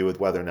less to do with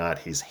whether or not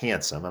he's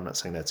handsome. I'm not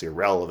saying that's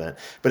irrelevant,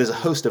 but as a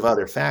host of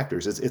other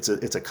factors,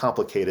 it's a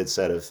complicated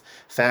set of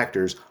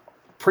factors,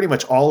 pretty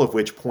much all of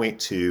which point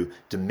to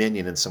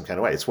dominion in some kind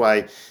of way. It's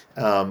why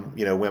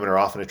women are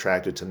often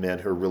attracted to men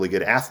who are really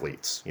good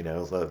athletes.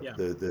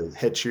 The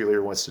head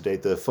cheerleader wants to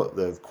date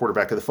the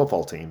quarterback of the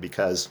football team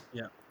because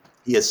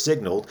he has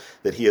signaled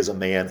that he is a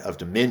man of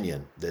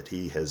dominion, that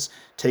he has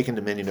taken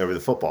dominion over the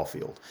football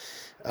field,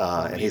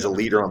 and he's a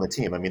leader on the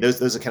team. I mean,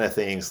 those are the kind of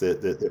things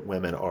that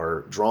women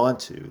are drawn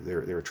to.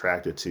 They're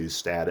attracted to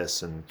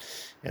status and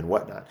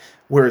whatnot.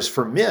 Whereas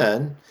for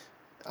men,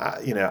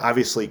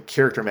 obviously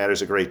character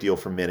matters a great deal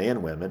for men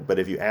and women. But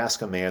if you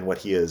ask a man what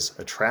he is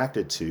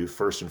attracted to,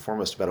 first and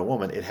foremost about a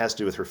woman, it has to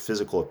do with her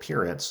physical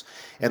appearance,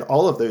 and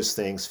all of those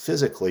things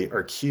physically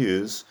are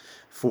cues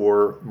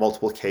for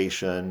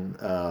multiplication,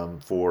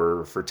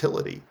 for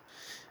fertility.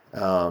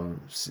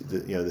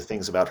 The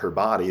things about her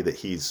body that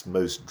he's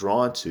most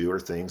drawn to are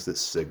things that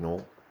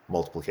signal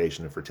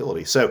multiplication and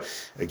fertility. So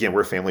again,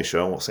 we're a family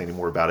show. I won't say any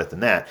more about it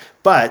than that.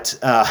 But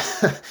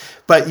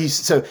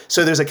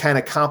so there's a kind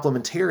of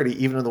complementarity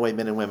even in the way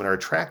men and women are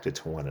attracted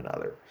to one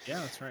another. Yeah,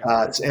 that's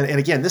right. And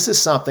again, this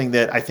is something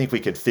that I think we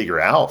could figure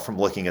out from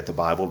looking at the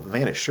Bible. But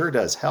man, it sure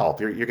does help.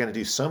 You're going to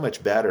do so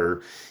much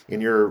better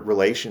in your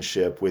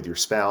relationship with your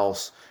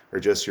spouse, or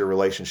just your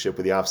relationship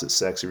with the opposite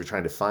sex if you're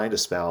trying to find a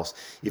spouse,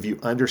 if you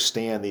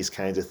understand these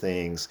kinds of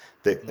things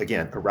that,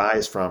 again,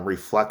 arise from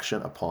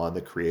reflection upon the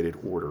created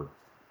order.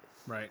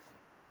 Right.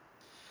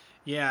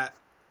 Yeah.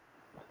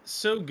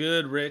 So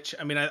good, Rich.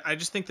 I mean, I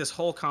just think this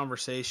whole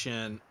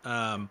conversation,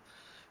 I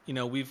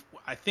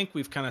think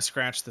we've kind of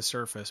scratched the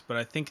surface, but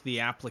I think the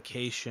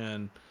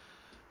application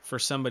for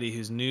somebody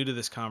who's new to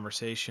this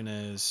conversation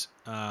is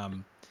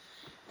that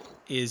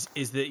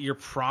you're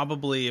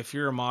probably, if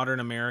you're a modern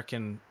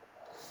American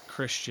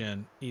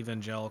Christian,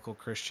 evangelical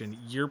Christian,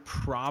 you've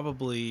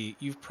probably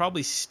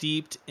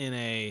steeped in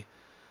a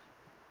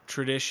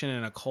tradition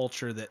and a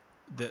culture that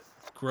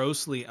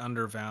grossly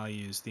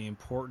undervalues the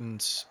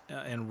importance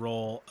and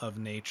role of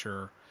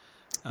nature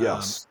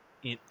Yes.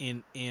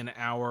 in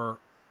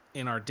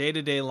our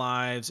day-to-day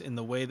lives, in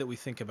the way that we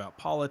think about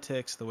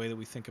politics, the way that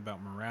we think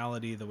about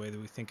morality, the way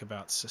that we think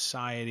about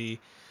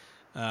society,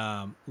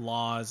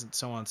 laws, and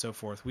so on and so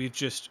forth. We've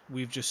just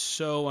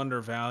so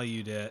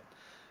undervalued it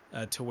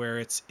to where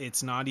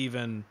it's not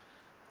even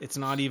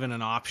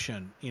an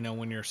option.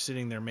 When you're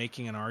sitting there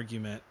making an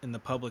argument in the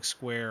public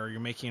square, or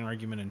you're making an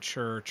argument in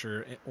church,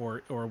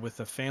 or with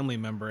a family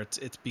member,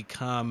 it's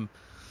become,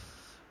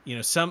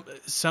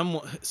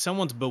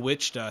 someone's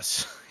bewitched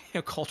us,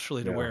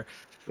 culturally, to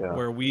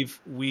where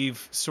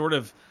we've sort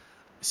of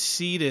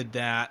ceded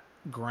that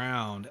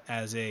ground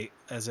as a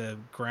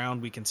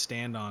ground we can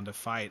stand on to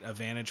fight, a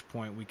vantage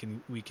point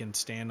we can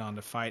stand on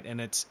to fight,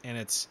 and it's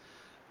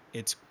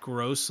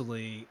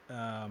grossly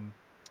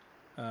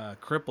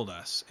crippled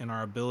us in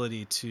our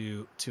ability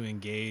to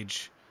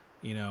engage,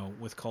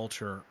 with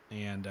culture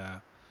and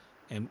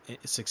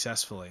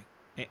successfully.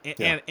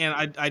 And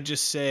I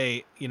just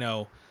say,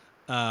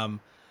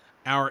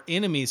 our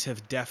enemies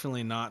have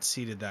definitely not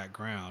ceded that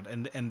ground,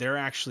 and they're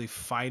actually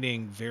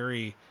fighting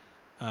very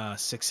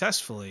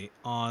successfully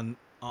on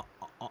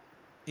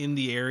in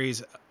the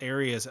areas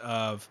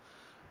of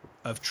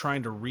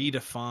trying to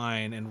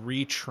redefine and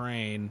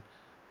retrain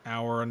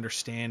our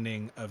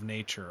understanding of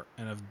nature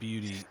and of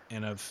beauty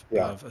and of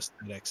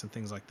aesthetics and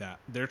things like that.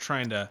 They're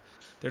trying to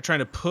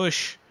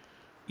push,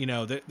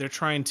 they're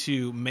trying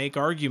to make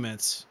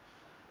arguments.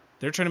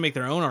 They're trying to make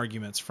their own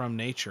arguments from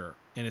nature,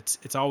 and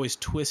it's always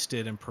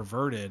twisted and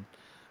perverted.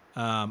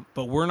 But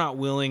we're not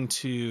willing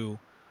to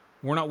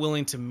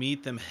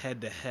meet them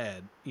head to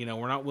head.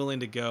 We're not willing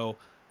to go,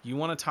 you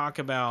want to talk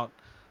about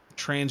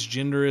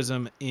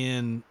transgenderism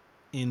in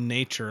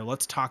nature?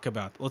 Let's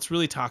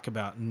really talk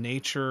about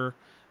nature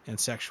and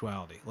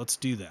sexuality. Let's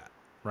do that,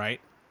 right?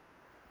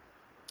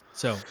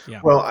 So, yeah.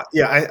 Well,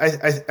 yeah,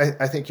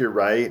 I think you're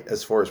right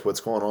as far as what's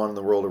going on in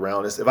the world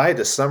around us. If I had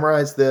to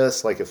summarize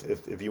this, like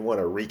if you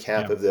want a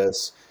recap of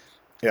this,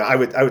 I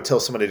would tell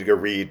somebody to go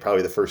read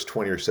probably the first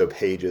 20 or so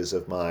pages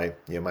of my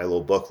my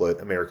little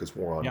booklet, America's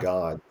War on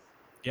God.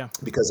 Yeah.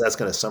 Because that's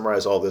going to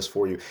summarize all this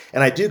for you.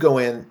 And I do go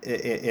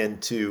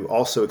into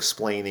also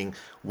explaining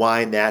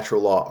why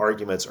natural law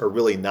arguments are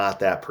really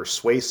not that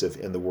persuasive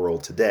in the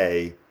world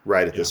today,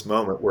 right at this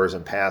moment, whereas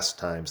in past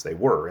times they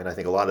were. And I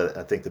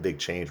think the big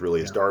change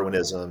really is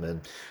Darwinism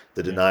and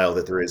the denial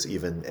that there is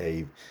even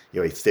a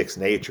fixed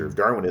nature.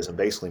 Darwinism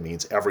basically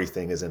means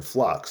everything is in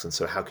flux. And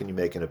so how can you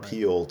make an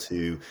appeal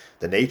to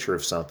the nature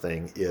of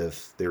something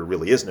if there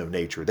really is no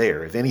nature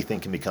there? If anything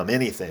can become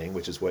anything,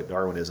 which is what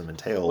Darwinism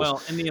entails.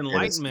 Well, and the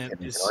Enlightenment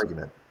is an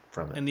argument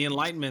from it. And the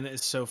Enlightenment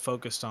is so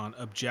focused on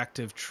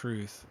objective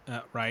truth,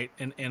 right?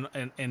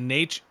 And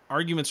nature,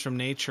 arguments from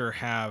nature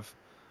have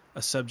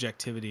a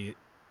subjectivity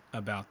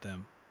about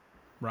them,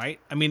 right?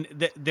 I mean,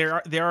 they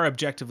are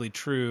objectively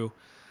true,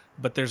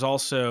 but there's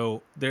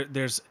also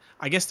there's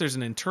I guess there's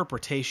an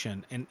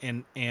interpretation,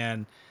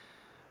 and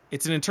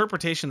it's an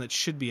interpretation that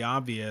should be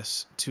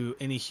obvious to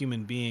any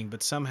human being,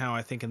 but somehow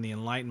I think in the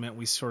Enlightenment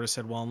we sort of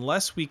said, well,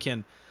 unless we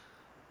can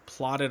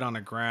plot it on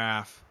a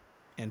graph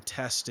and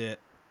test it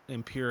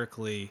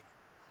empirically,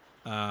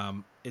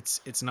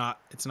 it's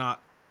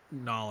not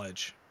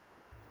knowledge.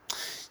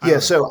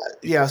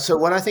 So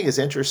what I think is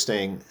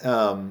interesting,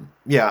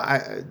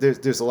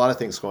 there's a lot of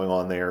things going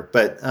on there,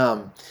 but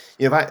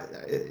if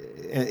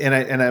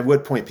I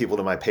would point people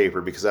to my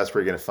paper, because that's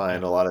where you're going to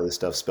find a lot of the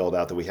stuff spelled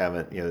out that we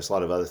haven't, there's a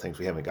lot of other things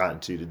we haven't gotten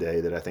to today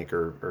that I think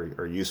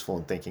are useful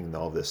in thinking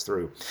all this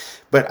through.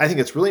 But I think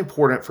it's really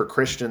important for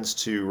Christians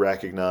to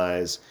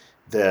recognize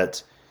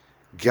that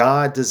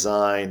God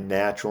designed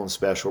natural and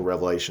special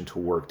revelation to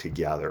work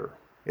together.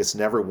 It's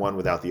never one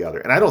without the other.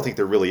 And I don't think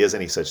there really is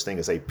any such thing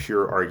as a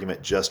pure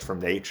argument just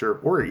from nature,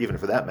 or even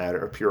for that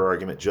matter, a pure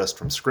argument just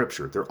from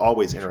Scripture. They're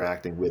always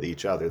interacting with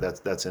each other.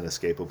 That's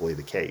inescapably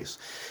the case.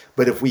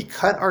 But if we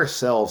cut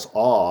ourselves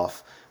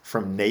off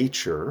from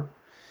nature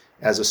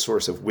as a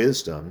source of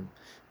wisdom,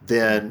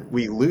 then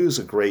we lose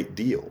a great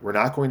deal. We're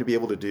not going to be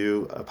able to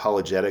do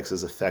apologetics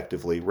as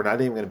effectively. We're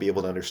not even going to be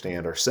able to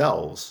understand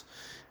ourselves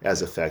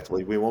as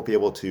effectively. We won't be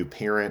able to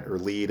parent or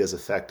lead as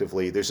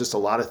effectively. There's just a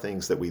lot of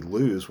things that we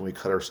lose when we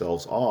cut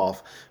ourselves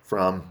off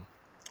from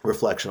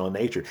reflection on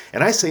nature.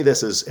 And I say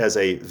this as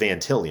a Van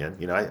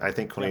Tillian. I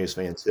think Cornelius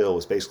Van Til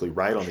was basically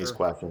right on these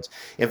questions.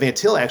 And Van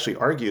Til actually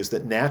argues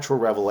that natural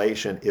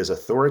revelation is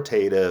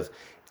authoritative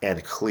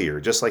and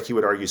clear, just like he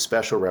would argue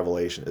special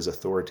revelation is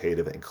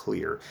authoritative and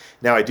clear.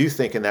 Now, I do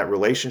think in that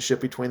relationship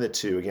between the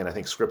two, again, I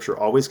think Scripture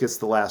always gets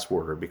the last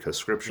word because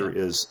Scripture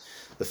is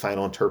the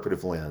final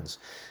interpretive lens.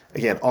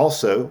 Again,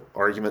 also,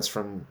 arguments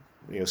from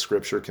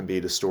Scripture can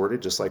be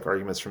distorted, just like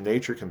arguments from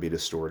nature can be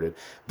distorted.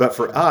 But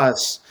for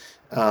us,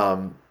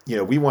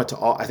 we want to,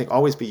 I think,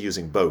 always be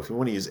using both. We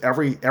want to use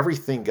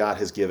everything God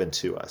has given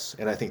to us.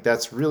 And I think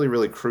that's really,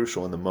 really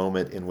crucial in the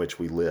moment in which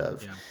we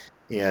live. Yeah.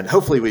 And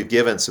hopefully we've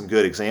given some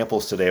good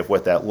examples today of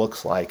what that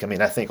looks like. I mean,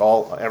 I think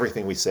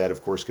everything we said,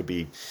 of course,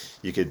 you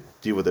could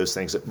deal with those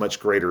things at much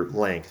greater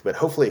length, but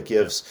hopefully it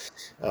gives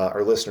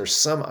our listeners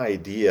some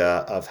idea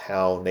of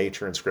how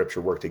nature and Scripture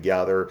work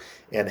together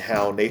and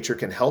how nature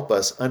can help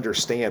us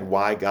understand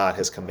why God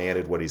has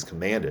commanded what he's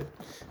commanded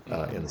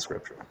in the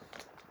Scripture.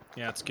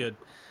 Yeah, it's good.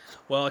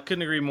 Well, I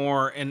couldn't agree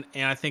more, and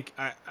I think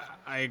I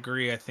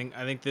agree. I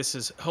think this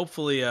is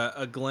hopefully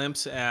a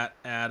glimpse at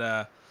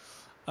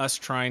us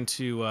trying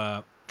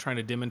to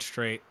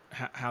demonstrate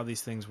how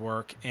these things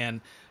work, and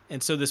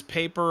so this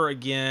paper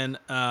again,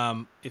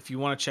 if you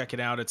want to check it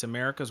out, it's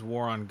America's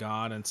War on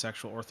God and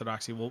Sexual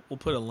Orthodoxy. We'll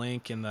put a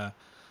link in the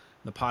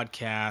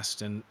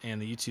podcast and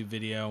the YouTube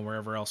video and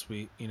wherever else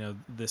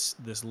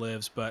this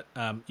lives, but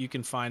you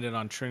can find it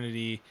on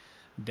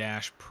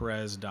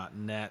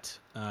Trinity-Pres.net.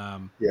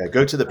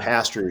 Go to the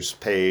pastor's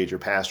page or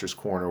pastor's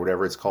corner,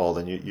 whatever it's called,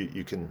 and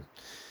you can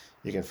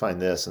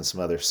find this and some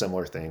other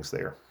similar things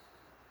there.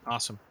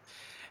 Awesome.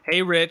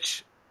 Hey,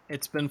 Rich,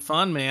 it's been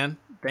fun, man.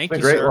 Thank you,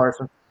 great, sir.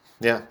 Larson.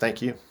 Yeah,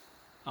 thank you.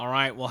 All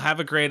right. Well,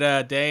 have a great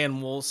day,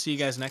 and we'll see you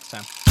guys next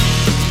time.